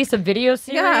book, release a video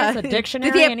series, Yeah. a dictionary,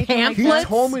 Did he have anything like pamphlets? that? He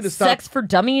told me to stop. Sex for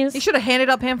dummies? He should have handed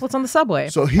out pamphlets on the subway.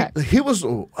 So he was,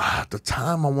 at the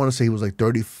time, I want to say he was like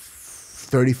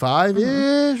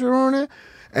 35-ish around there.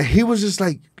 And he was just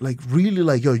like really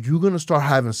like, yo, you're going to start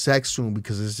having sex soon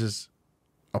because it's just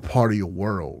a part of your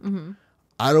world.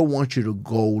 I don't want you to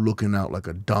go looking out like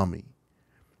a dummy.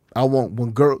 I want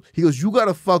he goes, you got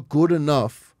to fuck good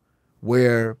enough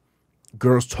where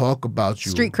girls talk about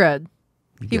you. Street cred.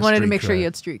 He get wanted to street make sure cred. you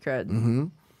had street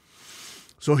cred.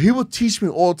 So he would teach me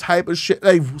all type of shit.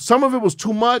 Like some of it was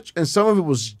too much and some of it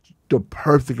was the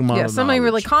perfect amount Yeah, of somebody were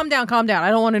knowledge. like, calm down. I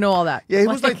don't want to know all that. Yeah, he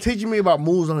was like teaching me about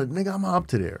moves. I'm like, nigga, I'm up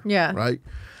to there. Yeah. Right?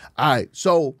 All right.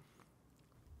 So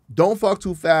don't fuck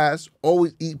too fast.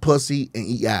 Always eat pussy and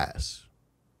eat ass.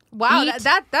 Wow, Eat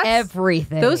that's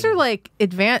everything. Those are like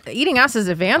advanced. Eating ass is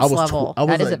advanced level. I was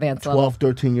That is like advanced 12, level.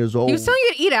 13 years old. He was telling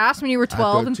you to eat ass when you were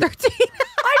 12 and 13.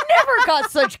 I never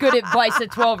got such good advice at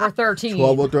 12 or 13.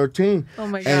 12 or 13. Oh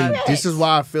my And God. this is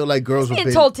why I feel like girls are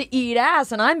being told to eat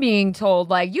ass, and I'm being told,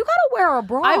 like, you gotta wear a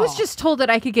bra. I was just told that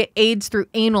I could get AIDS through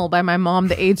anal by my mom,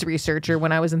 the AIDS researcher,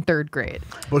 when I was in 3rd grade.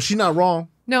 But she's not wrong.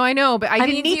 No, I know, but I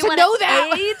didn't mean, need do to you know want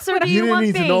that. AIDS or do You you didn't want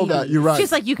need to know that. You're right.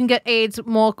 She's like, you can get AIDS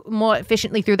more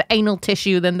efficiently through the anal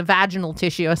tissue than the vaginal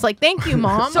tissue. I was like, thank you,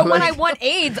 Mom. So when I want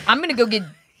AIDS, I'm gonna go get.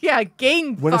 yeah,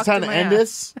 gang. When it's time to end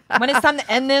this, When it's time to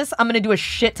end this, I'm gonna do a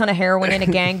shit ton of heroin and a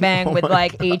gangbang with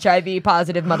like HIV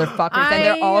positive motherfuckers, and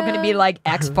they're all gonna be like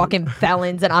ex fucking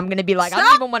felons, and I'm gonna be like, I don't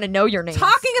Stop even want to know your name.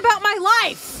 talking about my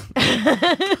life.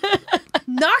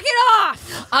 Knock it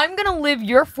off. I'm gonna live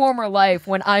your former life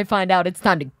when I find out it's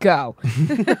time to go.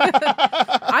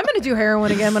 I'm gonna do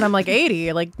heroin again when I'm like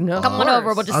 80. Like, no. Come on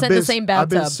over. We'll just sit in the same I've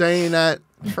been bathtub. saying that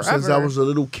since I Forever. was a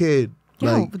little kid.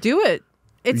 No, Like, do it.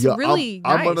 It's yeah, really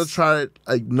I'm nice. gonna try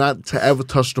like not to ever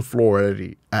touch the floor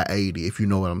at 80, if you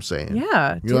know what I'm saying.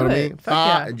 Yeah, You know do what I it. mean? Fuck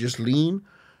yeah. And just lean.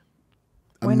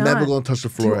 Why I'm not? never gonna touch the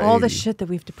floor Do at all 80. the shit that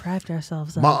we've deprived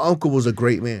ourselves of. My uncle was a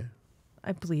great man.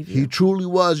 I believe you. He truly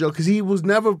was, yo, because he was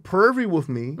never pervy with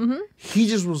me. He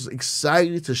just was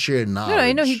excited to share knowledge. No,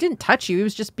 I know he didn't touch you. He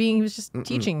was just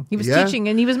teaching. He was Yeah. teaching,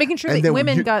 and he was making sure And that then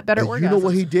women got better and orgasms. You know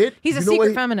what he did? He's a You know what secret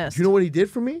he- feminist. You know what he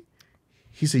did for me?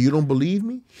 He said, "You don't believe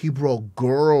me?" He brought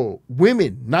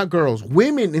women, not girls,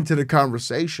 women into the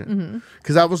conversation.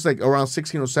 Because I was like around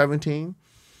 16 or 17.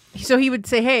 So he would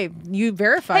say, "Hey, you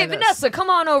verify Hey, this." Vanessa,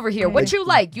 come on over here. What you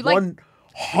like? You like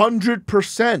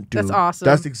 100%, dude. That's awesome.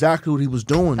 That's exactly what he was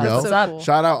doing, yo. That's so cool.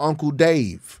 Shout out Uncle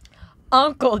Dave.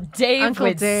 Uncle Dave Uncle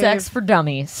with Dave. sex for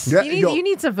dummies? Yeah, He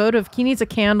needs a votive. He needs a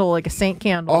candle, like a saint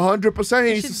candle. 100%.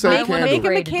 He needs to say make candle. him a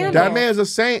Great candle. That man's a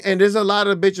saint, and there's a lot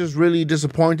of bitches really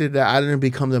disappointed that I didn't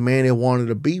become the man they wanted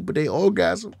to be, but they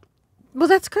orgasm. Well,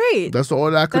 that's great. That's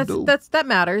all I could do. That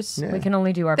matters. Yeah. We can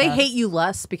only do our They best. hate you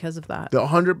less because of that.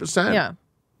 100%. Yeah.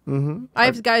 I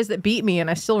have guys that beat me, and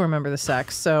I still remember the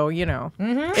sex. So you know,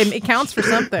 it counts for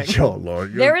something. Yo,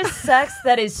 Lord. There is sex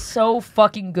that is so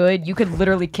fucking good, you could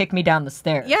literally kick me down the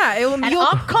stairs. Yeah, And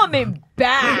I'm coming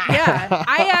back. yeah.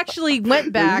 I actually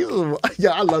went back.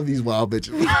 Yeah, I love these wild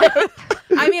bitches.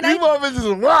 I mean, These wild bitches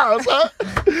are wild, huh?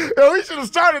 Yo, we should have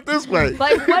started this way.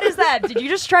 Like, what is that? Did you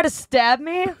just try to stab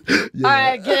me? All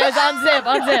right, kids, unzip.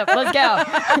 Let's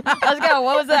go. Let's go.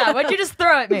 What was that? What'd you just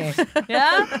throw at me?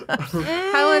 Yeah?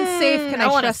 how unsafe can I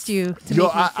wanna trust you to Yo,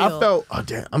 make me I feel? felt, oh,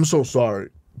 damn, I'm so sorry,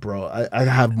 bro. I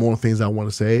have more things I want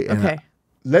to say. And Okay.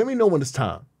 let me know when it's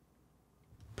time.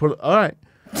 All right.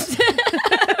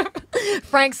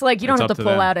 Frank's like, you don't It's have up to to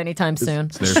pull them. out anytime soon.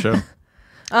 It's their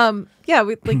show. Yeah,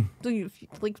 we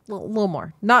like a little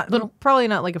more. Probably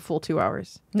not like a full 2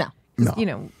 hours. No. No. You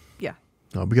know, yeah.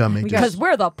 No, we got to make this. Because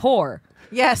we're the poor.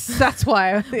 Yes, that's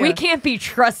why. We Yeah. can't be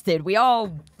trusted. We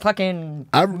all fucking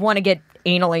I- want to get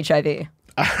anal HIV.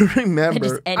 I And just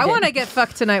remember. end I it. want to get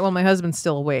fucked tonight while my husband's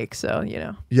still awake. So you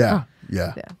know, Yeah.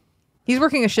 yeah. He's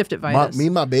working a shift at Vitus. Me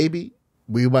and my baby,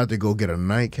 we about to go get a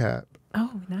nightcap.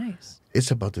 Oh, nice.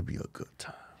 It's about to be a good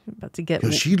time. About to get,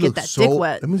 Yo, she get looks that so. dick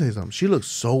wet. Let me tell you something. She looks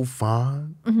so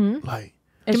fine. Like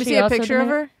Can we see a picture of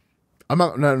her? I'm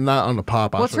not on the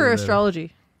pop. I'll What's show you her later.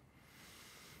 astrology?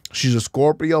 She's a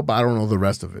Scorpio, but I don't know the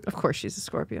rest of it. Of course, she's a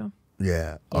Scorpio.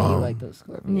 Yeah. Yeah, you like those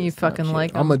Scorpios. You fucking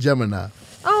like them. I'm a Gemini.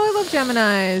 Oh, I love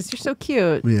Geminis. You're so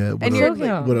cute. Yeah, And you're with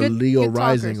a good- Leo good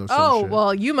rising talkers. or some Oh, shit.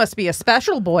 well, you must be a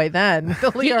special boy then.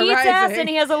 The He Leo eats rising. ass and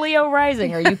he has a Leo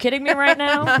rising. Are you kidding me right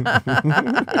now?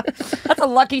 That's a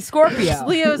lucky Scorpio.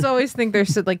 Leos always think they're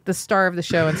like the star of the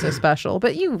show and so special,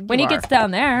 but When he gets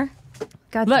down there,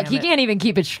 God look, damn he it. can't even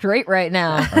keep it straight right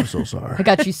now. I'm so sorry. I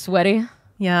got you sweaty.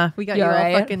 Yeah, we got You you all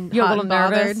alright? fucking You're a hot little and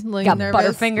bothered, nervous. looking Got nervous.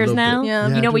 butterfingers Little now. bit. Yeah.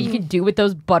 You know what dude. you can do with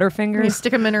those You butterfingers?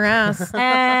 stick them in her ass.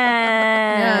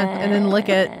 yeah, and then lick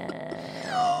it.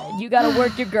 You gotta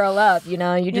work your girl up. You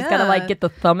know, you just gotta Yeah. like get the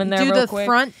thumb in there. Do real the quick.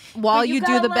 front while But you do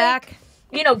gotta, the back.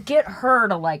 You know, get her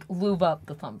to like lube up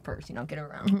the thumb first. You know, get her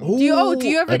around. Do you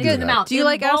ever I do get that. Do you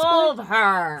like ass Involve play?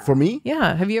 her? For me,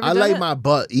 Yeah, have you ever I done like it? my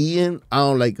butt eating. I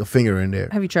don't like a finger in there.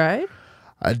 Have you tried?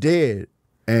 I did.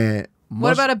 And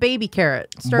What about a baby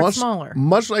carrot? Start smaller.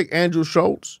 Much like Andrew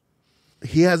Schultz,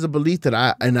 he has a belief that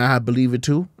I believe it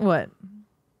too. What?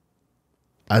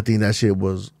 I think that shit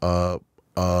was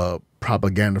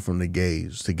propaganda from the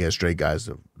gays to get straight guys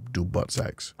to do butt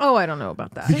sex. Oh, I don't know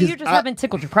about that. So Because you just I- haven't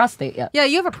tickled your prostate yet. Yeah,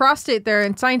 you have a prostate there,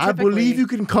 and I scientifically, believe you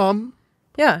can come.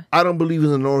 Yeah, I don't believe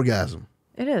it's an orgasm.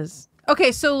 it is.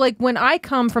 Okay, so like when I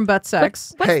come from butt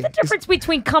sex, What's Hey, the difference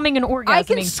between coming and orgasming I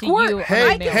can to squirt. you? Hey,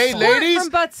 on a male hey, side? squirt ladies. from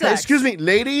butt Hey, sex. excuse me,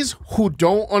 ladies who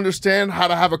don't understand how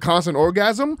to have a constant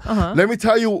orgasm. Let me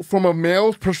tell you, from a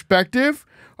male's perspective,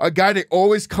 a guy that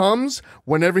always comes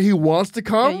whenever he wants to yeah,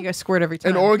 come, you guys squirt every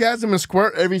time. an orgasm and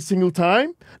squirt every single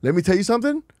time. Let me tell you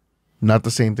something. Not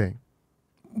the same thing.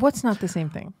 What's not the same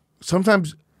thing?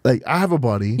 Sometimes, like, I have a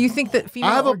buddy. You think that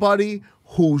female? I have a buddy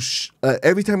who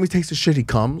every time he takes a shit, he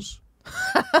comes.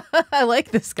 I like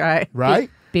this guy. Right?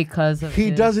 Because of He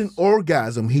his- doesn't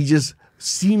orgasm. He just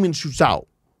semen shoots out.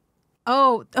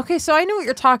 Oh, okay. So I know what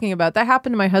you're talking about. That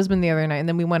happened to my husband the other night, and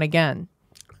then we went again.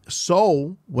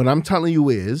 So what I'm telling you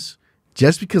is,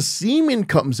 just because semen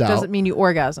comes out, Doesn't mean you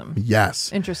orgasm.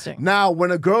 yes. Interesting. Now,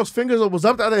 when a girl's fingers was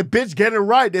up there, that bitch get it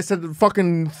right. They said the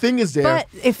fucking thing is there. But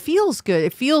it feels good.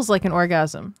 It feels like an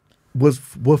orgasm.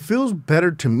 What feels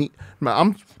better to me?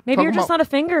 I'm Maybe talking you're just about- not a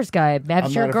fingers guy. Has I'm your not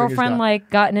a fingers girlfriend guy. like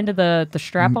gotten into the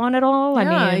strap on at all? Yeah,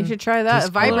 I mean, you should try that. A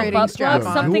Just vibrating butt strap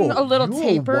plug, on. something a little you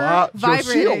taper. wild- yo, she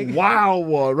Vibrating. a wild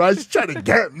one, right? She's trying to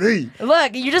get me.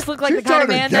 Look, you just look like She's the kind of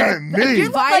trying man to that get me. you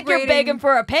look like you're Vibrating. begging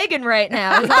for a pagan right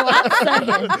now. Is all I'm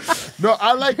saying. No,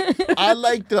 I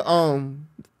like the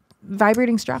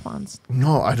Vibrating strap-ons.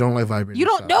 No, I don't like vibrating. You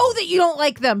don't stuff. know that you don't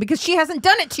like them because she hasn't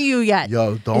done it to you yet.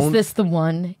 Yo, Is don't this the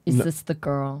one? Is this the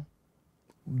girl?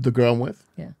 the girl I'm with?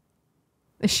 Yeah.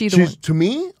 Is she the She's one? to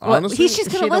me, Well, honestly. she's Is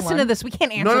going she to the listen to one? this. We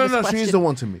can't answer no, this question. she's the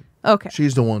one to me. Okay.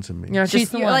 She's the one to me. You know, She's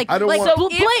just, the you're one. like, I don't like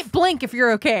want- blink if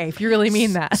you're okay, if you really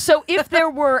mean that. So if there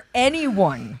were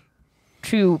anyone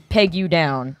to peg you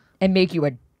down and make you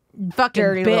a Fucking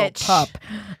dirty bitch. little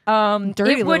pup,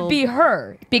 Dirty it would little- be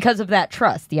her because of that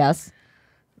trust. Yes.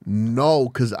 No,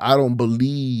 because I don't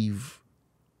believe.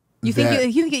 You think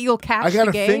that- you'll catch I got the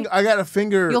a gay? finger. I got a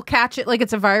finger. You'll catch it like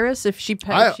it's a virus if she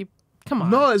come on.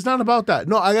 No, it's not about that.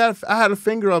 No, I had a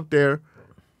finger up there.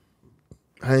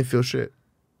 I didn't feel shit.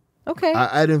 Okay.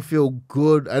 I didn't feel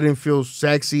good. I didn't feel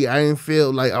sexy. I didn't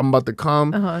feel like I'm about to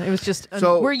come. It was just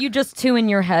So Were you just too in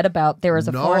your head about there was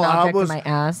a No, foreign I object was- in my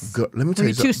ass? Let me tell Were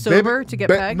you you too something. sober to get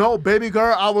pegged? No, baby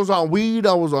girl. I was on weed.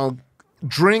 I was on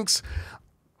drinks.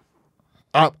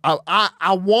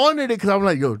 I wanted it because I'm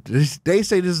like, yo, they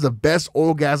say this is the best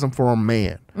orgasm for a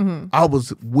man. Mm-hmm. I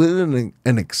was willing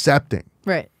and accepting.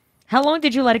 right. How long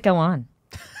did you let it go on?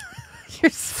 You're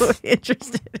so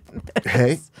interested in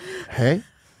this. Hey,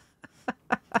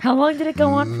 How long did it go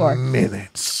on for?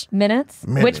 minutes. Minutes?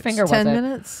 Which Minutes. finger was 10 it?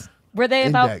 minutes. Were they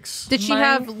about Index. Did she my-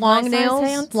 have my long size nails?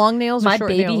 hands? Long nails or My short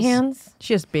baby nails? hands?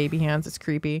 She has baby hands. It's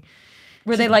creepy.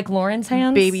 Were they like Lauren's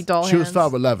hands? Baby doll She hands.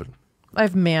 was 5'11". I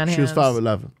have man hands. She was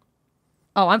 5'11".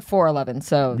 Oh, I'm 4'11",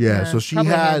 so Yeah, so she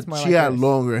probably hands had more she like had yours.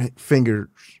 longer fingers.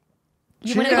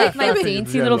 You She want to had like my fat fingers,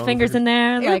 dainty she had little long fingers in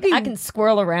there? would Like be- I can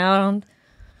swirl around.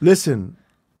 Listen,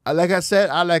 like I said,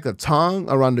 I like a tongue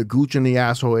around the gooch and the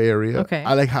asshole area. Okay.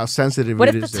 I like how sensitive What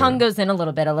it if is the tongue there. goes in a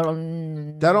little bit? A little.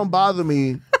 That don't bother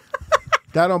me.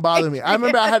 That don't bother me. I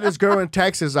remember I had this girl in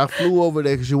Texas. I flew over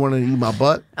there because she wanted to eat my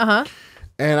butt. Uh-huh.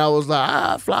 And I was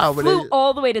like, fly over Flew there.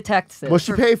 all the way to Texas. Well,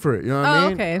 she paid for it. You know what I Oh,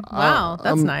 mean? okay. Wow, that's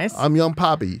I'm- nice. I'm young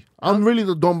Poppy. I'm really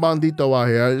the Don Bandito out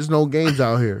here. There's no games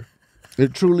out here.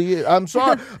 It truly is. I'm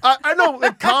sorry. I know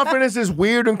like, confidence is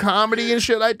weird in comedy and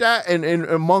shit like that, and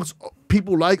amongst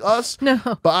people like us. No.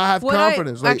 But I have What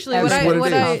confidence. actually, this what is I- what it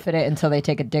what is. I- Confident until they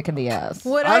take a dick in the ass.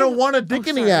 I don't want a dick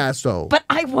in the ass though. But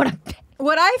I want to.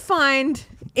 What I find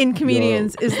in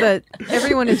comedians is that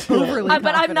everyone is overly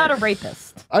But I'm not a confident.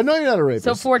 rapist. I know you're not a rapist.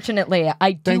 So fortunately,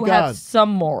 I do Thank have God. some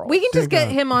morals. We can just Thank get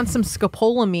God. him on some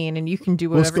scopolamine and you can do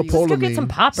What's whatever you scopolamine? Let's go get some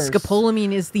poppers.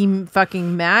 Scopolamine is the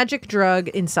fucking magic drug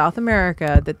in South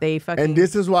America that they fucking... And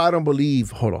this is why I don't believe.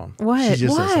 Hold on. What? She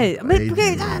just said What?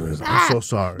 something. I'm so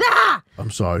sorry. I'm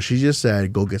sorry. She just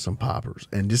said go get some poppers,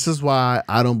 and this is why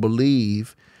I don't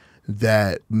believe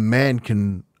that men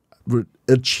can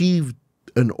achieve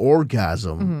an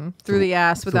orgasm through the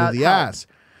ass without through the help. ass,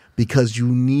 because you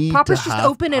need Poppers to just have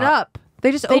open it up.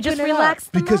 They just open it relax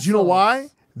up. the Because you know muscles. why?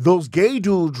 Those gay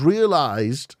dudes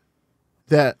realized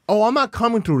that, oh, I'm not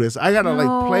coming through this. I gotta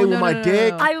like play with my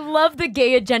dick. I love the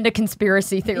gay agenda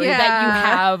conspiracy theory that you Yeah.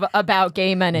 have about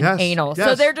gay men and Yes, anal. So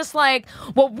yes. they're just like,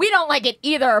 well, we don't like it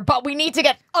either, but we need to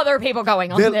get other people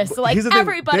going on this. Like here's the thing,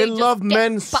 everybody they just love get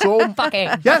men so fucking.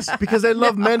 Yes, because they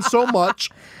love men so much.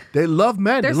 They love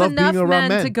men. There's they love enough being around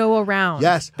men to go around.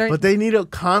 Yes, They're- but they need a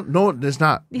no. There's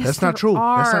not. Yes, that's not there true.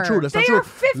 That's not true. are. That's They not true.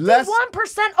 are Less-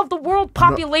 51% of the world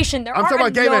population. There I'm are talking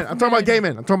about gay men. enough I'm talking about gay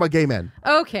men. I'm talking about gay men.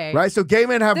 Okay. Right. So gay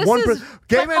men have This 1%. is-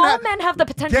 Gay But men all have, men have the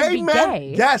potential to gay be men.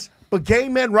 gay. Yes, but gay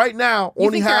men right now You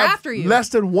only think they're have after you? less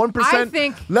than 1%. I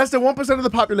think- less than 1% of the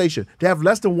population. They have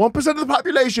less than 1% of the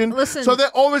population. Listen. So they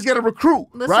always get a recruit,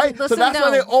 right? So listen, that's why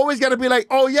no. they always got to be like,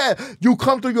 oh yeah, you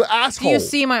come through your asshole. Do you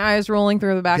see my eyes rolling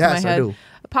through the back Yes, of my I head? do.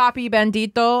 Papi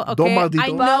Bandito. Okay. Don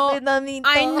Maldito.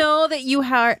 I know that you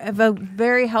have a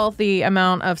very healthy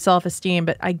amount of self-esteem,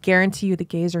 but I guarantee you the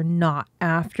gays are not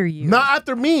after you. Not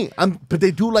after me. But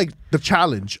they do like the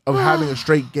challenge of having a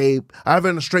straight straight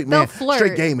They'll man, flirt.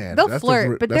 straight gay man. They'll That's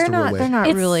flirt, but that's they're the real not. way. They're not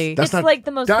It's- really. It's like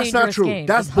the most That's not dangerous true. game,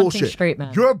 That's is hunting bullshit. straight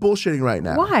men. You're bullshitting right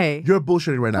now. Why? You're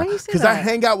bullshitting right now. Why do you say Because I that?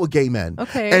 hang out with gay men.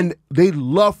 Okay. And they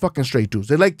love fucking straight dudes.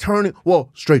 They like turning. Well,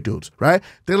 straight dudes, right?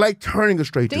 They like turning a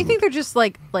straight Do dude. you think they're just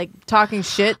like talking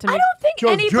shit to I make? don't think Yo,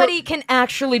 anybody can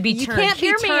actually be You turned. can't be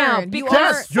Hear me out, turned. You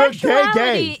because are- You're gay,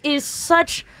 sexuality is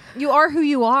such. You are who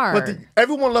you are. But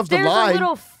everyone loves There's to a lie.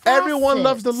 little Everyone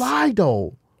loves to facets. lie,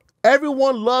 though.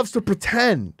 Everyone loves to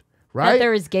pretend, right? That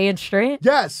there is gay and straight.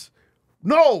 Yes.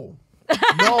 No.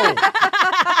 No.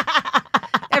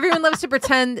 Everyone loves to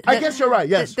pretend. I guess you're right.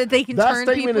 Yes, that they can that turn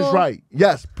statement people. is right.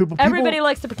 Yes, people. Everybody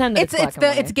likes to pretend that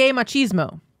It's gay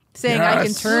machismo, saying I can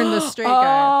Yes. turn the straight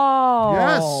guy.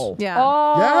 Oh. Yes. Yeah.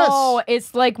 Oh.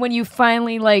 It's like when you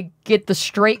finally like get the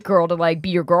straight girl to like be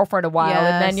your girlfriend a while,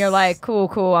 and then Yes. you're like, cool,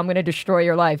 I'm gonna destroy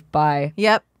your life. Bye.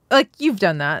 Yep. Like you've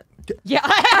done that. Yeah.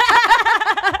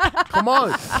 Come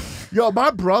on, yo,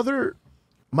 my brother,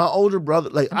 my older brother,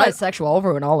 like Bisexual. I'll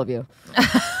ruin all of you.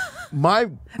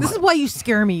 This is why you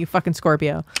scare me, you fucking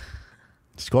Scorpio.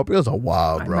 Scorpios are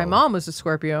wild, bro. My mom was a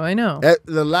Scorpio. I know.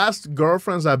 The last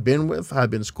girlfriends I've been with have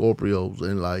been Scorpios,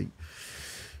 and like,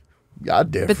 y'all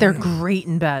different. But they're great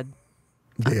in bed.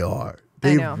 They are. I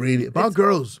They know. really. My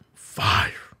girl's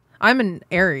fire. I'm an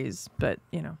Aries, but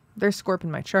they're Scorp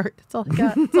in my chart. That's all I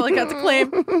got. That's all I got to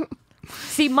claim.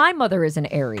 See, my mother is an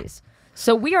Aries,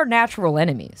 so we are natural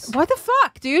enemies. What the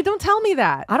fuck, dude? Don't tell me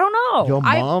that. I don't know. Your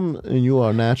mom and you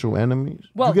are natural enemies.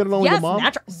 well, you get along yes, with your mom?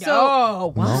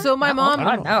 natural. So my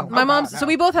mom, no. my mom's. So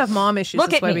we both have mom issues. Look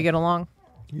That's at why me. we get along.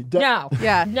 No.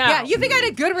 Yeah, No. yeah. You think I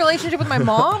had a good relationship with my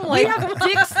mom? We Like, have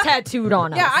dicks tattooed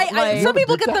on us. yeah. I some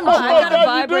people get them. Oh, I got a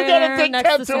God, you do got a vibrator dick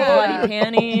next to some tattoo. bloody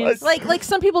panties. Like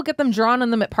some people get them drawn on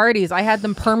them at parties. I had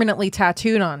them permanently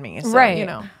tattooed on me. So, Right.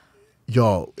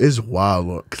 Yo, it's wild,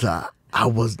 look, cause I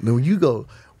was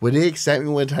when they accept me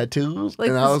with tattoos, Like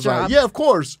and I this was job. like, yeah, of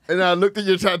course. And I looked at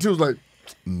your tattoos like,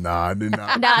 nah, I did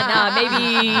not. Nah,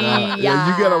 maybe. Yeah,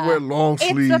 you gotta wear long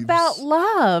sleeves. It's about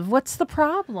love. What's the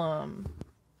problem?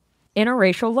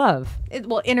 Interracial love.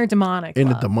 Interdemonic. in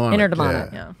the love. demonic.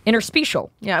 Interdemonic. Yeah. Interspecial.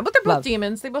 Yeah, but they're both Love.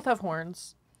 demons. They both have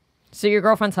horns. So your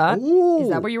girlfriend's hot? Ooh. Is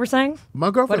that what you were saying? My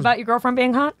girlfriend. What about your girlfriend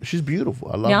being hot? She's beautiful.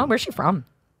 I love Yeah, her. where's she from?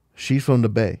 She's from the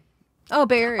Bay. Oh,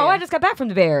 Bay Area. Oh, I just got back from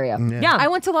the Bay Area. Yeah. I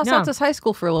went to Los Yeah. Altos High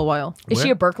School for a little while. Is she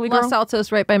a Berkeley girl? Los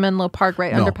Altos, right by Menlo Park,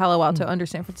 right under Palo Mm. Alto, under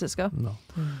San Francisco. No.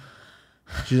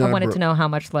 She's I not a wanted bro- to know how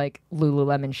much like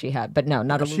Lululemon she had, but no,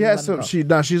 not a Lululemon. She has some.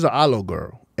 girl. She's an Alo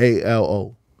girl.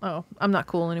 ALO. Oh, I'm not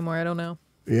cool anymore. I don't know.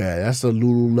 Yeah, that's the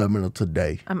Lululemon of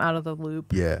today. I'm out of the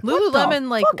loop. Yeah. Lululemon,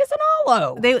 like Fuck is an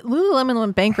aloe? Lululemon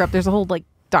went bankrupt. There's a whole like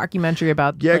documentary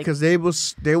about Yeah, like, because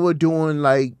they were doing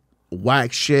like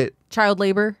whack shit. child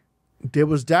labor. There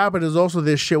was that, but there's also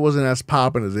this shit wasn't as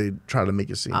popping as they try to make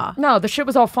it seem. No, the shit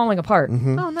was all falling apart.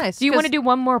 Mm. Oh, nice. Do you want to do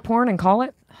one more porn and call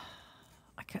it?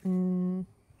 I can,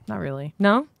 not really.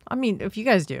 No? I mean, if you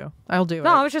guys do, I'll do it. No,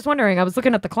 I was just wondering. I was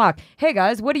looking at the clock. Hey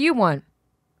guys, what do you want?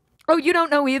 Oh, you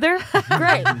don't know either?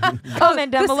 Great.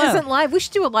 Comment down this below. isn't live. We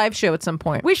should do a live show at some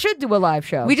point. We should do a live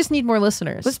show. We just need more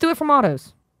listeners. Let's do it from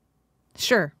Autos.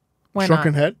 Sure. Why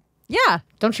Shrunken not? Head? Yeah.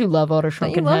 Don't you love Auto Don't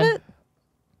Shrunken you love Head?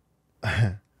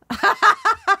 it?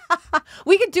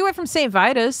 We could do it from St.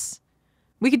 Vitus.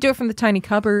 We could do it from the Tiny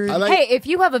Cupboard. Hey, if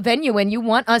you have a venue and you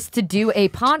want us to do a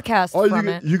podcast Or from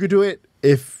it. you could do it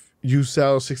if you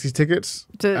sell 60 tickets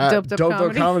To at Dope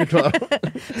Dope Comedy Club.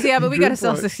 So, yeah, but we got to Good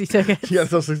sell point. 60 tickets. You gotta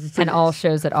sell 60 tickets. And all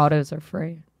shows at Autos are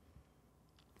free.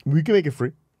 We can make it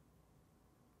free.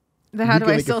 Then how We do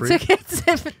can I make it sell free.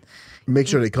 tickets? Make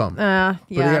sure they come. Yeah.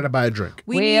 But they gotta buy a drink.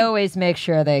 We need- always make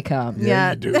sure they come.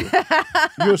 Yeah. You do.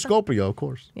 You're a Scorpio, of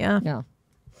course. Yeah. Yeah.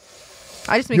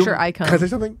 I just make sure I come. Can I say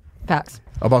something Facts.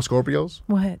 about Scorpios?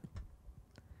 What?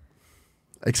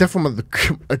 Except for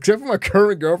my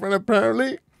current girlfriend,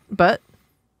 apparently. But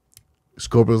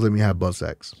Scorpios let me have butt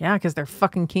sex. yeah, because they're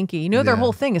fucking kinky. You know, their Yeah.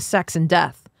 whole thing is sex and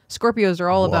death. Scorpios are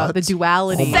all about What? the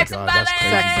duality. Oh my God, that's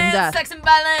crazy. Sex and death. Sex and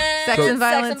violence. Sex and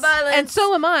violence. And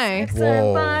so am I.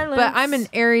 Whoa. But I'm an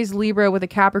Aries Libra with a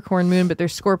Capricorn moon, but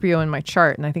there's Scorpio in my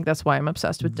chart, and I think that's why I'm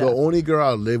obsessed with The death. only girl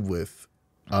I've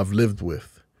lived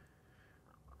with,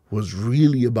 was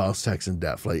really about sex and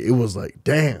death. Like, it was like,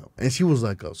 damn. And she was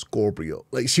like a Scorpio.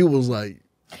 Like, she was like,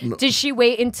 Did she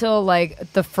wait until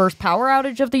like the first power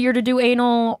outage of the year to do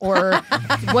anal, or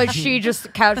was she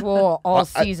just casual all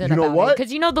season? you know about what?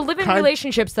 Because you know the living Kind-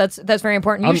 relationships. That's very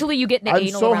important. Usually you get into I'm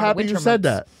anal so around the happy winter you said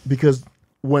months. that, because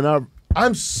when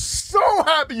I'm so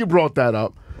happy you brought that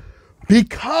up,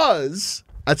 because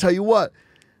I tell you what,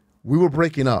 we were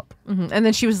breaking up And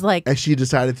then she was like, and she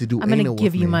decided to do I'm going anal to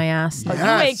give with you me. my ass. Oh,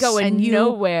 now. you ain't going And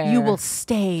nowhere. You will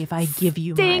stay if I give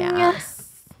you Ding. my ass.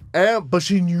 But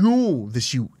she knew that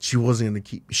she wasn't going to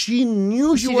keep. She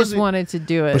knew She wasn't. just wanted to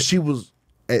do it. But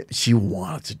she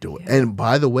wanted to do it. And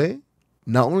by the way,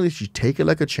 not only did she take it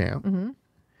like a champ,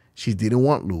 she didn't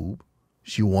want lube.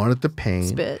 She wanted the pain.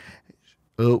 Spit.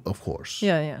 Oh, of course.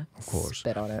 Yeah, yeah. Of course.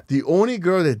 Spit on it. The only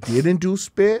girl that didn't do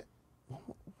spit,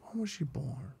 when was she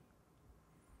born?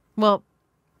 Well,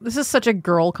 this is such a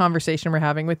girl conversation we're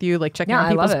having with you, like checking Yeah, out I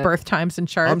people's love it. birth times and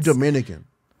charts. I'm Dominican.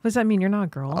 What does that mean? You're not a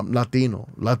girl. I'm Latino.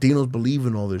 Latinos believe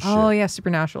in all this Oh, shit. yeah,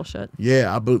 supernatural shit.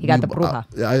 Yeah, I believe. You got the bruja.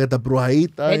 I got the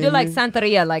brujita. They do in like me.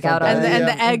 Santeria, like out And on the, and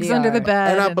the Yeah. eggs under the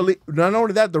bed. And I believe not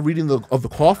only that, the reading of the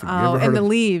coffee. You Oh, ever heard and the of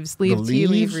leaves. Tea leaf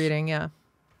leaves? reading, yeah.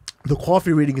 the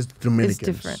coffee reading is It's Dominicans.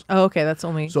 different. Oh, okay, that's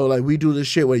only... So like we do this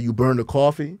shit where you burn the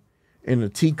coffee in a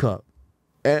teacup.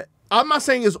 And I'm not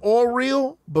saying it's all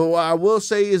real, but what I will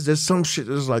say is there's some shit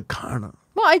that's like kind of.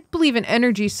 Well, I believe in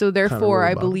energy, so therefore worried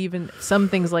I about believe in some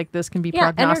things like this can be Yeah,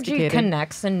 energy prognosticated.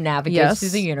 connects and navigates Yes. through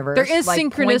the universe. There is like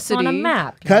points on a synchronicity.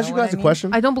 map. Can I ask know you what guys a mean?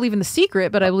 question? I don't believe in the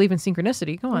secret, but I believe in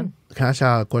synchronicity. Go on. Can I ask you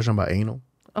a question about anal?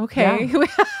 Okay.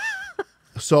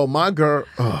 So my girl,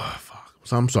 oh fuck.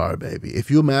 So I'm sorry, baby.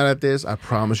 If you're mad at this, I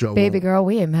promise you I Baby won't. girl,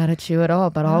 we ain't mad at you at all,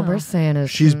 but all we're saying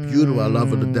is She's beautiful. I love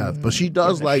her to death. But she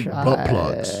does like butt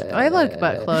plugs. I like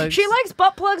butt plugs. she likes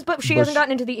butt plugs, but she But hasn't she-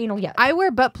 gotten into the anal yet. I wear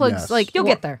butt plugs Yes. like... You'll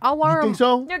get there. I'll wear You them. think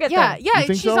so? You'll get Yeah, there. yeah, You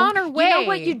think she's so? on her way. You know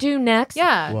what you do next?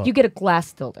 Yeah. What? You get a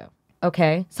glass dildo.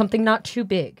 Okay? Something not too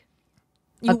big.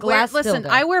 You a glass listen, dildo.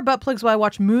 I wear butt plugs while I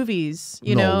watch movies,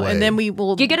 you No know, way. and then we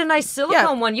will... You get a nice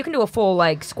silicone one. You can do a full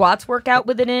like squats workout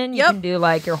with it in. You Yep. can do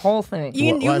like your whole thing.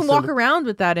 You Why can walk silly? around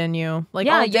with that in you. Like,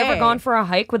 yeah, all you ever day. gone for a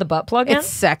hike with a butt plug in? It's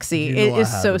sexy. You know It I is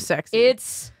so haven't. sexy.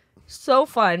 It's so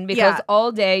fun because Yeah.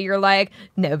 all day you're like,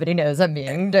 nobody knows I'm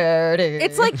being dirty.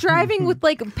 It's like driving with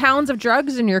like pounds of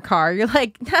drugs in your car. You're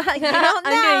like, you don't know.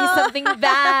 I'm doing something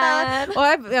bad. Well,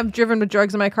 I've driven with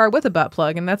drugs in my car with a butt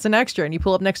plug, and that's an extra. And you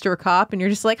pull up next to a cop, and you're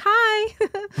just like, "Hi."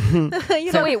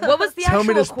 You So know? wait, what was the Tell me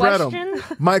actual to spread 'em.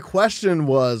 question? My question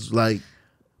was like,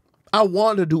 I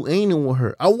want to do anal with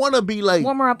her. I want to be like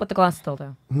Warm her up with the glass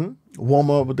dildo. warm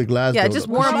her up with the glass. Yeah, dildo. just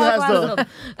warm She up has the-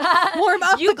 warm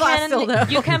up You the glass can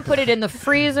dildo. you can put it in the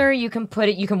freezer. You can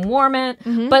warm it.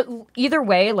 Mm-hmm. But either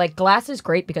way, like glass is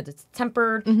great because it's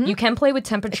tempered. You can play with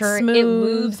temperature. It's It smooth.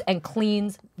 moves and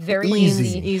cleans very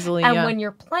Easy. Easily, And yeah. when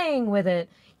you're playing with it,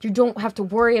 you don't have to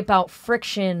worry about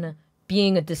friction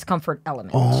being a discomfort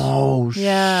element. Oh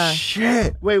Yeah.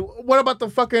 shit! Wait, what about the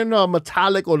fucking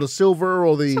metallic or the silver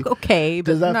or the? Okay,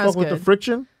 but Does that not fuck as with the good.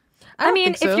 friction? I don't mean,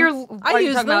 think so. if you're I are you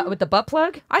use talking them. about with the butt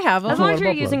plug, I have as them. long as a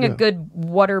you're butt using plug, a yeah. good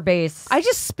water base. I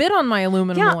just spit on my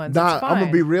aluminum Yeah. ones. Nah, It's I'm gonna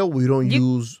fine. be real. We don't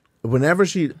use. Whenever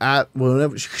she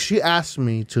asked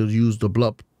me to use the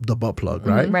butt plug,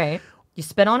 right? right. You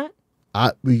spit on it.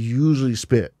 We usually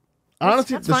spit.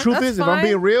 Honestly, That's the fine. truth That's is, if I'm fine.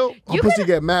 being real, my You pussy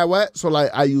get mad wet, so like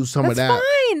I use some That's of that.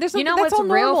 fine. There's You know that's what's all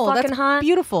real normal. fucking That's hot?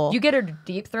 beautiful. You get her to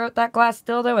deep throat that glass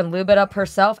dildo and lube it up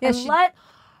herself, and let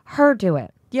her do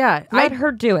it. Yeah, Let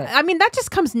her do it. I mean, that just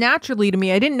comes naturally to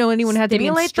me. I didn't know anyone had to be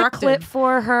Stimulate the instructed clit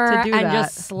for her to do and that.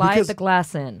 just slide Because- the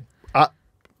glass in.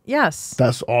 Yes.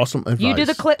 That's awesome advice. You do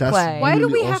the clit That's play. Why do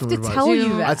really we have awesome to advice. tell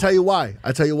you that? I tell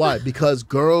you why. Because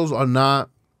girls are not.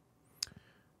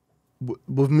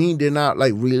 With me, they're not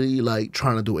like really like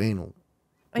trying to do anal,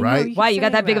 I know, right? keep Why, you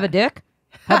got saying that big of a dick?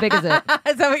 How big is it?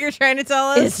 Is that what you're trying to tell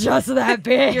us? It's just that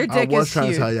big. Your dick was is trying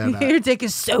to huge. tell you that. Your dick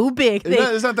is so big.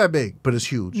 It's not that big, but it's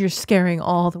huge. You're scaring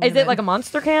all the women. Is it like a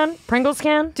Monster can? Pringles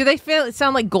can? Do they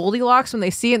sound like Goldilocks when they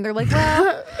see it and they're like,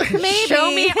 well, maybe.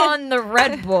 Show me on the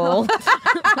Red Bull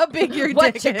how big your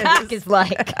what dick your is. cock is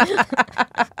like.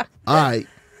 All right,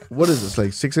 what is this?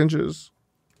 Like 6 inches?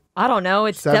 I don't know.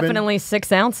 It's 7? definitely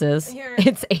 6 ounces. Here.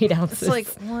 It's 8 ounces. It's like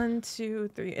 1, 2,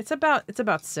 3. It's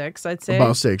about 6, I'd say.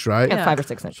 About 6, right? Yeah, Yeah. 5 or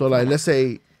 6 inches. So like, let's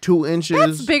say 2 inches.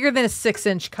 That's bigger than a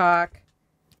 6-inch cock.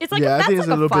 It's like Yeah, I that's think it's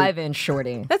like a a little bit- 5-inch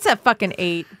shorty. That's at fucking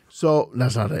 8, So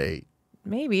that's not an 8.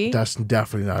 maybe. That's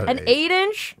definitely not An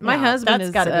 8-inch? My No, husband that's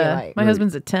is. got to be like my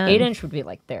husband's a 10. 8-inch would be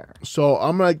like there. So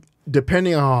I'm like,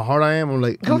 depending on how hard I am, I'm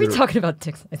like. Are we under- talking about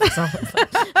dick size?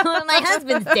 My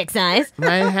husband's dick size.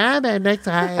 My habit next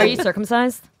time. Are you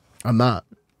circumcised? I'm not.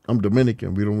 I'm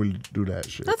Dominican. We don't really do that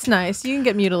shit. That's nice. You can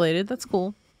get mutilated. That's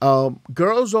cool.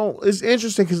 Girls don't. It's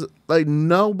interesting because like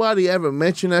nobody ever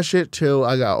mentioned that shit till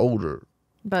I got older.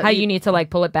 But How you need to like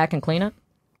pull it back and clean it?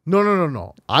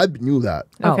 No. I knew that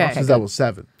Okay. since I was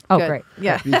 7. Oh, Good. great.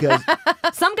 Yeah. Because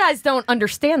Some guys don't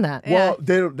understand that. well,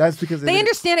 that's because They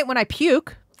understand it when I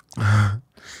puke.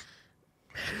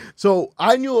 So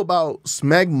I knew about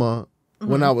smegma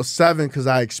when I was 7 because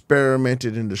I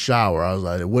experimented in the shower. I was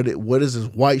like, what is this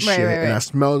white Right, shit? right, And I right.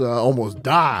 smelled it. I almost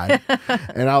died.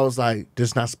 And I was like,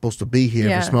 this not supposed to be here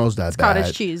Yeah. if it smells that It's bad.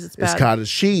 cottage cheese. It's It's bad.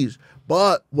 cottage cheese.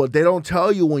 But what they don't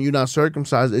tell you when you're not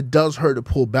circumcised, it does hurt to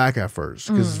pull back at first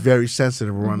because it's very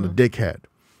sensitive around the dickhead.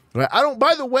 Right? I don't.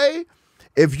 By the way,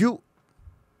 if you,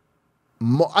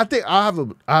 I think I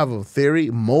have a theory.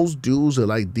 Most dudes are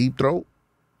like deep throat,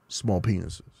 small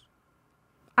penises.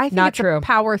 I think Not it's true. a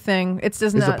power thing. It's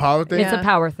It's a power thing? It's a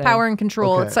power thing. Power and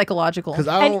control. Okay. It's psychological. Because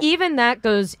I don't. And even that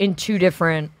goes in 2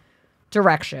 different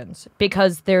directions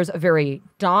because there's a very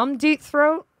dom deep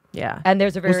throat Yeah. and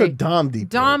there's a what's very the dom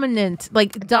deep throat? Dominant,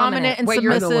 like dominant and where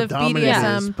you're- I know what submissive dominant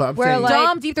BDSM. is, but I'm Where, saying like-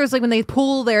 Dom deep throat is like when they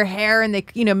pull their hair and they,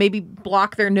 maybe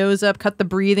block their nose up, cut the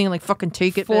breathing, and like fucking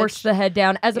take it. force bitch. the head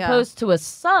down, as Yeah. opposed to a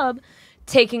sub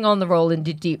taking on the role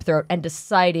into deep throat and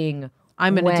deciding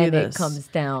I'm gonna when do this. it comes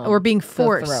down. Or being the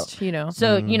forced, throat.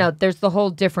 So, there's the whole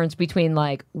difference between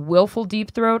like willful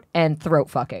deep throat and throat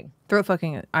fucking. Throat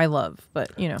fucking, I love,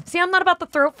 but See, I'm not about the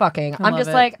throat fucking. I'm love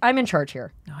just it. like, I'm in charge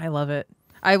here. I love it.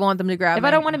 I want them to grab. If I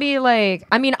don't want to be like,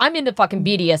 I mean, I'm into fucking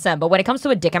BDSM, but when it comes to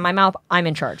a dick in my mouth, I'm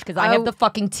in charge because I have the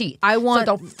fucking teeth. I want.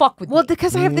 So don't fuck with Well, me.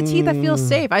 because I have the teeth, I feel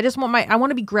safe. I just want I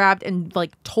want to be grabbed and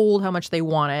like told how much they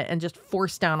want it, and just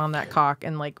forced down on that cock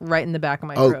and like right in the back of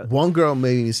my throat. One girl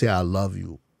made me say I love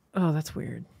you Oh, that's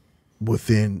weird.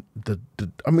 within the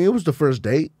I mean, it was the first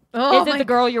date. Oh, Is it the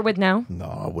girl you're with now? No,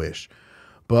 I wish,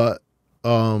 but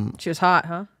She was hot,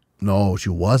 huh? no, she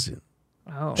wasn't.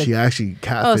 Oh. She actually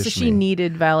catfished Oh, so she me.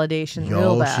 needed validation real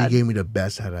Yo, bad. she gave me the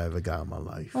best head I ever got in my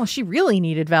life. Well, she really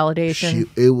needed validation.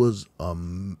 It was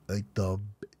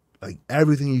like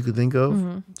everything you could think of.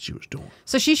 Mm-hmm. She was doing.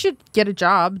 So she should get a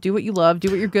job, do what you love, do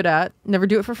what you're good at, never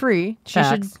do it for free. She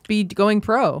Facts. should be going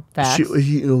pro. Facts. She,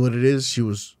 you know what it is? She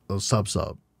was a sub.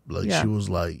 Like Yeah. she was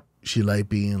like she liked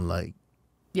being like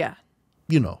Yeah.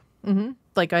 you know.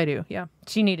 Like I do. Yeah.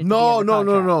 She needed to No, be in the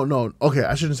no, contract. no. Okay,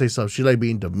 I shouldn't say sub. She liked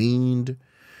being demeaned.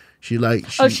 She like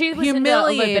Oh, she was into a little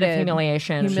bit of Humiliated.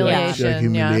 humiliation. Humiliation. she like yeah.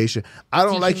 humiliation. I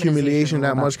don't like Dehumanization, humiliation that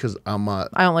all that. much because I'm not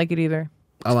I don't like it either.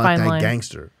 I'm not fine that line.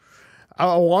 gangster.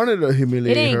 I wanted to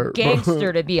humiliate It her. ain't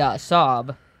gangster to be a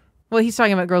sob. Well, he's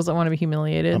talking about girls that want to be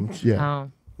humiliated. Yeah.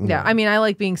 Oh. Yeah, I mean, I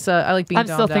like being I like being. I'm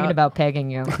still dommed thinking out. about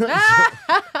pegging you.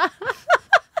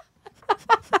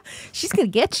 She's gonna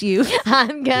get you.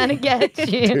 I'm gonna get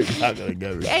you. You're not gonna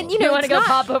get me. And You know, want to it's go not-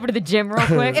 pop over to the gym real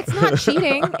quick? It's not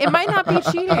cheating. It might not be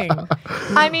cheating.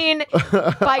 I mean, by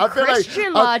feel like-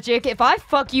 Christian logic, if I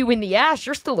fuck you in the ass,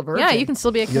 you're still a virgin. Yeah, you can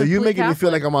still be a. Yo, you complete making me feel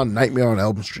Catholic. like I'm on Nightmare on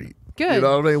Elm Street. Good. You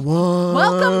know what I mean?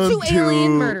 Welcome to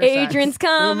Alien Murder Sex. Adrian's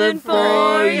coming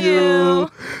for you.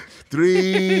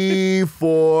 3,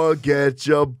 4, get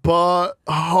your butt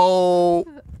home.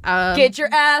 Get your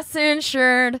ass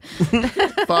insured.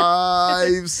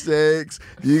 5, 6,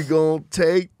 you gonna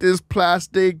take this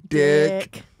plastic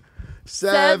dick.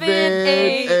 7,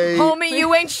 8. Homie,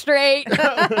 you ain't straight.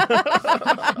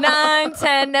 9,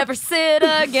 10, never sit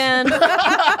again.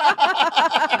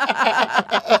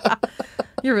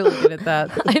 You're really good at that.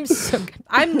 I'm so good.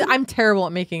 I'm terrible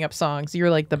at making up songs.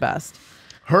 You're like the best.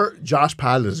 Josh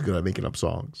Palin is good at making up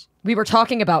songs. We were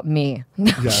talking about me.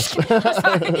 Yes.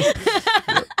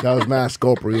 That was my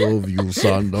Scorpio of you,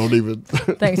 son. Don't even.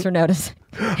 Thanks for noticing.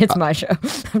 It's my show.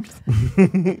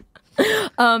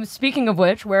 Speaking of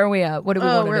which, where are we at? What do we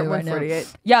want to do right now? 148.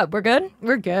 Yeah, we're good?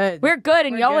 We're good. We're good,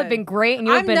 and We're y'all good. have been great, and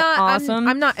you have been awesome.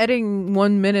 I'm not editing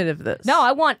 1 minute of this. No,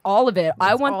 I want all of it.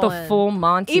 I want all the in. full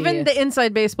Monty. Even the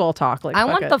inside baseball talk. Like, I fuck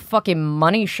want it. the fucking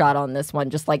money shot on this one.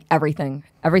 Just like everything.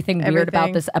 Everything weird about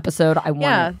Everything. this episode, I want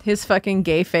Yeah, it. his fucking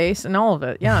gay face and all of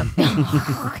it. Yeah.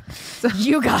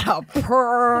 You got a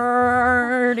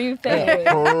pretty face.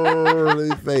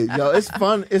 Holy face. Yo, it's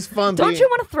fun. It's fun. Don't you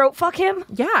want to throat fuck him?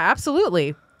 Yeah,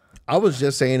 absolutely. I was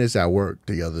just saying this at work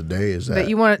the other day. Is that That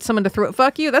you want someone to throat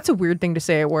fuck you? That's a weird thing to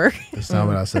say at work. It's not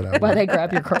what I said at Why work. they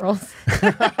grab your curls?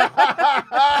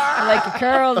 I like your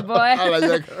curls, boy. I like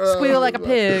that. Squeal like a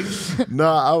pig.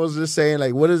 No, I was just saying,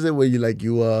 like, what is it when you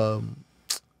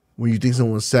when you think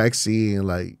someone's sexy and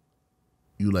like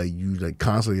you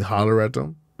constantly holler at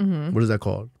them? Mm-hmm. What is that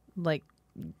called? Like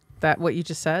that what you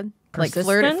just said? Persistence?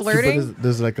 Like flirting?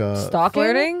 There's like a Stalking?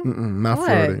 Flirting? not What?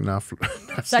 flirting,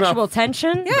 that's Sexual not-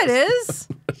 tension? Yeah, it is.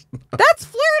 That's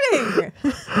flirting.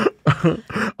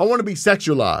 I want to be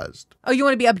sexualized. Oh, you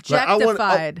want to be Like, I want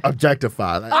objectified.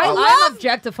 objectified. Like, I'm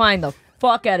objectifying the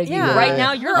fuck out of you. Yeah. Right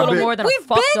now, you're a little I've more than We've a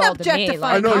fuck been doll to me. objectified.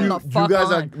 I Like, know come you the fuck guys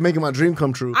on. are making my dream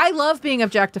come true. I love being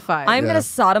objectified. I'm Yeah. gonna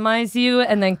sodomize you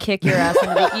and then kick your ass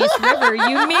into the East River.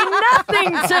 You mean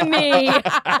nothing to me.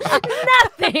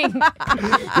 Nothing.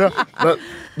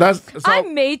 That's so, I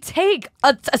may take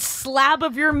a slab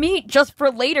of your meat just for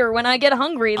later when I get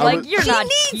hungry. Like you're she not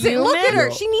needs human. it. Look at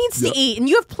her. She needs to eat, and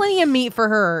you have plenty of meat for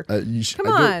her. Come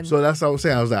on. So that's what I was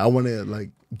saying. I was like, I want to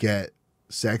like get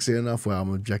sexy enough where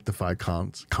I'm objectified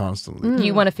constantly.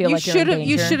 You want to feel You like you're in should have.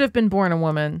 danger. You should have been born a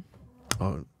woman.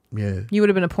 Oh yeah. You would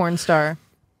have been a porn star.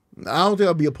 I don't think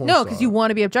I'll be a porn No, star. because you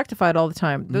want to be objectified all the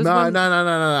time. Those No. women-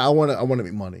 I want to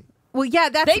make money. Well, yeah,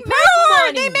 that's They the make porn.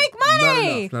 money. They make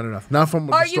money. Not enough. Not from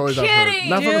Are the you stories I've heard. kidding?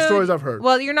 Not from the Dude. stories I've heard.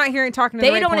 Well, you're not talking to They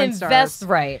the right don't porn invest stars.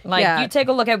 right. Like Yeah. you take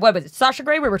a look at what was it? Sasha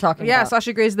Grey we were talking Yeah, about.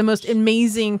 Sasha Grey is the most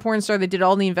amazing porn star that did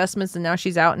all the investments, and now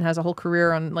she's out and has a whole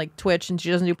career on like Twitch, and she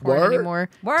doesn't do porn Word? anymore.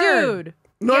 Word. Dude.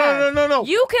 No.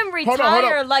 You can Hold on.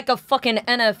 retire like a fucking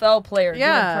NFL player.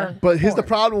 Yeah. doing But here's the porn.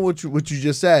 problem with what you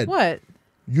just said. What?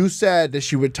 You said that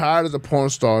she retired as a porn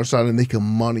star and started making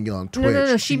money on Twitch.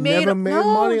 No. She never made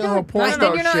money on her porn I star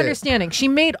think you're not shit. understanding. She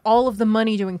made all of the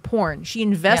money doing porn. She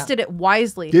invested it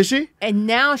wisely. Did she? And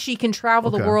now she can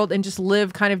travel the Okay. world and just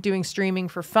live kind of doing streaming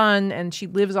for fun, and she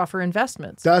lives off her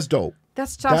investments. That's dope.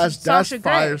 That's Sasha, That's Sasha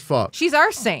fire Grey. as fuck. She's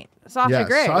our saint, Sasha Yes,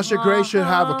 Grey. Sasha Grey should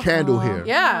have a candle here.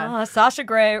 Yeah. Sasha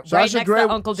Grey, right Sasha next Grey, to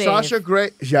Uncle Dave. Sasha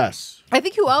Grey, yes. I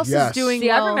think who else Yes. is doing See,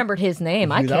 well? I remembered his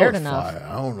name. I Dude, that cared was enough. fire.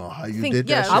 I don't know how you think- did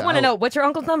yeah, that. I I shit. want to know what's your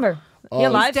uncle's number. He He's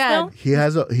alive dead. still? He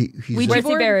has a he's Ouija Where's he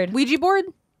board? buried? Ouija board?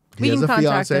 he We has can a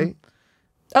contact fiance. him.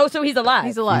 Oh, so he's alive.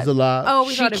 He's alive. He's alive. Oh,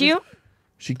 we She thought it was- cute?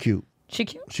 She cute. She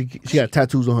cute? She got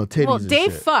tattoos on her titties. Well, and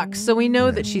Dave shit. fucks, so we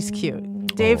know that she's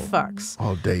cute. Dave fucks.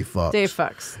 Oh, Dave fucks. Dave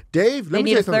fucks. Dave, let They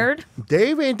me need tell you a something.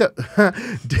 Dave ain't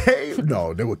the Dave.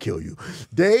 No, they would kill you.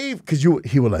 Dave, because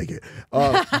he would like it.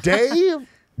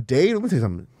 Dave. Let me tell you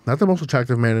something. Not the most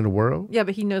attractive man in the world. Yeah,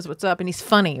 but he knows what's up, and he's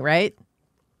funny, right?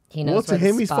 He knows Well, to where the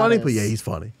him, he's spot funny, is. but yeah, he's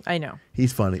funny. I know.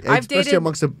 He's funny, I've especially dated-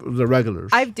 amongst the regulars.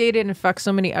 I've dated and fucked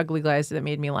so many ugly guys that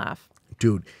made me laugh.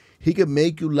 Dude, he can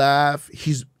make you laugh.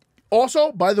 He's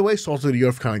also, by the way, salt of the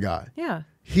earth kind of guy. Yeah.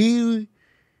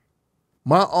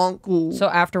 My uncle, So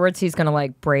afterwards, he's gonna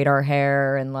like braid our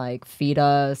hair and like feed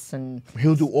us, and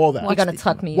he'll do all that. you're gonna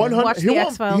tuck me in. 100. Watch he the won't-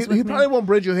 X-Files He, with he me. probably won't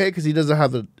braid your hair because he doesn't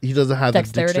have the Dexterity?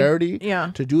 dexterity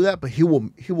Yeah. to do that. But he will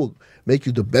make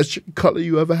you the best chicken cutlet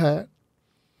you ever had,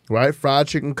 right? Fried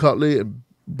chicken cutlet and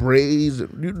braids.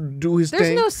 And you do his There's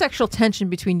thing. no sexual tension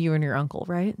between you and your uncle,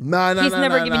 right? Nah, He's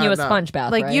never given you a sponge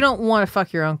bath, Like, right? you don't want to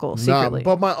fuck your uncle secretly. Nah,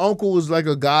 but my uncle is like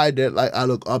a guy that like I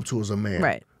look up to as a man.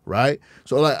 Right. Right.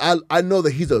 So like I know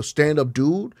that he's a stand up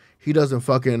dude. He doesn't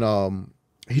fucking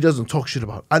he doesn't talk shit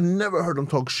about. I never heard him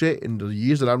talk shit in the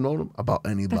years that I've known him about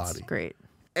That's anybody. great.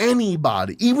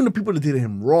 Anybody, even the people that did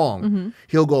him wrong. Mm-hmm.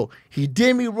 He'll go, he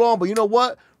did me wrong, but you know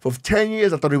what? For 10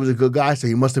 years, I thought he was a good guy, so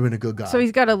he must have been a good guy. So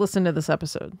he's got to listen to this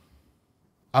episode.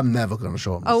 I'm never going to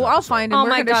show him this Oh, I'll episode. find him. Oh We're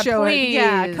my gonna God, show it.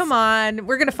 Yeah, please. come on.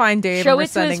 We're gonna find Dave. Show and we're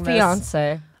it to his sending this.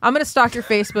 fiance. I'm gonna stalk your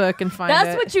Facebook and find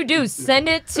That's it. what you do. Send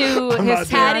it to his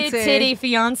tatty fiancé. titty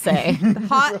fiance.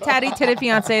 Hot tatty titty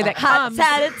fiance that Hot comes.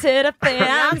 tatty titty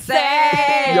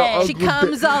fiance. Yo, She Uncle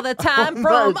comes all the time Oh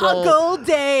from my God. Uncle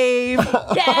Dave.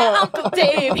 Yeah, Uncle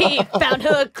Dave, he found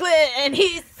her clit and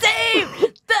he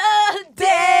saved the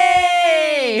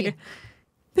day.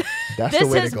 That's the This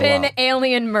way has to go been out.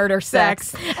 Alien Murder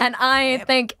Sex, and I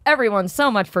thank everyone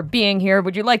so much for being here.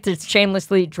 Would you like to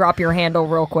shamelessly drop your handle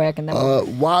real quick? And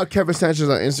then Wild Kevin Sanchez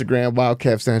on Instagram, Wild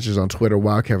Kev Sanchez on Twitter,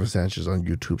 Wild Kevin Sanchez on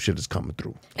YouTube. Shit is coming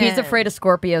through. he's afraid of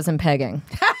Scorpios and pegging.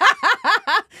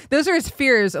 Those are his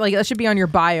fears. Like that should be on your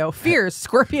bio. Fears,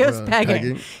 Scorpios, pegging.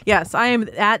 pegging. Yes, I am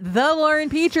at the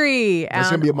Lauryn Petrie. That's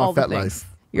gonna on be in my all the Fet things.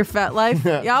 Life. Your Fet Life?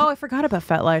 Yeah. Oh, I forgot about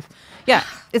Fet Life. Yeah,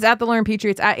 it's at the Lauryn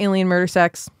Petrie. It's at Alien Murder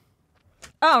Sex.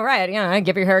 Oh, right. Yeah,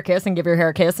 give your hair a kiss and give your hair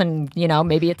a kiss and, you know,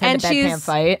 maybe attend And a bedpan she's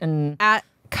fight. And At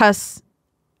Kuss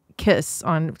Kiss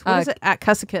on what is it? At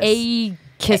Kuss a Kiss. a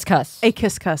kiss cuss. A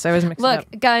Kiss Kuss. I was mixing Look,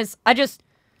 up. guys,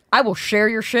 I will share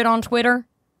your shit on Twitter.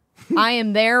 I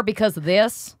am there because of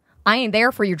this. I ain't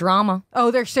there for your drama.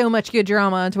 Oh, there's so much good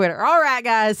drama on Twitter. All right,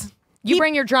 guys. You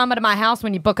bring your drama to my house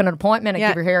when you book an appointment at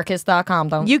Yeah. giveyourhairakiss.com,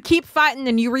 though. You keep fighting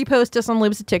and you repost us on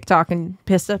Libs of TikTok and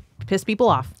piss people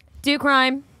off. do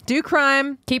crime. Do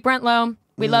crime. Keep rent low.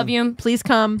 We love you. Please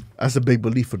come. That's a big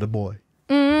belief for the boy.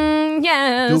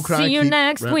 Yes. Do crime, See you keep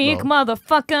next rent week, low.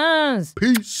 motherfuckers.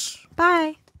 Peace.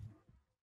 Bye.